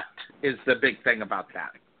 but is the big thing about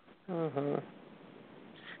that.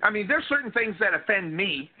 I mean, there's certain things that offend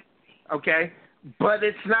me, okay, but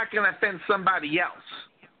it's not going to offend somebody else,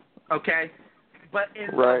 okay? But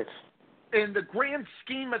in the grand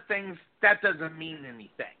scheme of things, that doesn't mean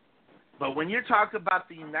anything. But when you're talking about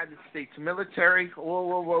the United States military,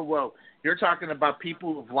 whoa. You're talking about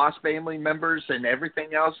people who've lost family members and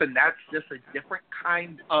everything else, and that's just a different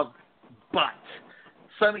kind of but.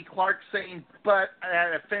 Sonny Clark saying but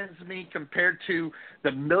that offends me compared to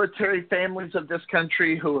the military families of this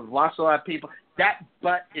country who have lost a lot of people. That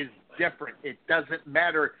but is different. It doesn't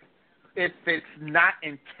matter if it's not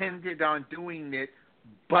intended on doing it,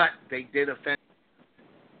 but they did offend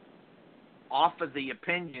off of the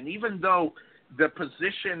opinion, even though the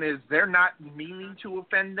position is they're not meaning to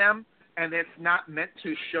offend them and it's not meant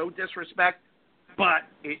to show disrespect, but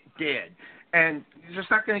it did. And you're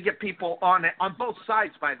just not going to get people on it, on both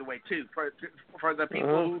sides, by the way, too, for the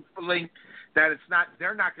people who think that it's not,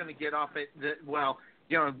 they're not going to get off it, well,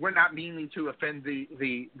 you know, we're not meaning to offend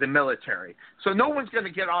the military. So no one's going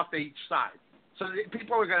to get off each side. So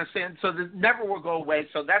people are going to stand, so this never will go away.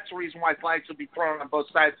 So that's the reason why flags will be thrown on both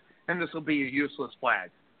sides, and this will be a useless flag.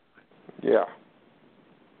 Yeah.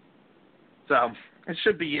 So it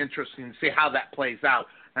should be interesting to see how that plays out.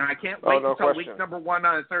 And I can't wait until week number 1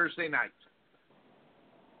 on a Thursday night.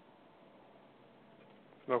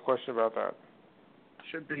 No question about that.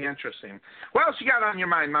 Should be interesting. What else you got on your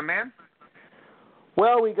mind, my man?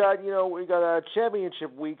 Well, we got a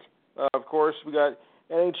championship week, of course. We got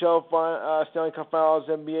NHL Stanley Cup Finals,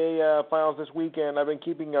 NBA Finals this weekend. I've been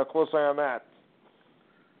keeping a close eye on that.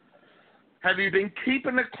 Have you been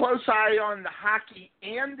keeping a close eye on the hockey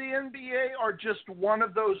and the NBA, or just one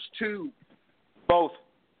of those two? Both.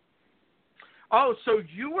 Oh, so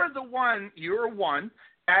you're one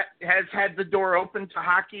that has had the door open to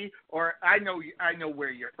hockey, or I know where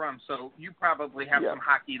you're from, so you probably have some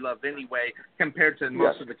hockey love anyway, compared to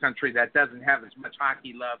most of the country that doesn't have as much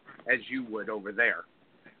hockey love as you would over there.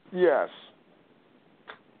 Yes.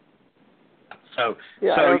 So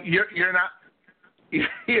you're not.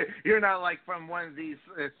 You're not like from one of these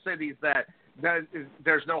cities that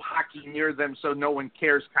there's no hockey near them, so no one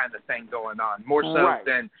cares kind of thing going on. More so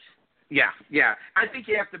than, yeah. I think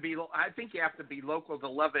you have to be local to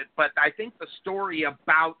love it. But I think the story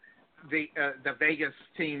about the Vegas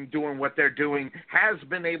team doing what they're doing has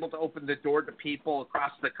been able to open the door to people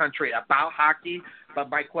across the country about hockey. But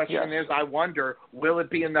my question is, I wonder, will it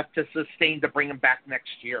be enough to sustain to bring them back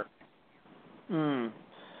next year?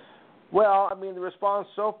 Well, I mean, the response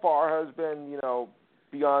so far has been,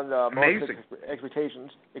 beyond most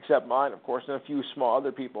expectations, except mine, of course, and a few small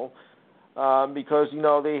other people, because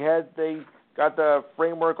they got the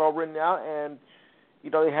framework all written out, and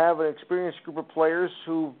they have an experienced group of players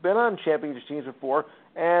who've been on championship teams before,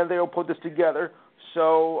 and they'll put this together.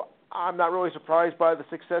 So I'm not really surprised by the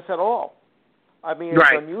success at all. I mean,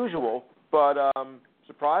 it's unusual, but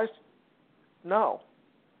surprised? No,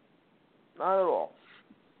 not at all.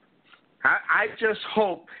 I just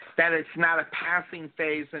hope that it's not a passing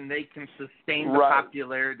phase and they can sustain the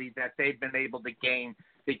popularity that they've been able to gain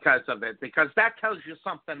because of it, because that tells you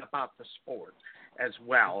something about the sport as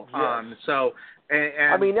well. Yes.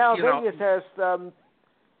 I mean, now Vegas has,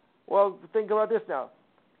 well, think about this now.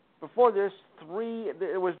 Before this,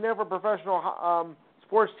 there was never a professional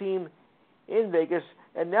sports team in Vegas,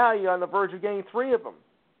 and now you're on the verge of getting 3 of them.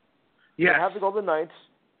 Yes. You have the Golden Knights.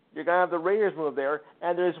 You're going to have the Raiders move there.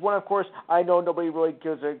 And there's one, of course, I know nobody really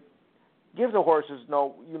gives a horse's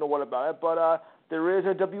what about it, but there is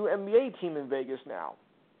a WNBA team in Vegas now.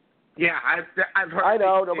 Yeah, I've heard. I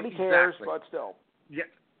know, nobody cares, but still.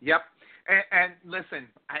 Yep. And listen,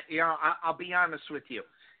 I'll be honest with you.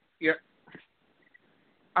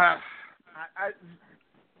 By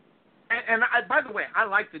the way, I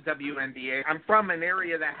like the WNBA. I'm from an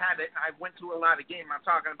area that had it. I went to a lot of games. I'm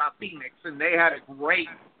talking about Phoenix, and they had a great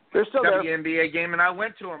WNBA game, and I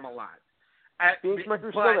went to them a lot. Phoenix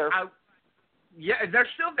Mercury's still there. Yeah, they're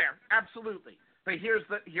still there, absolutely. But here's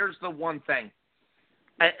the one thing,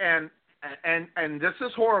 and this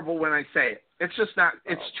is horrible when I say it. It's just not.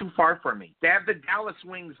 It's too far from me. They have the Dallas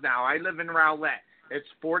Wings now. I live in Rowlett. It's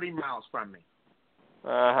 40 miles from me.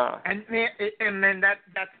 And then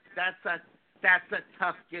that's a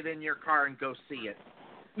tough get in your car and go see it.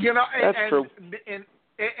 That's true.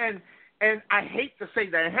 And I hate to say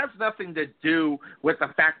that. It has nothing to do with the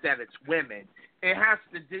fact that it's women. It has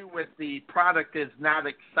to do with the product is not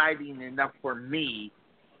exciting enough for me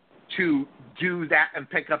to do that and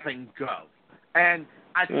pick up and go. And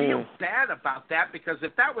I feel bad about that, because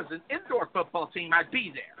if that was an indoor football team, I'd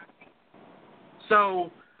be there.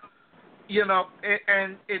 So,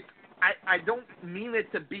 I don't mean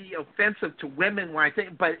it to be offensive to women when I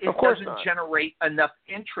think, but it doesn't generate enough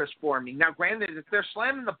interest for me. Now, granted, if they're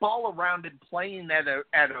slamming the ball around and playing at a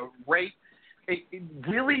rate,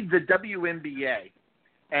 really the WNBA,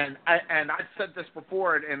 and I've said this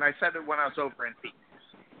before, and I said it when I was over in Phoenix,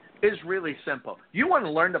 is really simple. You want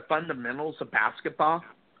to learn the fundamentals of basketball?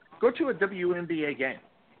 Go to a WNBA game.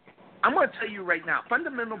 I'm going to tell you right now,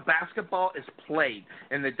 fundamental basketball is played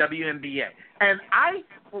in the WNBA. And I,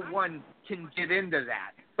 for one, can get into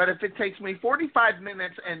that. But if it takes me 45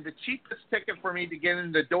 minutes and the cheapest ticket for me to get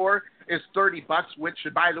in the door is $30, which,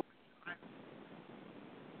 by the way,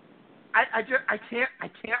 I can't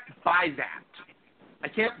buy that. I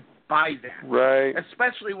can't buy that. Right.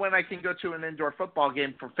 Especially when I can go to an indoor football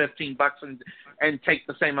game for $15 and take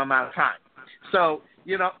the same amount of time. So,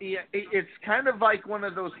 it's kind of like one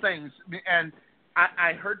of those things. And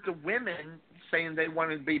I heard the women saying they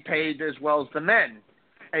wanted to be paid as well as the men.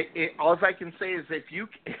 All I can say is if you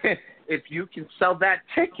can sell that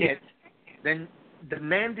ticket, then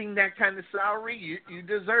demanding that kind of salary, you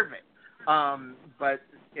deserve it. But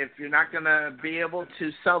if you're not going to be able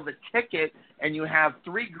to sell the ticket and you have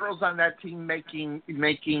 3 girls on that team making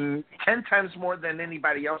 10 times more than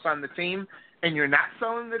anybody else on the team, and you're not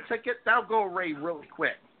selling the ticket, that'll go away really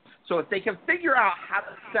quick. So if they can figure out how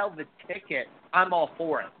to sell the ticket, I'm all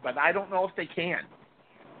for it. But I don't know if they can.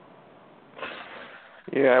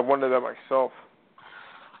 Yeah, I wonder that myself.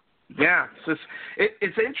 Yeah,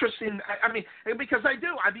 it's interesting. I mean, because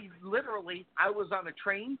literally, I was on a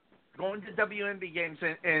train going to WNBA games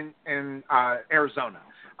in Arizona,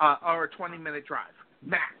 or a 20-minute drive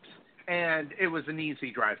max, and it was an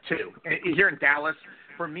easy drive too. Here in Dallas,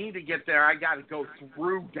 for me to get there, I got to go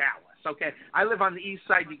through Dallas. Okay, I live on the east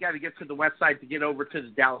side. You got to get to the west side to get over to the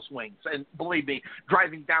Dallas Wings. And believe me,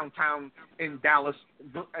 driving downtown in Dallas,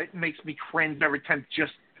 it makes me cringe every time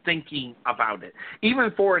just thinking about it.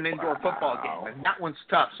 Even for an indoor football game, and that one's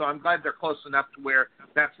tough. So I'm glad they're close enough to where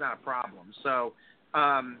that's not a problem. So,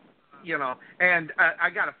 you know, and I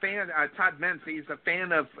got a fan, Todd Mentz. He's a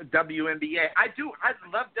fan of WNBA. I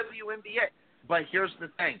love WNBA, but here's the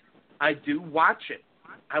thing: I do watch it.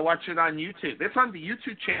 I watch it on YouTube. It's on the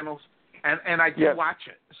YouTube channels. And I do watch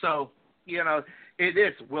it. So, you know, it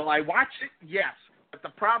is. Will I watch it? Yes. But the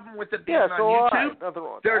problem with it being on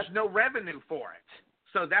YouTube, there's no revenue for it.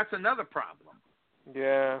 So that's another problem.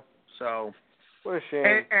 Yeah. So. What a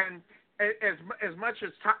shame. And as much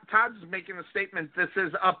as Todd's making a statement, this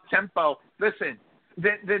is up-tempo, listen,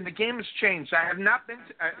 the game has changed. I have not been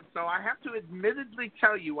so I have to admittedly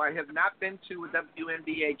tell you I have not been to a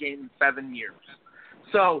WNBA game in 7 years.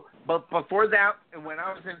 So, but before that, and when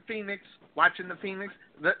I was in Phoenix, watching the Phoenix,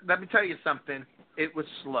 let me tell you something. It was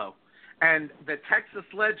slow. And the Texas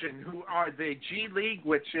Legend, who are the G League,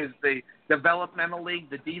 which is the developmental league,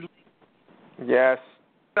 the D League. Yes.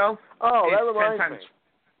 So, that reminds me.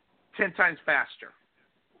 10 times faster.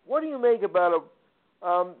 What do you make about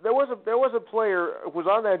there was a player who was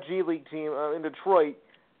on that G League team in Detroit,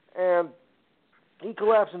 and he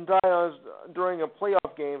collapsed and died during a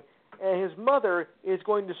playoff game. And his mother is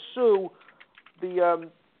going to sue the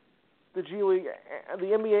G League, the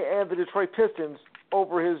NBA, and the Detroit Pistons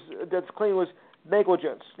over his that's claim was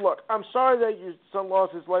negligence. Look, I'm sorry that your son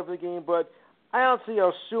lost his life in the game, but I don't see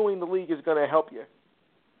how suing the league is going to help you.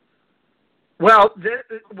 Well, the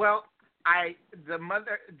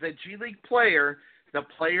G League player,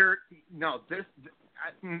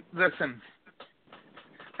 listen.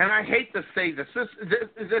 And I hate to say this.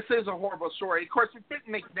 This is a horrible story. Of course, it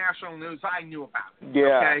didn't make national news. I knew about it.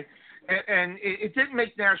 Yeah. Okay? And it didn't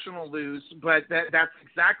make national news, but that's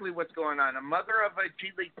exactly what's going on. A mother of a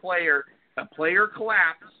G League player, a player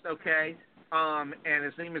collapsed, okay? And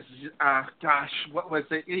his name is, what was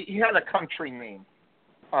it? He had a country name.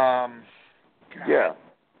 Yeah.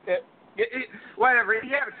 Whatever. He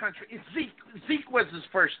had a country. Zeke was his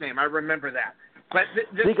first name. I remember that. But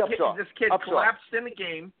this kid collapsed in a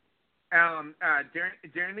game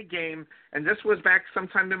during the game, and this was back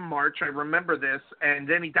sometime in March. I remember this, and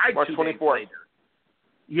then he died March 2 24th. days later.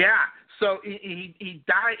 Yeah, so he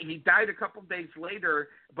died. He died a couple days later,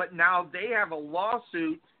 but now they have a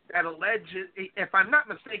lawsuit that alleges, if I'm not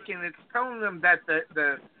mistaken, it's telling them that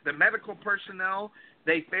the medical personnel,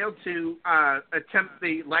 they failed to attempt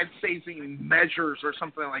the life-saving measures or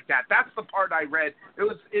something like that. That's the part I read.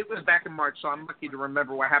 It was back in March, so I'm lucky to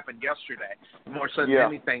remember what happened yesterday more so than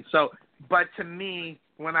anything. So, but to me,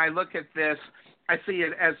 when I look at this, I see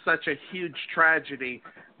it as such a huge tragedy.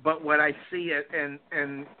 But what I see it,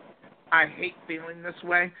 and I hate feeling this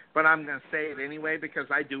way, but I'm going to say it anyway because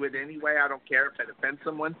I do it anyway. I don't care if it offends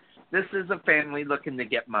someone. This is a family looking to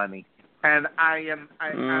get money. And I'm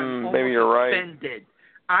maybe you're right. offended.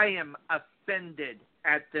 I am offended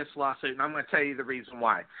at this lawsuit, and I'm going to tell you the reason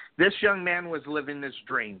why. This young man was living his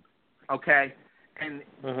dream, okay? And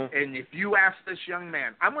if you ask this young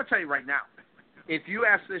man, I'm going to tell you right now, if you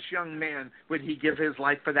ask this young man, would he give his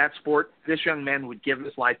life for that sport? This young man would give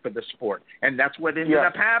his life for the sport. And that's what ended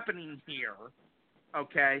up happening here,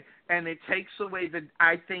 okay? And it takes away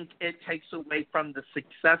I think it takes away from the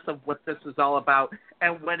success of what this is all about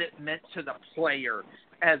and what it meant to the player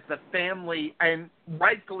as the family, and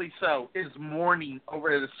rightfully so, is mourning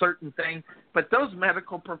over a certain thing. But those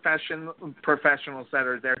medical professionals that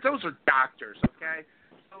are there, those are doctors, okay?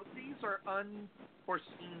 So these are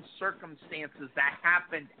unforeseen circumstances that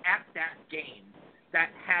happened at that game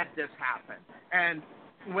that had this happen. And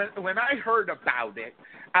when I heard about it,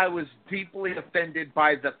 I was deeply offended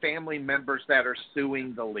by the family members that are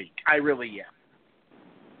suing the league. I really am.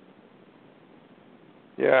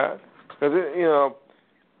 Yeah, because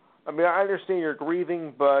I mean, I understand you're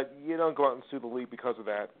grieving, but you don't go out and sue the league because of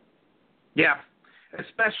that. Yeah,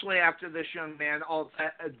 especially after this young man, all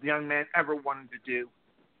that the young man ever wanted to do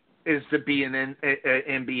is to be an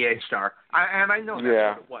NBA star. And I know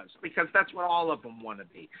that's what it was, because that's what all of them want to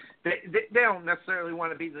be. They don't necessarily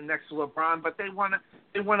want to be the next LeBron, but they want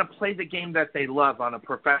to play the game that they love on a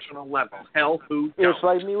professional level. Hell, who don't? It's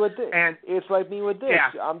like me with this. And it's like me with this.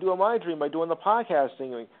 Yeah. I'm doing my dream by doing the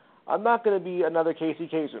podcasting. I'm not going to be another Casey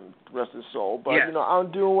Kasem, rest his soul, but, Yes.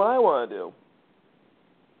 I'm doing what I want to do.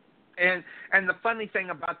 And the funny thing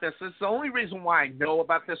about this is the only reason why I know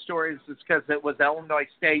about this story is because it was Illinois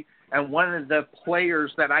State, and one of the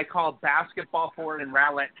players that I called basketball for in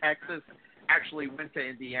Rowlett, Texas, actually went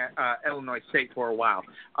to Illinois State for a while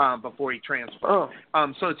before he transferred.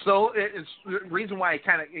 Oh. So it's the reason why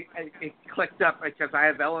it clicked up, because I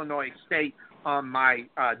have Illinois State on my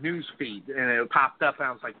news feed, and it popped up, and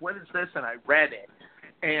I was like, "What is this?" And I read it,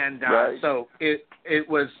 and Right. so it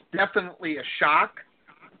was definitely a shock.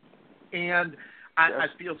 And I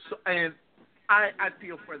feel so, and I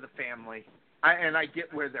feel for the family, and I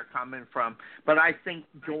get where they're coming from. But I think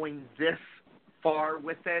going this far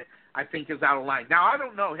with it, I think is out of line. Now I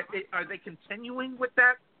don't know. Are they continuing with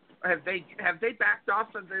that? Have they backed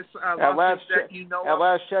off of this lawsuit that you know At of?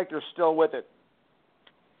 last check, they're still with it.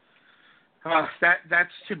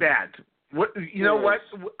 That's too bad. What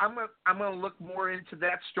I'm gonna look more into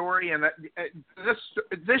that story, and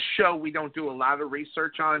this show we don't do a lot of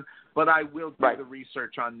research on, but I will do the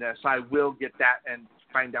research on this. I will get that and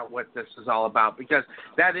find out what this is all about, because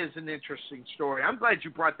that is an interesting story. I'm glad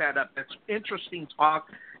you brought that up. That's interesting talk,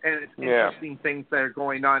 and it's interesting things that are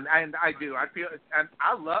going on. And I feel, and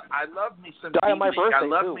I love me some Died on my birthday, I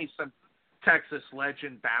love too. me some Texas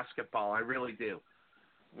legend basketball. I really do.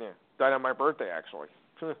 Yeah, died on my birthday, actually.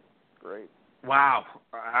 Great. Wow.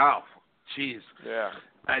 Jeez. Yeah.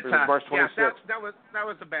 March 26th. that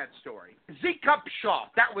was a bad story. Zeke Upshaw,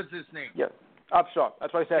 that was his name. Yeah, Upshaw.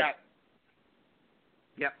 That's what I said.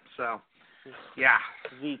 Yep. So, yeah.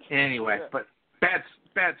 Zeke. Anyway, but bad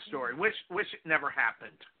story. Wish it never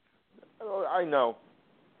happened. Oh, I know.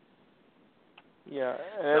 Yeah,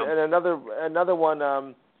 and another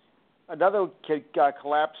one. Another kid got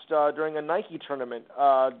collapsed during a Nike tournament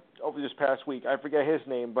over this past week. I forget his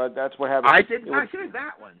name, but that's what happened. I did not hear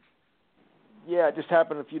that one. Yeah, it just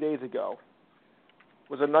happened a few days ago.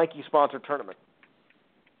 It was a Nike-sponsored tournament.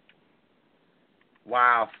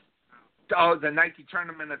 Wow. Oh, the Nike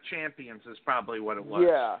Tournament of Champions is probably what it was.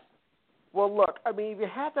 Yeah. Well, look, I mean, if you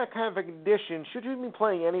have that kind of a condition, should you be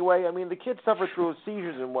playing anyway? I mean, the kid suffered through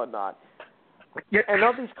seizures and whatnot. Yeah. And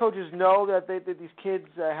don't these coaches know that these kids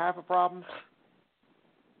have a problem?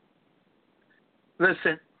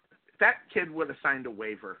 Listen, that kid would have signed a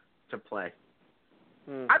waiver to play.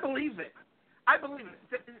 I believe it.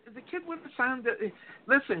 The kid would have signed it.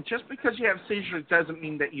 Listen, just because you have seizures doesn't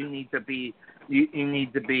mean that you need to be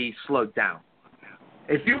slowed down.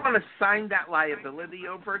 If you want to sign that liability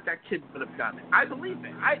over, that kid would have done it. I believe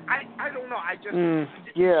it. I don't know. I just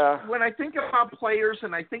when I think about players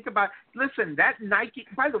and I think about that Nike.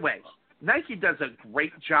 By the way, Nike does a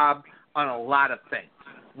great job on a lot of things.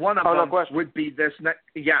 One of them would be this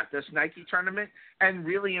Nike tournament, and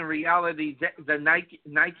really in reality, the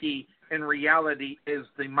Nike in reality is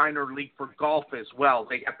the minor league for golf as well.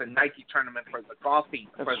 They got the Nike tournament for the golfers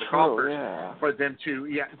for them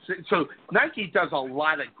to So Nike does a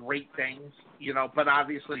lot of great things, but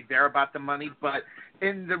obviously they're about the money. But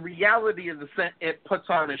in the reality of the sense, it puts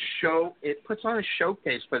on a show. It puts on a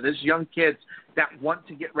showcase for these young kids that want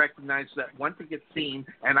to get recognized, that want to get seen.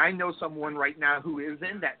 And I know someone right now who is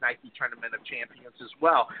in that Nike Tournament of Champions as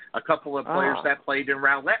well. A couple of players that played in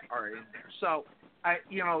Rowlett are in there. So,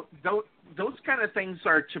 those kind of things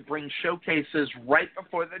are to bring showcases right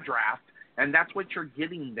before the draft, and that's what you're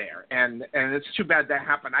getting there. And it's too bad that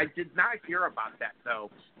happened. I did not hear about that,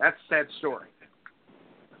 though. That's a sad story.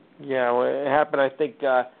 Yeah, well, it happened, I think,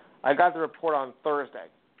 I got the report on Thursday.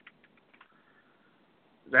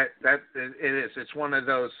 It is. It's one of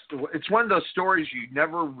those stories you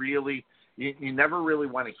never really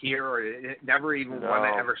want to hear, or never even want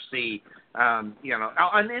to ever see, on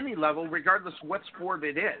any level, regardless of what sport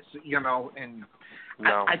it is, and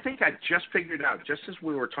I think I just figured out, just as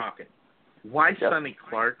we were talking, why Sonny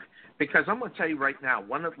Clark, because I'm going to tell you right now,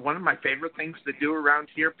 one of my favorite things to do around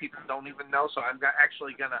here, people don't even know, so I'm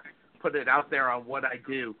actually going to put it out there on what I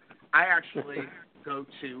do. I actually go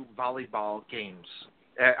to volleyball games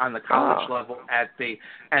on the college level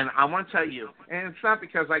and I want to tell you, and it's not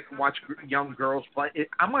because I can watch young girls play.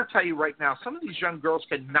 I'm going to tell you right now, some of these young girls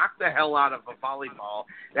can knock the hell out of a volleyball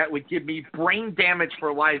that would give me brain damage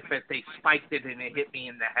for life if they spiked it and it hit me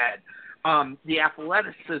in the head. The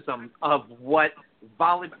athleticism of what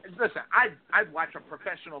volleyball. Listen, I'd watch a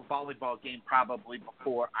professional volleyball game probably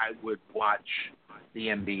before I would watch the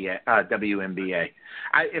NBA, WNBA.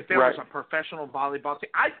 If there was a professional volleyball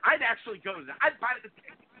team, I'd actually go to that. I'd buy the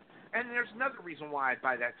ticket. And there's another reason why I'd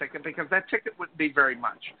buy that ticket, because that ticket wouldn't be very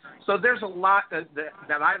much. So there's a lot that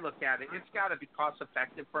I look at it. It's got to be cost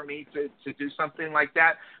effective for me to do something like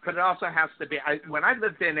that, but it also has to be. When I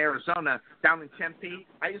lived in Arizona, down in Tempe,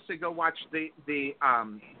 I used to go watch the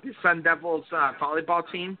Sun Devils volleyball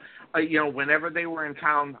team. Whenever they were in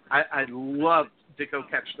town, I loved to go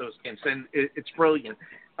catch those games, and it's brilliant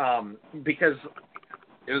because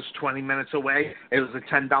it was 20 minutes away. It was a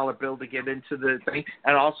 $10 bill to get into the thing.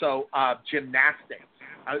 And also gymnastics.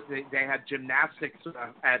 They had gymnastics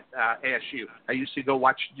at ASU. I used to go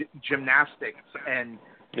watch gymnastics, and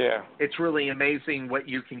it's really amazing what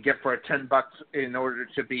you can get for $10 in order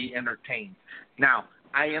to be entertained. Now,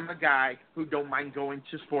 I am a guy who don't mind going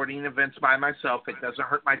to sporting events by myself. It doesn't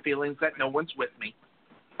hurt my feelings that no one's with me.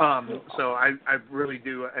 So I really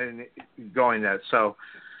do going there. So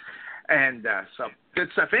good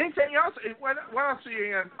stuff. Anything else? What else are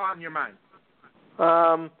you on your mind?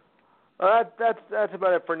 That's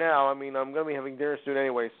about it for now. I mean, I'm going to be having dinner soon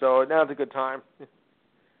anyway, so now's a good time.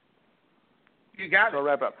 You got it. So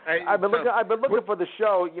wrap up. I've been looking for the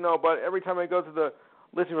show, but every time I go to the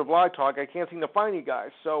listening for Blog Talk, I can't seem to find you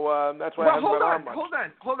guys. So that's why I haven't been on much.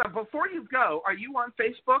 Hold on. Before you go, are you on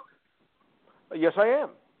Facebook? Yes, I am.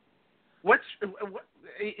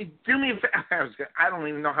 Do me a favor. I don't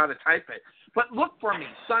even know how to type it, but look for me,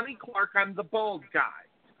 Sonny Clark. I'm the bald guy.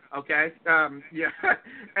 Okay. Yeah.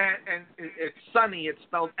 And it's Sonny. It's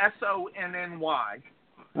spelled Sonny.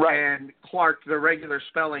 Right. And Clark, the regular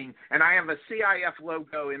spelling. And I have a CIF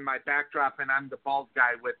logo in my backdrop, and I'm the bald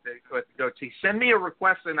guy with the goatee. Send me a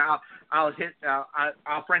request, and I'll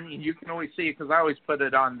friend you. You can always see it because I always put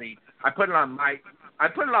it on I put it on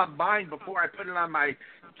mine before I put it on my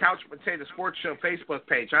Couch Potato Sports Show Facebook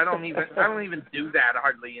page. I don't even do that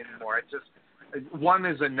hardly anymore. It just one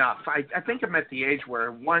is enough. I think I'm at the age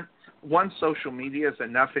where one social media is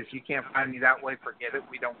enough. If you can't find me that way, forget it.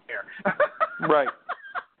 We don't care. Right.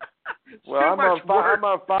 Well, I'm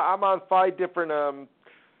on 5 different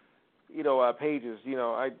pages.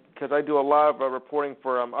 Because I do a lot of reporting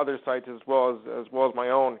for other sites as well as my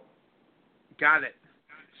own. Got it.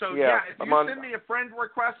 So, if you send me a friend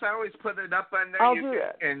request, I always put it up on there. I'll do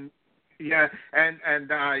that. And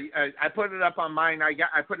I put it up on mine. I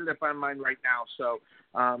put it up on mine right now. So,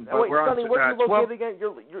 wait, Sonny, where are you located again?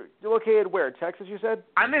 You're located where? Texas, you said?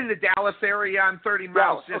 I'm in the Dallas area. I'm 30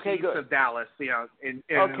 miles just east of Dallas. In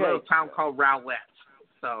a little town called Rowlett.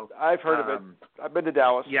 So I've heard of it. I've been to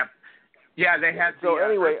Dallas. Yep. Yeah, they had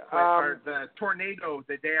the tornado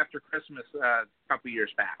the day after Christmas a couple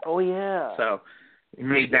years back. Oh yeah. So. You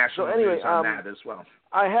made national news on that as well.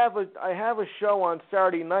 I have a show on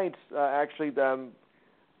Saturday nights. Actually,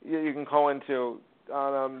 you can call into.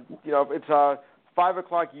 It's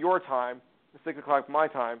 5:00 your time, 6:00 my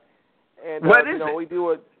time, and what is it? We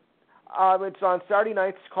do it. It's on Saturday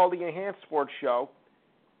nights. It's called the Enhanced Sports Show.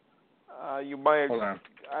 You might. Hold on.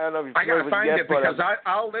 I don't know if you've I gotta find it because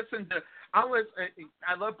I'll listen to. I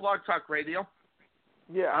love Blog Talk Radio.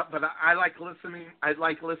 Yeah, but I like listening. I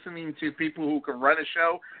like listening to people who can run a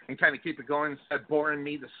show and kind of keep it going instead of boring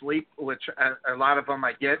me to sleep, which a lot of them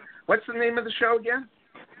I get. What's the name of the show again?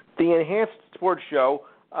 The Enhanced Sports Show.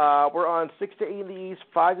 We're on 6 to 8 in the East,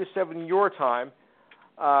 5 to 7 your time.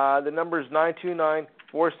 The number is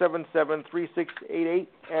 929-477-3688,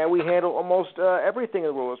 and we handle almost everything in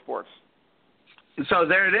the world of sports. So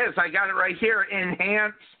there it is. I got it right here.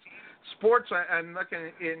 Enhanced Sports. I'm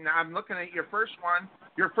looking at your first one.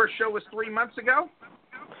 Your first show was 3 months ago?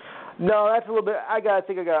 No, that's a little bit. I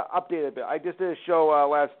think I got updated a bit. I just did a show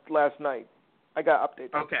last night. I got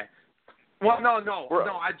updated. Okay. Well, no.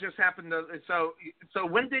 I just happened to. So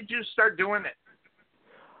when did you start doing it?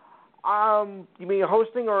 You mean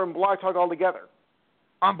hosting or in Blog Talk altogether?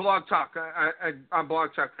 On Blog Talk. On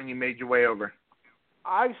Blog Talk when you made your way over.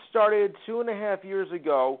 I started 2.5 years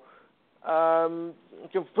ago.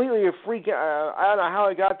 Completely a freak. I don't know how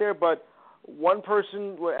I got there, but one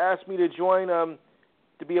person asked me to join to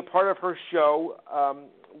be a part of her show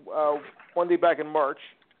one day back in March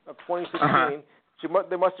of 2016. Uh-huh.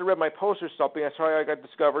 They must have read my post or something. That's how I got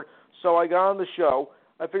discovered. So I got on the show.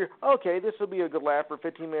 I figured, okay, this will be a good laugh for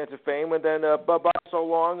 15 minutes of fame, and then bye-bye so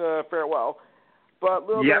long, farewell. But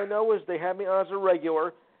little did I know is they had me on as a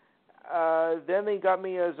regular. Then they got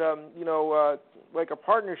me as like a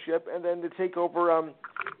partnership, and then to take over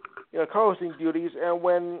co-hosting duties. And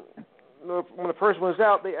when the person was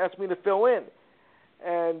out, they asked me to fill in.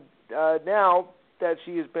 And now that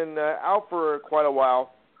she has been out for quite a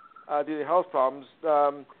while due to health problems,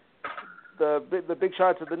 the big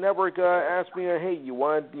shots of the network asked me, "Hey, you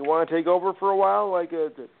want to take over for a while?" Like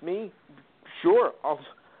me, sure,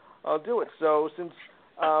 I'll do it. So since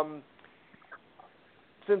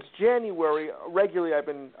since January, regularly I've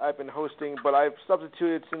been hosting, but I've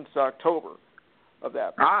substituted since October of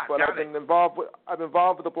that. But I've been involved with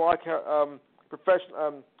the blog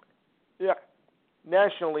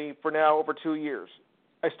nationally for now over 2 years.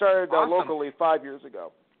 I started locally 5 years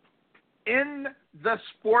ago. In the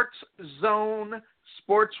Sports Zone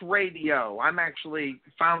Sports Radio. I'm actually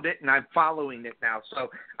found it, and I'm following it now. So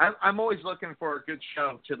I'm always looking for a good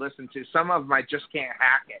show to listen to. Some of them I just can't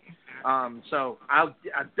hack it. So I'll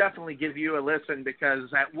definitely give you a listen,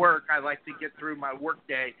 because at work I like to get through my work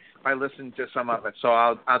day by listening to some of it. So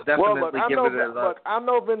I'll definitely give it a look. Look, I'm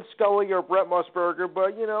no Vince Scully or Brett Musburger,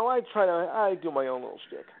 but, I do my own little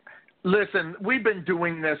shtick. Listen, we've been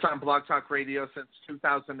doing this on Blog Talk Radio since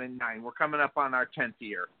 2009. We're coming up on our 10th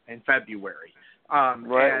year in February.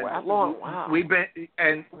 Right. Wow. We've been,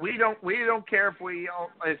 and we don't care if we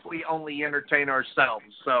only entertain ourselves.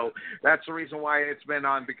 So that's the reason why it's been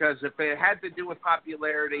on. Because if it had to do with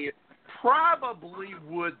popularity, it probably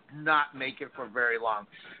would not make it for very long.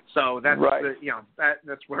 So that's right.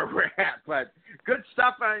 That's where we're at. But good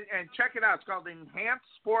stuff, and check it out. It's called Enhanced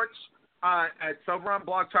Sports. It's over on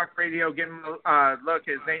Blog Talk Radio. Give him a look.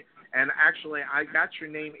 His name, and actually, I got your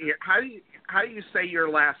name here. How do you say your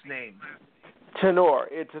last name? Tenor.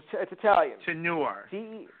 It's Italian. Tenor.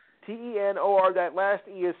 Tenor. That last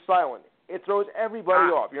E is silent. It throws everybody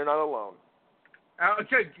off. You're not alone.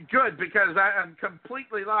 Okay, good, because I'm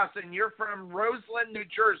completely lost. And you're from Roseland, New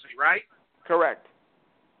Jersey, right? Correct.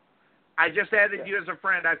 I just added you as a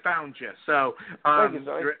friend. I found you. So thank you,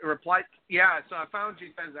 sorry. reply. Yeah, so I found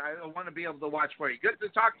you because I want to be able to watch for you. Good to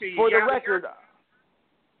talk to you. For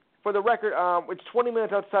the record, it's 20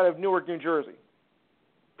 minutes outside of Newark, New Jersey.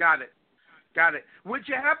 Got it. Would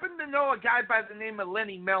you happen to know a guy by the name of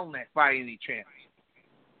Lenny Melnick by any chance?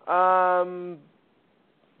 No,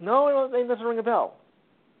 it doesn't ring a bell.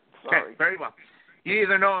 Sorry. Okay, very well. You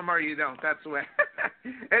either know him or you don't. That's the way.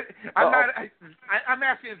 I'm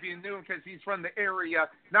asking if you knew him because he's from the area,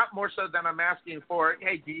 not more so than I'm asking for,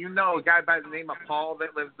 hey, do you know a guy by the name of Paul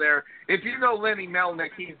that lives there? If you know Lenny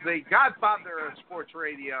Melnick, he's the godfather of sports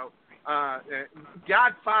radio,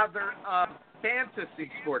 godfather of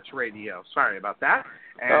fantasy sports radio. Sorry about that.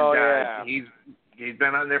 And he's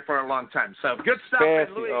been on there for a long time. So good stuff.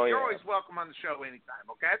 Fancy. And Louis, you're always welcome on the show anytime,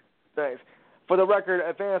 okay? Thanks. For the record,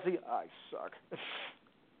 at fantasy, I suck.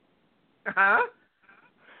 Huh?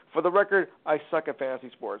 For the record, I suck at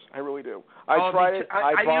fantasy sports. I really do. I tried it.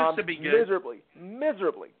 I bombed used to be good.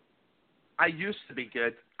 Miserably. I used to be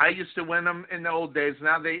good. I used to win them in the old days.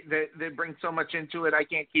 Now they bring so much into it, I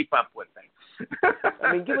can't keep up with things.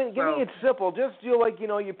 I mean, give me it simple. Just do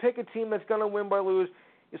you pick a team that's going to win by lose.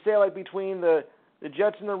 You say between the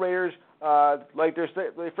Jets and the Raiders,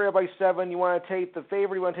 they're favored by 7. You want to take the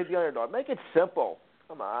favorite. You want to take the underdog. Make it simple.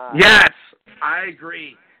 Come on. Yes, I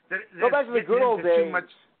agree. Go back to the good old days.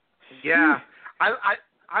 Yeah,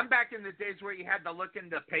 I'm back in the days where you had to look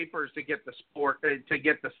into papers to get the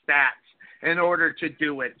stats in order to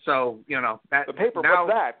do it. So the paper. Now,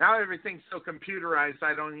 what's that? Now everything's so computerized.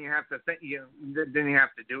 I don't even have to think. Didn't even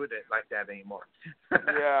have to do it like that anymore.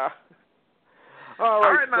 Yeah. All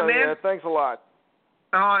right, my man. Yeah, thanks a lot.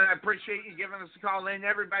 Oh, I appreciate you giving us a call in.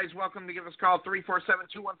 Everybody's welcome to give us a call,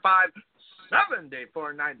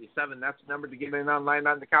 347-215-7497. That's the number to get in online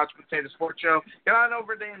on the Couch Potato Sports Show. Get on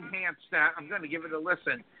over to Enhanced. I'm going to give it a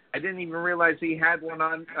listen. I didn't even realize he had one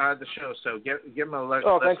on the show, so give him a listen.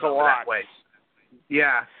 Oh, thanks a lot. That way.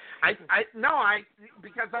 Yeah.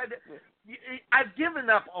 Because I've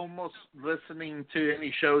given up almost listening to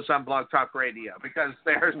any shows on Blog Talk Radio because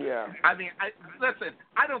there's. Yeah. I mean, listen.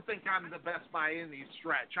 I don't think I'm the best by any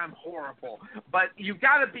stretch. I'm horrible, but you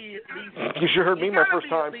got to be at least. You should heard me my first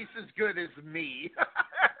time. At least as good as me.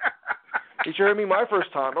 You should heard me my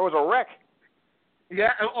first time. I was a wreck.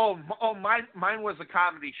 Yeah. Mine was a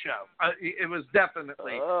comedy show. It was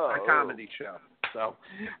definitely a comedy show. So,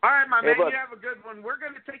 all right, my man, you have a good one. We're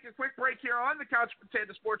going to take a quick break here on the Couch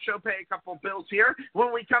Potato Sports Show, pay a couple of bills here.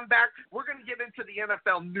 When we come back, we're going to get into the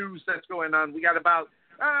NFL news that's going on. We got about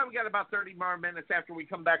 30 more minutes after we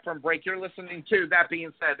come back from break. You're listening to That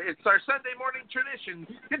Being Said. It's our Sunday morning tradition.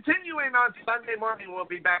 Continuing on Sunday morning, we'll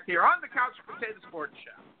be back here on the Couch Potato Sports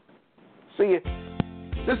Show. See you.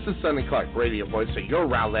 This is Sonny Clark, radio voice of your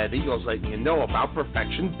Rowlett Eagles, letting you know about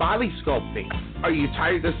Perfection Body Sculpting. Are you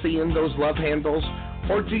tired of seeing those love handles?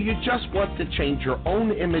 Or do you just want to change your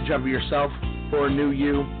own image of yourself for a new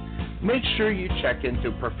you? Make sure you check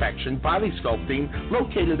into Perfection Body Sculpting,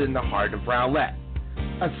 located in the heart of Rowlett.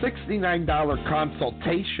 A $69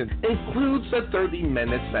 consultation includes a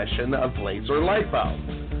 30-minute session of laser lipo.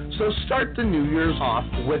 So start the New Year's off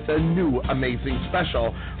with a new amazing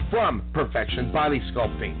special from Perfections Body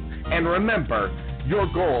Sculpting. And remember, your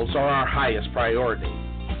goals are our highest priority.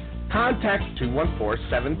 Contact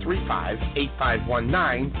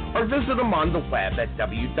 214-735-8519 or visit them on the web at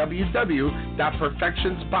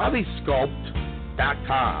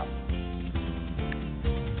www.perfectionsbodysculpt.com.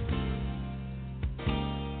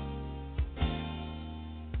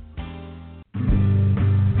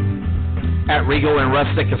 At Regal and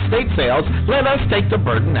Rustic Estate Sales, let us take the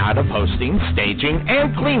burden out of hosting, staging,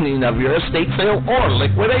 and cleaning of your estate sale or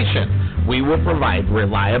liquidation. We will provide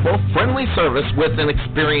reliable, friendly service with an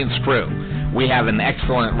experienced crew. We have an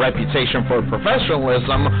excellent reputation for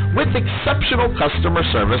professionalism with exceptional customer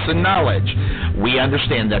service and knowledge. We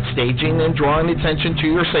understand that staging and drawing attention to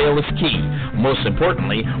your sale is key. Most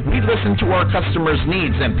importantly, we listen to our customers'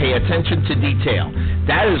 needs and pay attention to detail.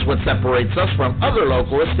 That is what separates us from other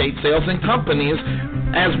local estate sales and companies,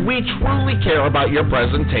 as we truly care about your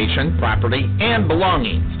presentation, property, and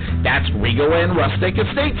belongings. That's Regal and Rustic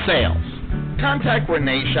Estate Sales. Contact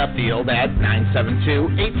Renee Sheffield at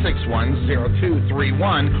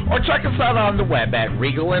 972-861-0231 or check us out on the web at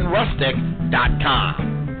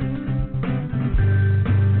regalandrustic.com.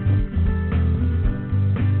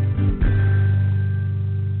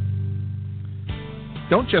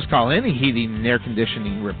 Don't just call any heating and air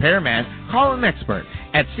conditioning repairman, call an expert.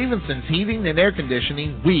 At Stevenson's Heating and Air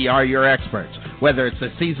Conditioning, we are your experts. Whether it's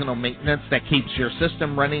a seasonal maintenance that keeps your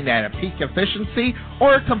system running at a peak efficiency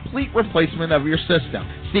or a complete replacement of your system,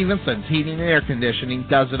 Stevenson's Heating and Air Conditioning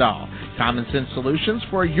does it all. Common sense solutions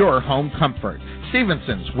for your home comfort.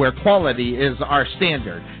 Stevenson's, where quality is our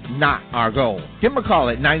standard, not our goal. Give them a call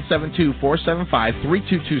at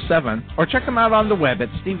 972-475-3227 or check them out on the web at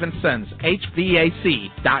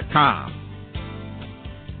stevensonshvac.com.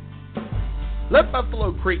 Let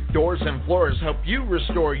Buffalo Creek Doors and Floors help you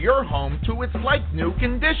restore your home to its like-new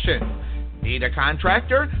condition. Need a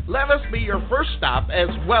contractor? Let us be your first stop as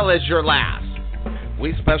well as your last.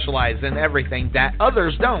 We specialize in everything that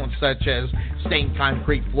others don't, such as stained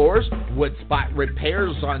concrete floors, wood spot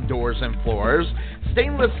repairs on doors and floors,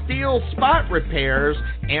 stainless steel spot repairs,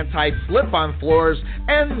 anti-slip on floors,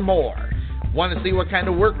 and more. Want to see what kind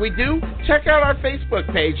of work we do? Check out our Facebook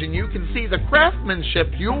page and you can see the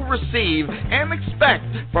craftsmanship you'll receive and expect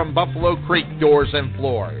from Buffalo Creek Doors and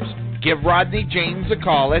Floors. Give Rodney James a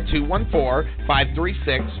call at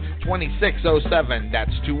 214-536-2607.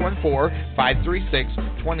 That's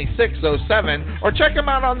 214-536-2607. Or check him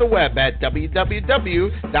out on the web at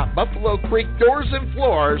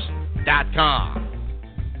www.buffalocreekdoorsandfloors.com.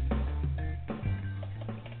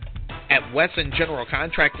 At Wesson General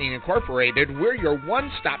Contracting Incorporated, we're your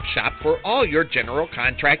one-stop shop for all your general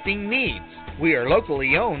contracting needs. We are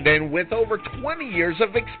locally owned and with over 20 years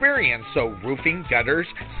of experience, so roofing, gutters,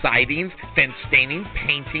 sidings, fence staining,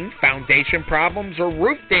 painting, foundation problems, or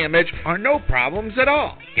roof damage are no problems at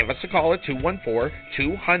all. Give us a call at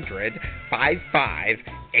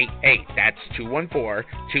 214-200-5588. That's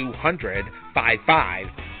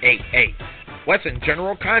 214-200-5588. Wesson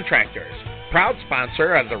General Contractors, proud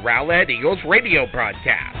sponsor of the Rowlett Eagles radio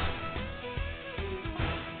broadcast.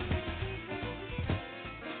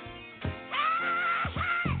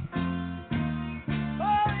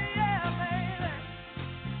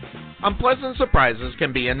 Unpleasant surprises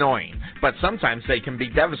can be annoying, but sometimes they can be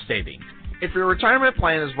devastating. If your retirement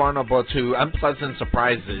plan is vulnerable to unpleasant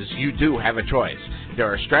surprises, you do have a choice.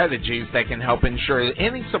 There are strategies that can help ensure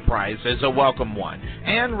any surprise is a welcome one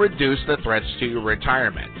and reduce the threats to your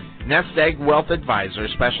retirement. Nest Egg Wealth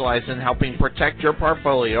Advisors specialize in helping protect your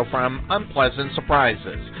portfolio from unpleasant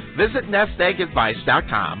surprises. Visit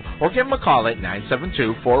nesteggadvice.com or give them a call at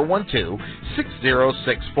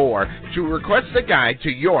 972-412-6064 to request a guide to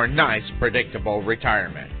your nice, predictable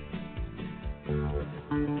retirement.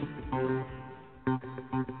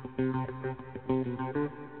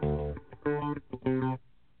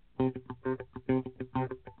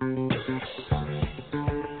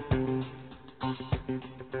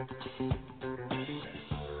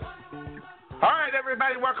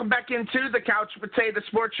 Welcome back into the Couch Potato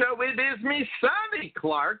Sports Show. It is me, Sonny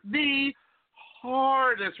Clark, the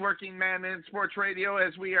hardest working man in sports radio,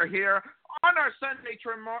 as we are here on our Sunday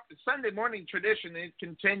morning tradition. It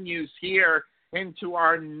continues here into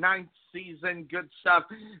our 9th season. Good stuff.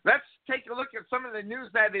 Let's take a look at some of the news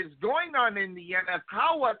that is going on in the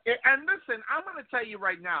NFL. And listen, I'm going to tell you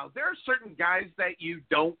right now, there are certain guys that you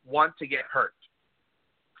don't want to get hurt.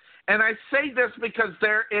 And I say this because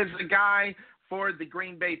there is a guy for the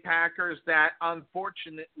Green Bay Packers that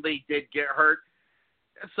unfortunately did get hurt.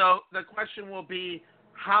 So the question will be,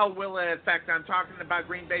 how will it affect? I'm talking about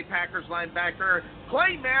Green Bay Packers linebacker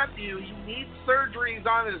Clay Matthews. He needs surgeries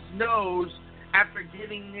on his nose, after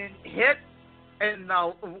getting hit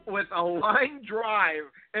with a line drive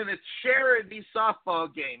in a charity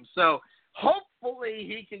softball game. So hopefully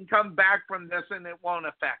he can come back from this and it won't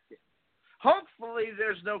affect him. Hopefully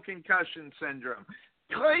there's no concussion syndrome.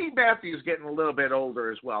 Clay Matthews getting a little bit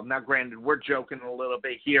older as well. Now, granted, we're joking a little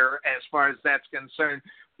bit here as far as that's concerned.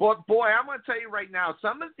 But, boy, I'm going to tell you right now,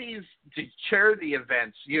 some of these charity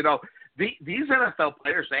events, you know, these NFL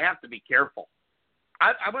players, they have to be careful.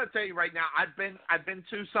 I'm going to tell you right now, I've been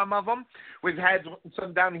to some of them. We've had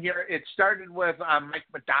some down here. It started with Mike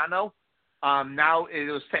Modano. Now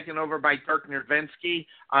it was taken over by Dirk Nowitzki.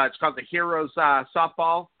 It's called the Heroes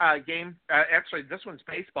softball game. Actually, this one's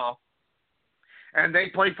baseball. And they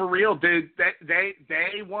play for real, dude.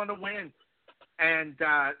 They want to win. And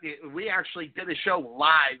we actually did a show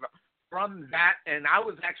live from that, and I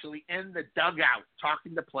was actually in the dugout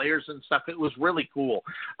talking to players and stuff. It was really cool.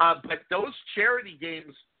 But those charity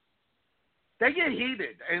games, they get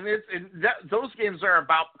heated, and those games are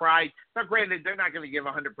about pride. Now, granted, they're not going to give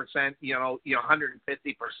 100%,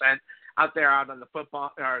 150% out there out on the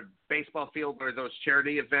football or baseball field or those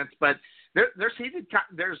charity events, but there's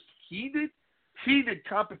heated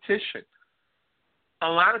competition a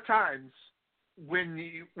lot of times when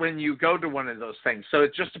you go to one of those things. So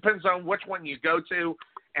it just depends on which one you go to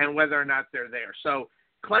and whether or not they're there. So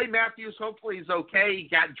Clay Matthews, hopefully he's okay. He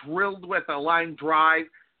got drilled with a line drive,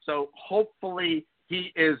 so hopefully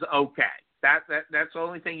he is okay. That's the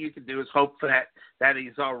only thing you can do is hope that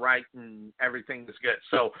he's all right and everything is good.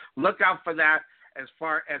 So look out for that as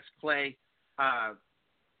far as Clay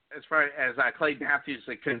Clay Matthews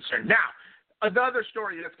is concerned. Now, another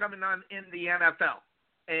story that's coming on in the NFL,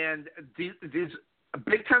 and this a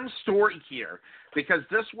big-time story here, because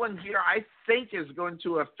this one here I think is going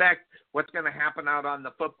to affect what's going to happen out on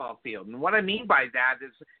the football field. And what I mean by that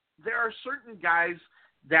is there are certain guys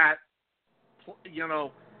that,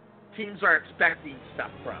 teams are expecting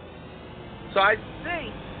stuff from. So I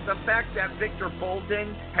think the fact that Victor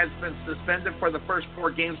Bolden has been suspended for the first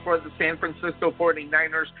 4 games for the San Francisco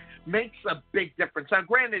 49ers makes a big difference. Now,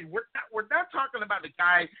 granted, we're not talking about a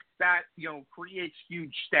guy that, creates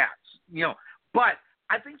huge stats, but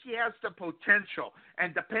I think he has the potential.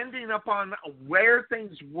 And depending upon where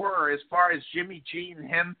things were as far as Jimmy G and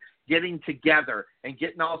him getting together and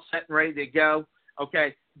getting all set and ready to go,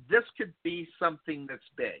 okay, this could be something that's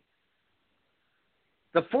big.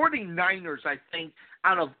 The 49ers, I think,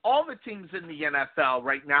 out of all the teams in the NFL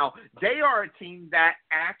right now, they are a team that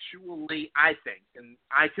actually, I think, and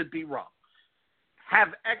I could be wrong, have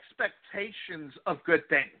expectations of good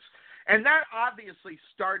things. And that obviously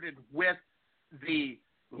started with the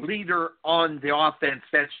leader on the offense,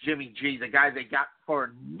 that's Jimmy G, the guy they got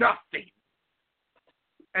for nothing.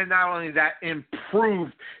 And not only that,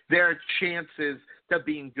 improved their chances to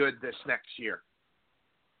being good this next year.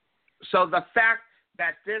 So the fact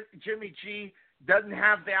that Jimmy G doesn't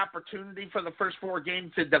have the opportunity for the first 4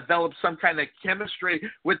 games to develop some kind of chemistry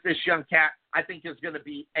with this young cat, I think is going to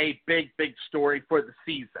be a big, big story for the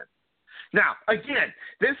season. Now, again,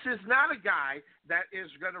 this is not a guy that is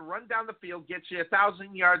going to run down the field, get you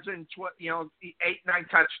 1,000 yards and 8-9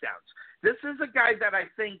 touchdowns. This is a guy that I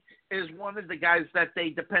think is one of the guys that they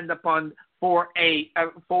depend upon for a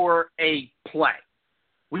play.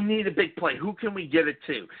 We need a big play. Who can we get it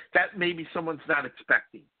to? That maybe someone's not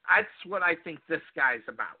expecting. That's what I think this guy's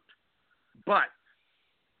about. But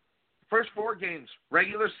first 4 games,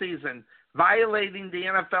 regular season, violating the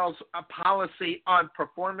NFL's policy on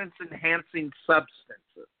performance-enhancing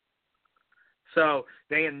substances. So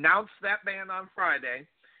they announced that ban on Friday.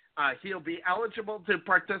 He'll be eligible to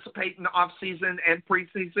participate in off-season and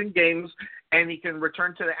preseason games, and he can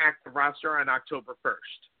return to the active roster on October 1st.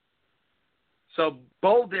 So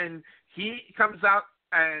Bolden, he comes out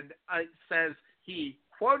and says he,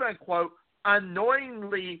 quote-unquote,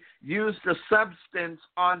 unknowingly used the substance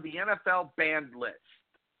on the NFL banned list.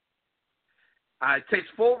 Takes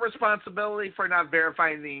full responsibility for not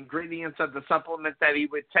verifying the ingredients of the supplement that he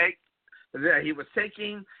was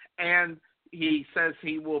taking, and he says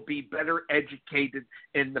he will be better educated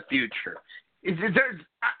in the future.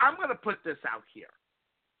 I'm going to put this out here.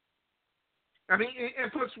 I mean,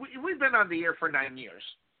 and folks, we've been on the air for 9 years.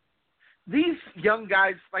 These young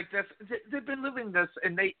guys like this, they've been living this,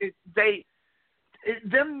 and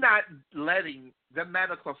them not letting the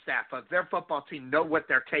medical staff of their football team know what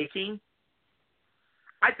they're taking,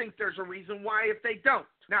 I think there's a reason why if they don't.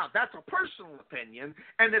 Now, that's a personal opinion,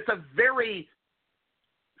 and it's a very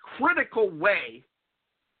critical way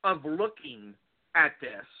of looking at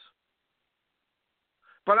this.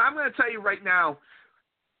 But I'm going to tell you right now,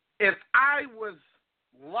 if I was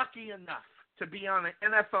lucky enough to be on an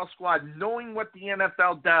NFL squad, knowing what the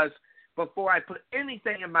NFL does before I put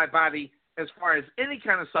anything in my body as far as any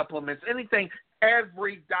kind of supplements, anything.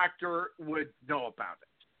 Every doctor would know about it.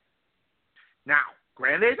 Now,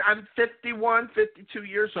 granted, I'm 51, 52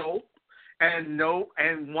 years old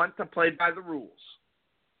and want to play by the rules.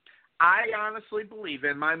 I honestly believe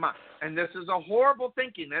in my mind, and this is a horrible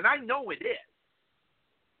thinking, and I know it is,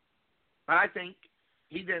 but I think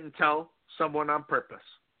he didn't tell someone on purpose.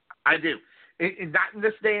 I do. Not in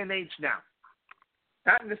this day and age now.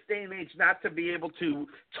 Not in this day and age, not to be able to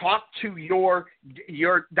talk to your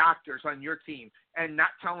doctors on your team and not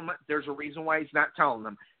tell them there's a reason why he's not telling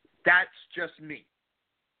them. That's just me.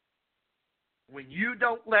 When you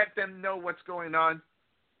don't let them know what's going on,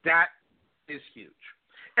 that is huge.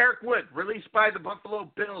 Eric Wood, released by the Buffalo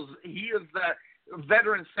Bills. He is the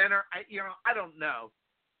veteran center. I don't know.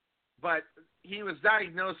 But he was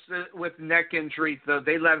diagnosed with neck injury, so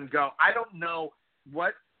they let him go. I don't know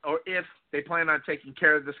what or if they plan on taking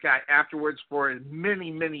care of this guy afterwards. For many,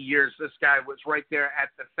 many years, this guy was right there at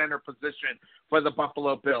the center position for the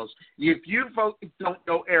Buffalo Bills. If you folks don't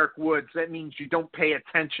know Eric Woods, that means you don't pay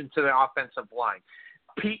attention to the offensive line.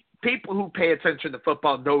 People who pay attention to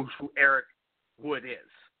football know who Eric Wood is,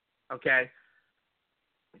 okay?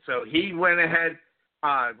 So he went ahead,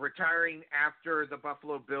 retiring after the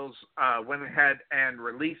Buffalo Bills went ahead and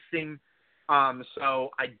released him. So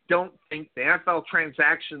I don't think the NFL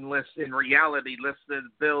transaction list in reality listed the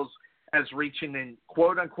Bills as reaching an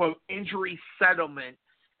quote-unquote injury settlement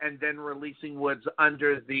and then releasing Woods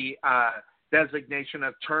under the designation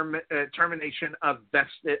of termination of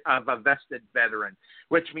a vested veteran,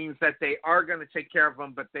 which means that they are going to take care of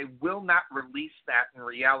him, but they will not release that in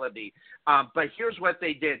reality. But here's what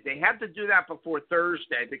they did. They had to do that before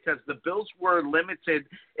Thursday because the Bills were limited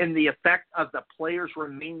in the effect of the players'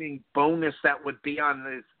 remaining bonus that would be on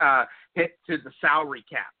this hit to the salary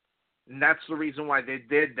cap. And that's the reason why they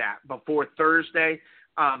did that before Thursday.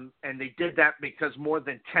 And they did that because more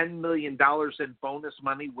than $10 million in bonus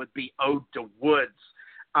money would be owed to Woods.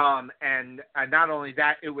 And not only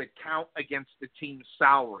that, it would count against the team's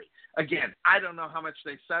salary. Again, I don't know how much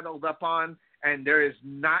they settled up on, and there is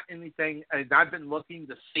not anything. And I've been looking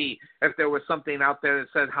to see if there was something out there that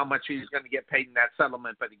said how much he's going to get paid in that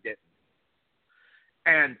settlement, but he didn't.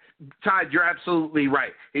 And, Todd, you're absolutely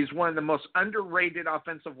right. He's one of the most underrated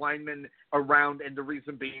offensive linemen around, and the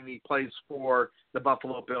reason being he plays for the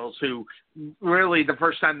Buffalo Bills, who really the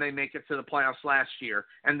first time they make it to the playoffs last year,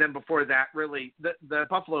 and then before that, really, the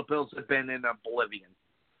Buffalo Bills have been in oblivion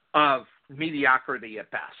of mediocrity at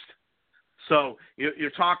best. So you're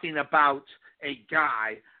talking about a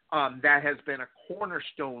guy that has been a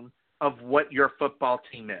cornerstone of what your football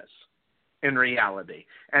team is. In reality,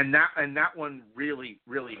 and that one really,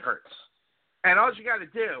 really hurts. And all you got to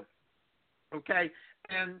do, okay,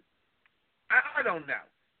 and I don't know,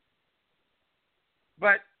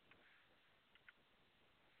 but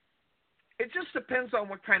it just depends on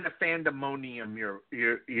what kind of fandemonium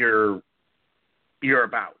you're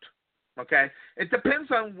about, okay? It depends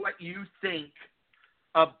on what you think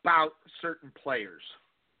about certain players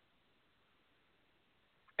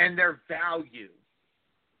and their value.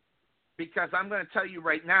 Because I'm going to tell you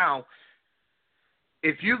right now,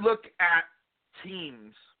 if you look at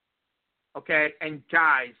teams, okay, and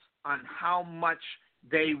guys on how much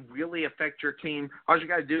they really affect your team, all you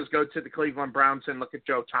got to do is go to the Cleveland Browns and look at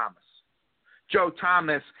Joe Thomas. Joe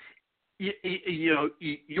Thomas, you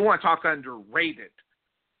want to talk underrated.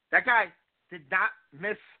 That guy did not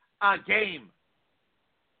miss a game.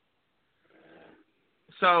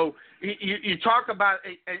 So you talk about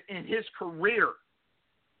in his career.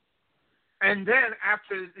 And then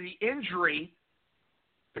after the injury,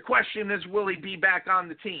 the question is, will he be back on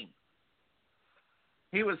the team?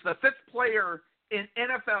 He was the 5th player in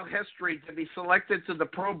NFL history to be selected to the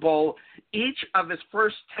Pro Bowl each of his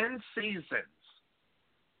first 10 seasons.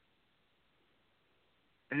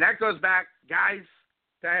 And that goes back, guys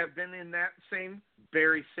that have been in that same,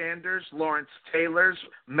 Barry Sanders, Lawrence Taylor,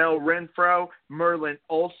 Mel Renfro, Merlin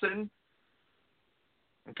Olsen.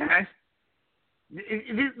 Okay?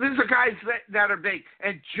 These are guys that are big.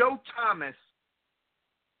 And Joe Thomas,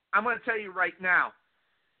 I'm going to tell you right now,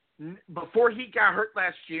 before he got hurt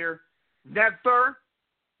last year, never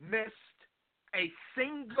missed a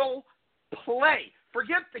single play.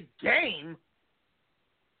 Forget the game.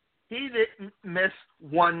 He didn't miss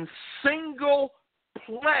one single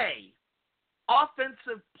play,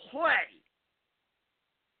 offensive play,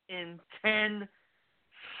 in 10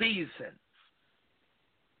 seasons.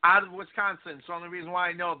 Out of Wisconsin. It's the only reason why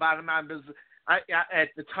I know about him. At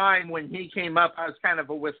the time when he came up, I was kind of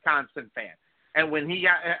a Wisconsin fan. And when he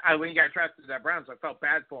got drafted to the Browns, I felt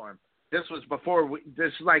bad for him. This was before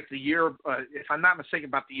this is like the year, if I'm not mistaken,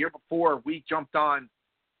 about the year before we jumped on,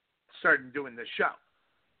 started doing this show.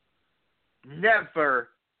 Never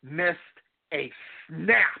missed a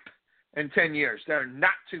snap in 10 years. There are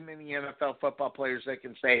not too many NFL football players that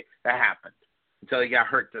can say that happened until he got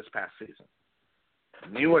hurt this past season.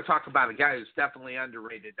 And you want to talk about a guy who's definitely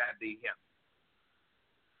underrated, that'd be him.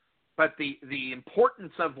 But the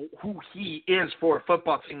importance of who he is for a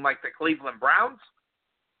football team like the Cleveland Browns,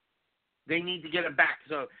 they need to get him back.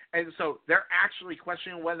 So they're actually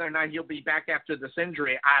questioning whether or not he'll be back after this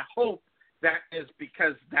injury. I hope that is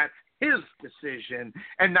because that's his decision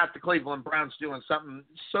and not the Cleveland Browns doing something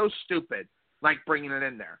so stupid like bringing it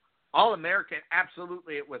in there. All-American,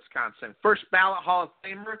 absolutely at Wisconsin. First ballot Hall of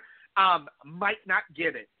Famer, might not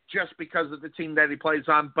get it just because of the team that he plays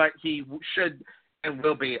on, but he should and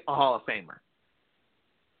will be a Hall of Famer.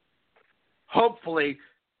 Hopefully,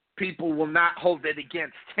 people will not hold it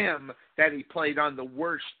against him that he played on the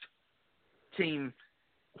worst team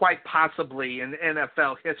quite possibly in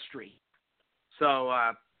NFL history. So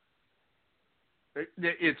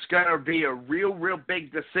it's going to be a real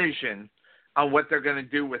big decision on what they're going to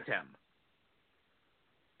do with him.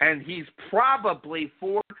 And he's probably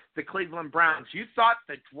for the Cleveland Browns. You thought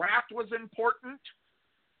the draft was important?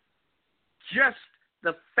 Just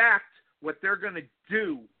the fact what they're going to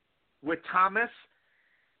do with Thomas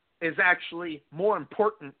is actually more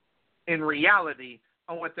important in reality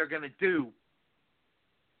on what they're going to do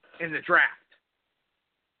in the draft.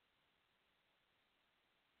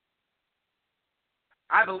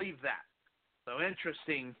 I believe that. So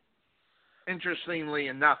interestingly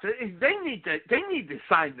enough, they need to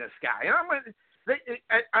sign this guy.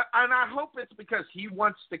 And I hope it's because he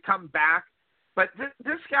wants to come back. But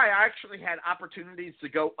this guy actually had opportunities to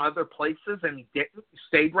go other places, and he didn't. He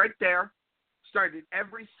stayed right there, started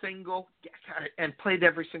every single and played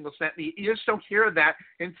every single snap. You just don't hear that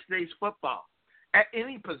in today's football. At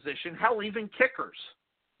any position, hell, even kickers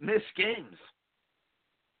miss games.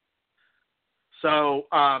 So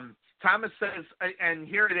Thomas says, and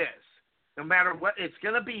here it is. No matter what, it's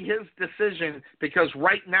going to be his decision because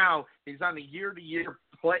right now he's on a year-to-year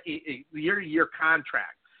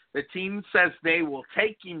contract. The team says they will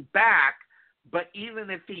take him back, but even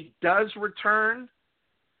if he does return,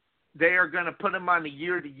 they are going to put him on a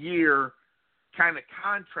year-to-year kind of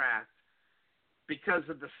contract because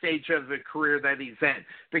of the stage of the career that he's in.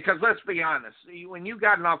 Because let's be honest, when you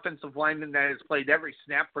got an offensive lineman that has played every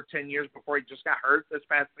snap for 10 years before he just got hurt this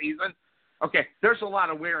past season, okay, there's a lot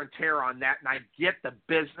of wear and tear on that, and I get the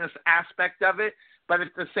business aspect of it, but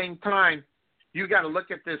at the same time, you got to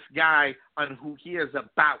look at this guy on who he is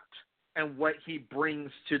about and what he brings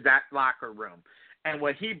to that locker room. And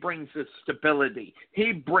what he brings is stability.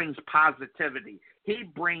 He brings positivity. He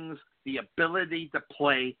brings the ability to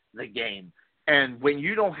play the game. And when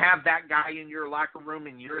you don't have that guy in your locker room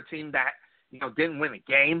and you're a team that, didn't win a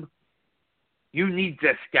game, you need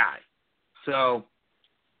this guy. So,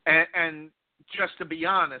 and just to be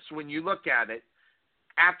honest, when you look at it,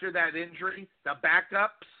 after that injury, the backups,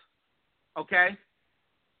 okay,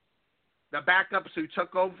 the backups who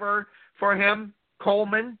took over for him,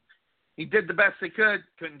 Coleman, he did the best he could,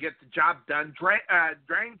 couldn't get the job done.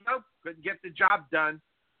 Drango couldn't get the job done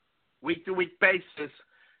week-to-week basis.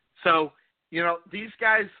 So, these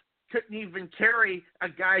guys couldn't even carry a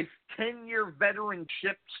guy's 10-year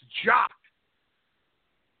veteranship's job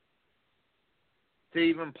to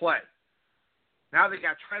even play. Now they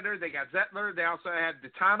got Treader, they got Zettler, they also had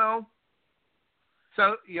Ditano.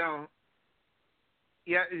 So,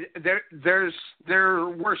 they're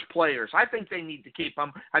worse players. I think they need to keep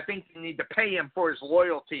him. I think they need to pay him for his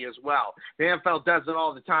loyalty as well. The NFL does it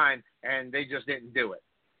all the time, and they just didn't do it.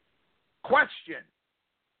 Question.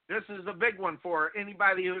 This is a big one for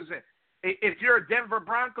anybody who's – if you're a Denver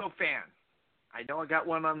Bronco fan, I know I got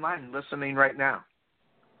one online listening right now.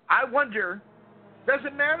 I wonder, does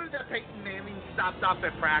it matter that Peyton Manning stopped off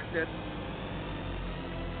at practice?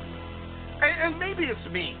 And maybe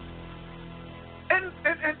it's me. And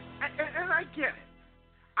I get it.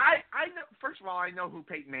 I know. First of all, I know who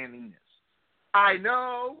Peyton Manning is. I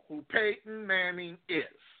know who Peyton Manning is.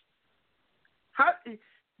 How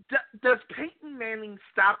does Peyton Manning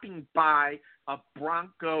stopping by a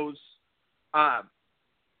Broncos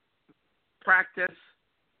practice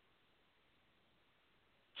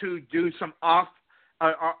to do some on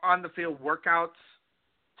the field workouts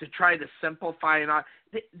to try to simplify and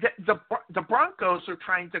the Broncos are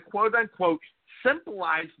trying to quote unquote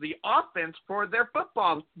symbolize the offense for their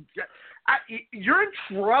football. You're in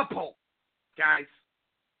trouble, guys.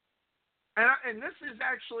 And this is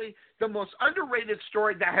actually the most underrated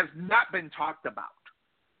story that has not been talked about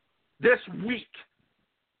this week.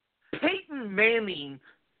 Peyton Manning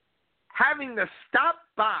having to stop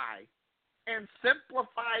by and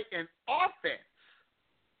simplify an offense.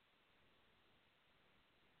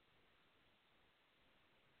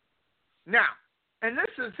 Now, and this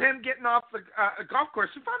is him getting off the golf course.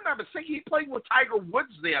 If I'm not mistaken, he played with Tiger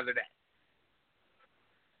Woods the other day.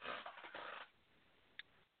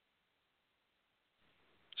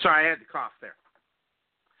 Sorry, I had to cough there.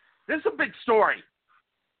 This is a big story.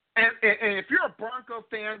 And if you're a Bronco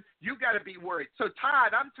fan, you got to be worried. So,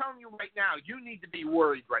 Todd, I'm telling you right now, you need to be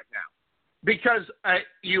worried right now because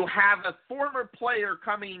you have a former player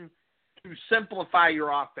coming to simplify your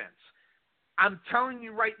offense. I'm telling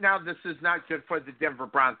you right now, this is not good for the Denver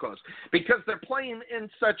Broncos because they're playing in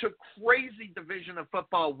such a crazy division of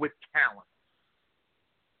football with talent.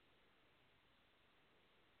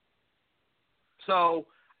 So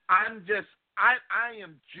I am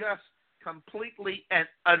just completely and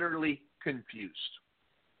utterly confused.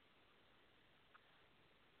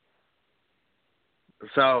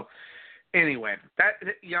 So anyway,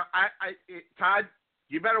 Todd,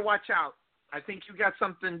 you better watch out. I think you got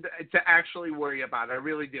something to actually worry about. I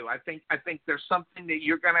really do. I think there's something that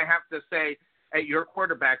you're going to have to say at your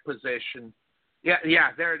quarterback position. Yeah,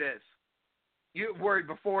 there it is. You worried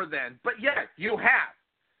before then, but yeah, you have.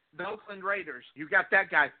 The Oakland Raiders, you got that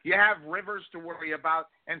guy. You have Rivers to worry about,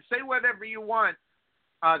 and say whatever you want.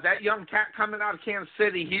 That young cat coming out of Kansas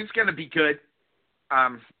City, he's going to be good.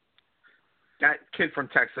 That kid from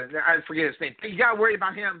Texas, I forget his name. You got to worry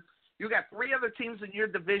about him. You got 3 other teams in your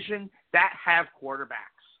division that have quarterbacks.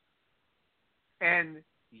 And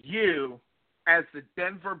you, as the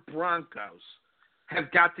Denver Broncos,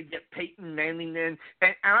 have got to get Peyton Manning in.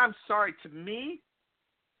 And I'm sorry, to me,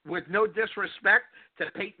 with no disrespect to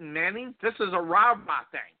Peyton Manning, this is a rah-rah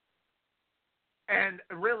thing. And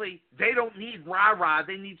really, they don't need rah-rah.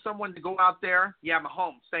 They need someone to go out there. Yeah,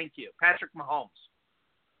 Mahomes, thank you. Patrick Mahomes.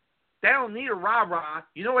 They don't need a rah-rah.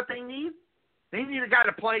 You know what they need? They need a guy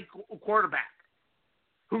to play quarterback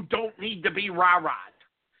who don't need to be rah-rah'd.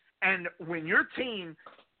 And when your team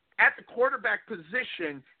at the quarterback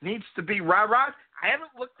position needs to be rah-rah'd, I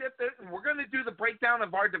haven't looked at this. We're going to do the breakdown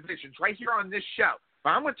of our divisions right here on this show.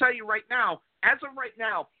 But I'm going to tell you right now, as of right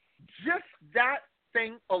now, just that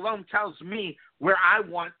thing alone tells me where I'm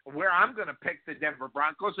going to pick the Denver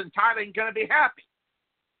Broncos, and Todd ain't going to be happy.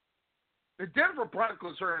 The Denver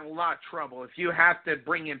Broncos are in a lot of trouble if you have to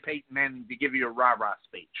bring in Peyton Manning to give you a rah-rah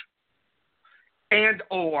speech and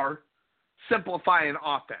or simplify an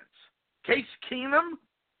offense. Case Keenum,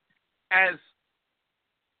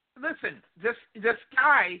 this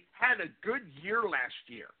guy had a good year last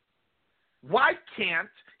year. Why can't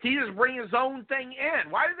he just bring his own thing in?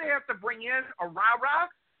 Why do they have to bring in a rah-rah?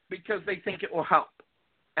 Because they think it will help.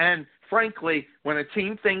 And frankly, when a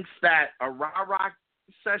team thinks that a rah-rah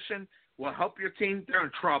session will help your team, they're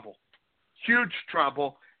in trouble. Huge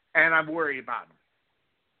trouble, and I'm worried about them.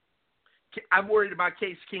 I'm worried about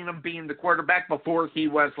Case Keenum being the quarterback before he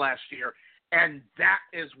was last year. And that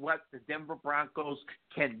is what the Denver Broncos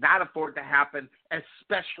cannot afford to happen,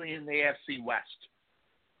 especially in the AFC West,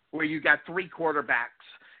 where you got 3 quarterbacks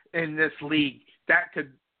in this league that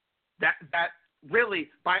really,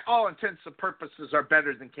 by all intents and purposes, are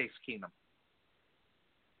better than Case Keenum.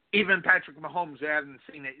 Even Patrick Mahomes, I haven't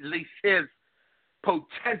seen it. At least his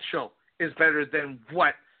potential is better than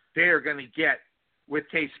what they're going to get with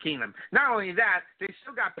Case Keenum. Not only that, they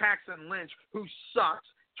still got Paxton Lynch, who sucks.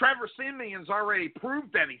 Trevor Siemian's already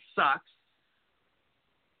proved that he sucks.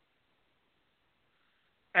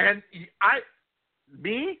 And I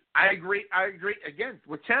agree again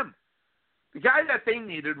with Tim. The guy that they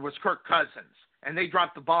needed was Kirk Cousins, and they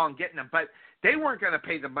dropped the ball in getting him. But they weren't going to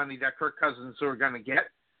pay the money that Kirk Cousins were going to get.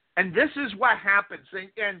 And this is what happens.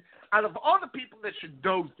 And out of all the people that should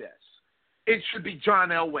know this, it should be John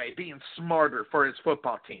Elway being smarter for his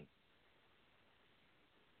football team.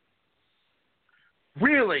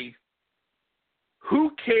 Really,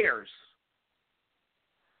 who cares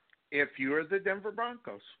if you're the Denver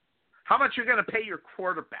Broncos? How much you're going to pay your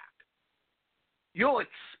quarterback? You'll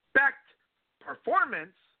expect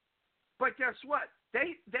performance, but guess what?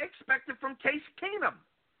 They expect it from Case Keenum.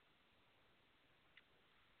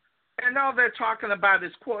 And now they're talking about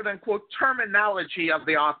his quote-unquote terminology of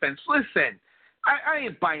the offense. Listen, I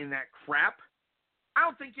ain't buying that crap. I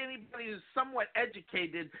don't think anybody who's somewhat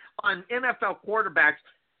educated on NFL quarterbacks,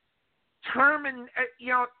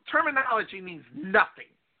 terminology means nothing.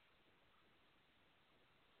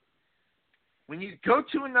 When you go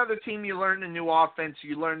to another team, you learn a new offense,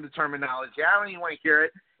 you learn the terminology. I don't even want to hear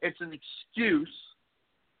it. It's an excuse,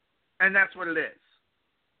 and that's what it is.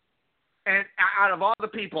 And out of all the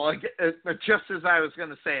people, just as I was going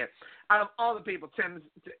to say it, out of all the people, Tim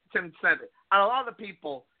said it, out of all the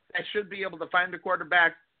people that should be able to find a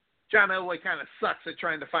quarterback, John Elway kind of sucks at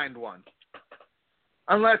trying to find one.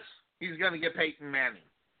 Unless he's going to get Peyton Manning.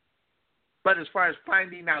 But as far as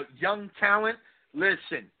finding out young talent,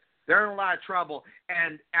 listen, they're in a lot of trouble.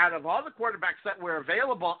 And out of all the quarterbacks that were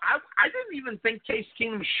available, I didn't even think Case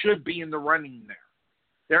Keenum should be in the running there.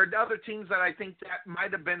 There are other teams that I think that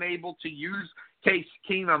might have been able to use Case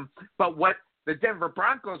Keenum, but what the Denver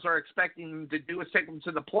Broncos are expecting them to do is take them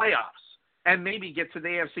to the playoffs and maybe get to the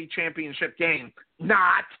AFC Championship game.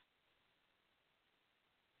 Not.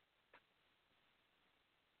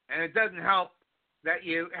 And it doesn't help that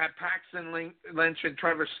you have Paxton Lynch and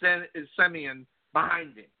Trevor Siemian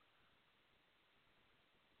behind him.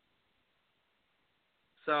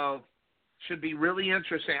 So, should be really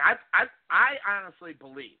interesting. I honestly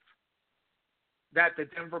believe that the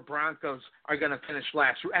Denver Broncos are going to finish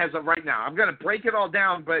last as of right now. I'm going to break it all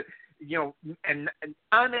down, but, an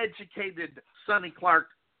uneducated Sonny Clark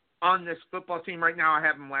on this football team right now, I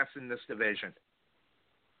have him last in this division.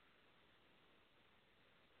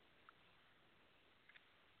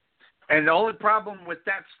 And the only problem with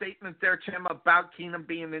that statement there, Tim, about Keenum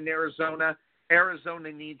being in Arizona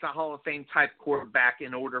needs a Hall of Fame type quarterback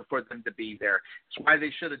in order for them to be there. That's why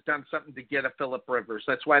they should have done something to get a Phillip Rivers.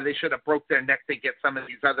 That's why they should have broke their neck to get some of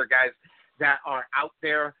these other guys that are out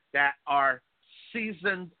there that are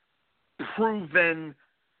seasoned, proven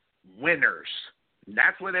winners.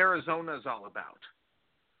 That's what Arizona is all about.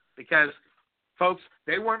 Because, folks,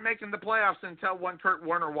 they weren't making the playoffs until one Kurt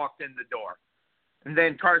Warner walked in the door. And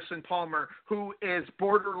then Carson Palmer, who is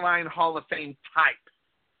borderline Hall of Fame type.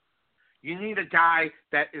 You need a guy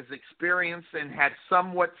that is experienced and had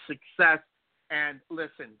somewhat success. And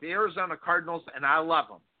listen, the Arizona Cardinals, and I love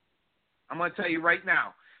them. I'm going to tell you right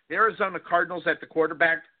now, the Arizona Cardinals at the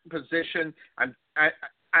quarterback position, I'm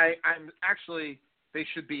actually, they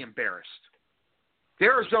should be embarrassed. The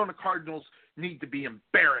Arizona Cardinals need to be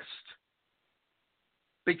embarrassed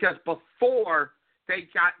because before they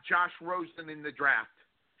got Josh Rosen in the draft,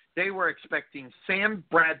 they were expecting Sam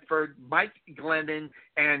Bradford, Mike Glennon,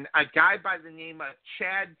 and a guy by the name of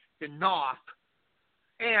Chad Denoff.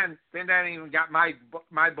 And then that even got my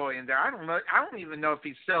boy in there. I don't know. I don't even know if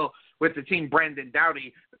he's still with the team, Brandon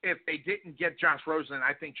Doughty. If they didn't get Josh Rosen,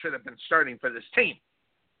 I think should have been starting for this team.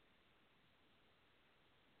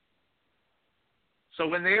 So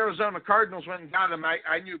when the Arizona Cardinals went and got him,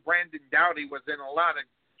 I knew Brandon Doughty was in a lot of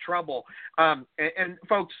trouble. And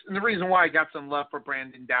folks, and the reason why I got some love for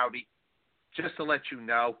Brandon Doughty, just to let you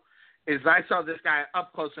know, is I saw this guy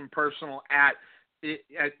up close and personal at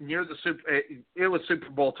near the it was Super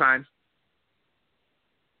Bowl time.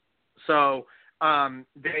 So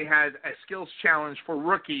they had a skills challenge for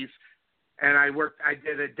rookies, and I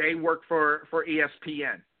did a day work for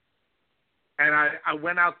ESPN. And I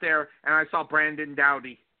went out there and I saw Brandon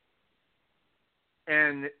Doughty.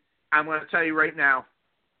 And I'm going to tell you right now,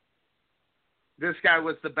 this guy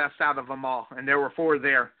was the best out of them all, and there were 4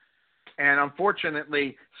 there. And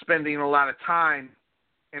unfortunately, spending a lot of time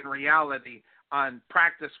in reality on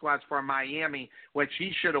practice squads for Miami, which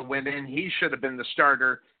he should have went in. He should have been the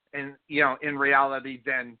starter, and in reality,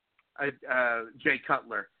 than Jay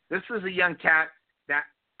Cutler. This is a young cat that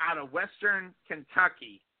out of Western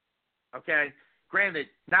Kentucky. Okay, granted,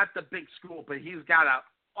 not the big school, but he's got an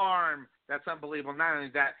arm that's unbelievable. Not only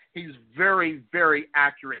that, he's very, very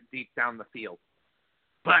accurate deep down the field.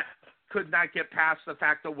 But could not get past the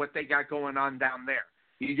fact of what they got going on down there.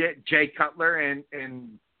 You get Jay Cutler,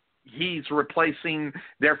 and he's replacing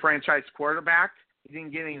their franchise quarterback. He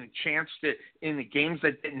didn't get any chance to in the games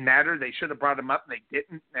that didn't matter. They should have brought him up, and they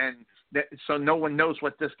didn't. And so no one knows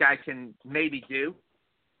what this guy can maybe do.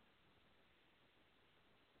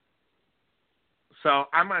 So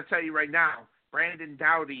I'm going to tell you right now, Brandon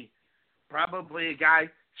Doughty, probably a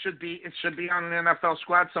guy should be on an NFL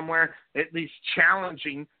squad somewhere, at least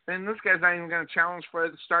challenging. And this guy's not even going to challenge for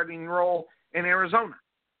the starting role in Arizona.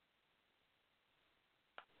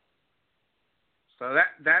 So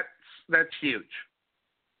that's huge.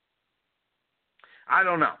 I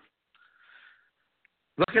don't know.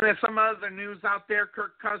 Looking at some other news out there,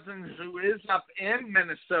 Kirk Cousins, who is up in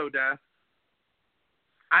Minnesota,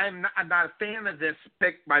 I'm not a fan of this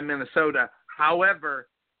pick by Minnesota. However,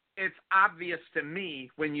 it's obvious to me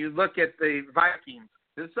when you look at the Vikings,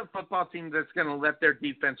 this is a football team that's going to let their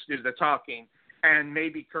defense do the talking, and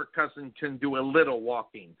maybe Kirk Cousins can do a little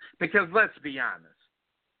walking. Because let's be honest,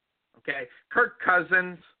 okay, Kirk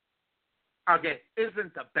Cousins,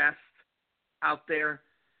 isn't the best out there,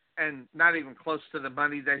 and not even close to the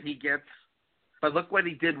money that he gets. But look what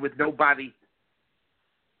he did with nobody.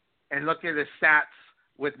 And look at his stats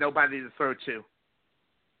with nobody to throw to.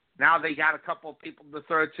 Now they got a couple of people to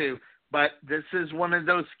throw to. But this is one of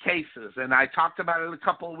those cases, and I talked about it a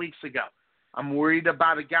couple of weeks ago. I'm worried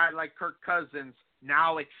about a guy like Kirk Cousins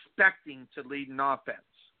now expecting to lead an offense.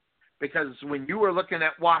 Because when you were looking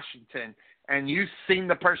at Washington and you've seen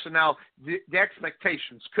the personnel, the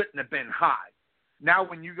expectations couldn't have been high. Now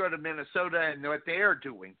when you go to Minnesota and what they are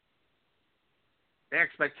doing, the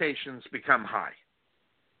expectations become high.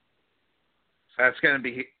 So that's going to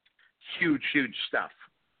be huge, huge stuff.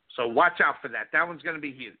 So watch out for that. That one's going to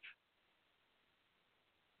be huge.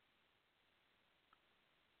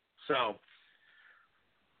 So,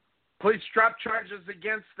 police drop charges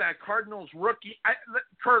against that Cardinals rookie.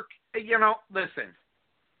 Kirk, listen.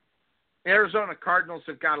 Arizona Cardinals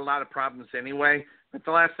have got a lot of problems anyway, but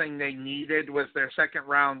the last thing they needed was their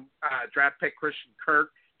second-round draft pick, Christian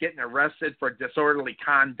Kirk, getting arrested for disorderly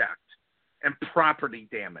conduct and property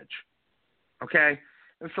damage. Okay?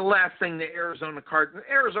 It's the last thing the Arizona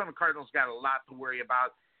Cardinals got a lot to worry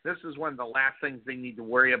about. This is one of the last things they need to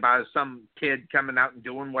worry about is some kid coming out and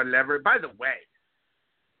doing whatever. By the way,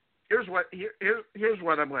 here's what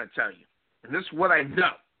I'm going to tell you. And this is what I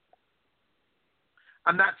know.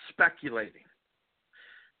 I'm not speculating.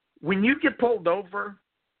 When you get pulled over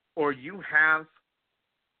or you have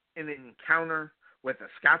an encounter with a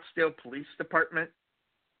Scottsdale Police Department,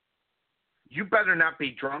 you better not be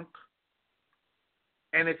drunk.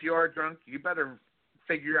 And if you are drunk, you better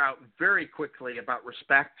figure out very quickly about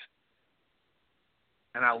respect.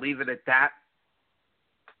 And I'll leave it at that.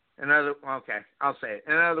 I'll say it.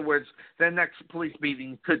 In other words, the next police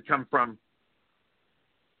meeting could come from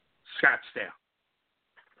Scottsdale.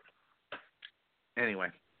 Anyway,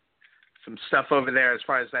 some stuff over there as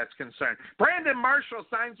far as that's concerned. Brandon Marshall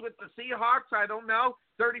signs with the Seahawks. I don't know.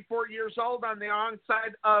 34 years old on the wrong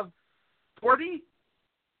side of 40?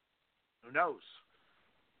 Who knows?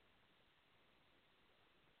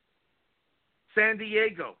 San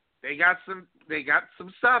Diego. They got some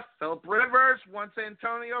stuff. Phillip Rivers wants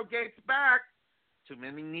Antonio Gates back. Too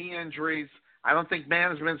many knee injuries. I don't think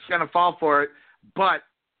management's going to fall for it, but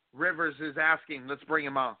Rivers is asking, let's bring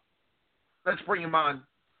him on. Let's bring him on.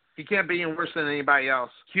 He can't be any worse than anybody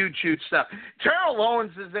else. Huge, huge stuff. Terrell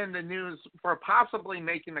Owens is in the news for possibly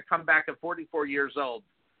making a comeback at 44 years old.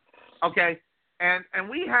 Okay? And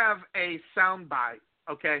we have a soundbite,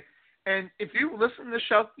 okay? And if you listen to the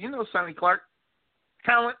show, you know Sonny Clark.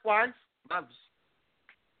 Talent-wise, I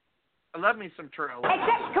love me some Terrell Owens.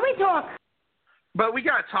 Hey, can we talk? But we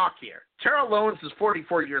got to talk here. Terrell Owens is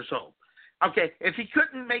 44 years old. Okay, if he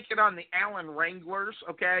couldn't make it on the Allen Wranglers,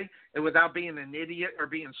 okay, and without being an idiot or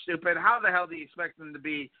being stupid, how the hell do you expect him to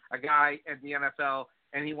be a guy at the NFL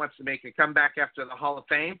and he wants to make a comeback after the Hall of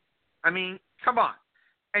Fame? I mean, come on.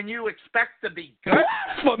 And you expect to be good?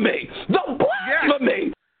 Blasphemy! The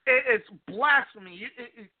blasphemy! Yes. It's blasphemy.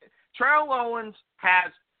 Terrell Owens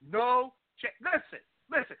has no chance.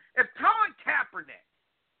 Listen. If Colin Kaepernick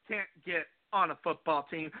can't get on a football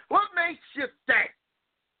team, what makes you think?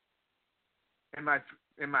 In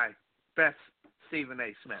my best Stephen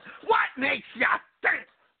A. Smith, what makes you think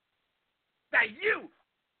that you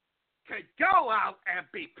could go out and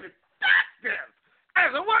be productive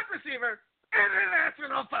as a wide receiver in the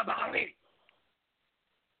National Football League?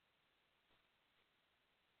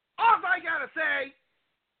 All I gotta say,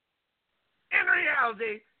 in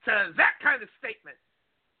reality, to that kind of statement,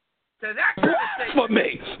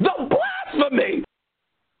 blasphemy! The blasphemy!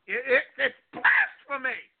 It's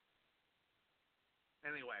blasphemy.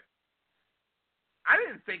 Anyway, I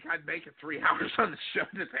didn't think I'd make it 3 hours on the show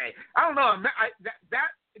today. I don't know.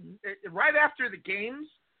 Right after the games,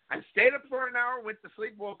 I stayed up for an hour, went to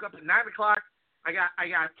sleep, woke up at 9 o'clock. I got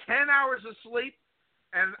 10 hours of sleep,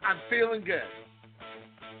 and I'm feeling good.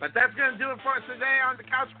 But that's going to do it for us today on the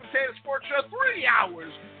Couch Potato Sports Show. 3 hours.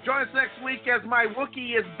 Join us next week as my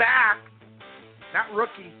Wookiee is back. Not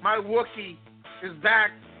rookie. My Wookiee is back.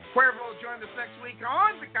 Cuervo will join us next week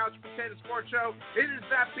on the Couch Potato Sports Show. It is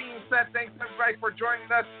that being said. Thanks, everybody, for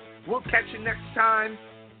joining us. We'll catch you next time.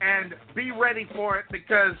 And be ready for it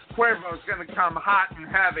because Cuervo is going to come hot and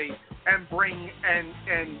heavy and bring and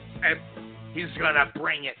he's going to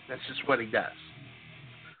bring it. That's just what he does.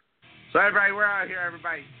 So, everybody, we're out here,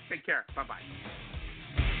 everybody. Take care. Bye-bye.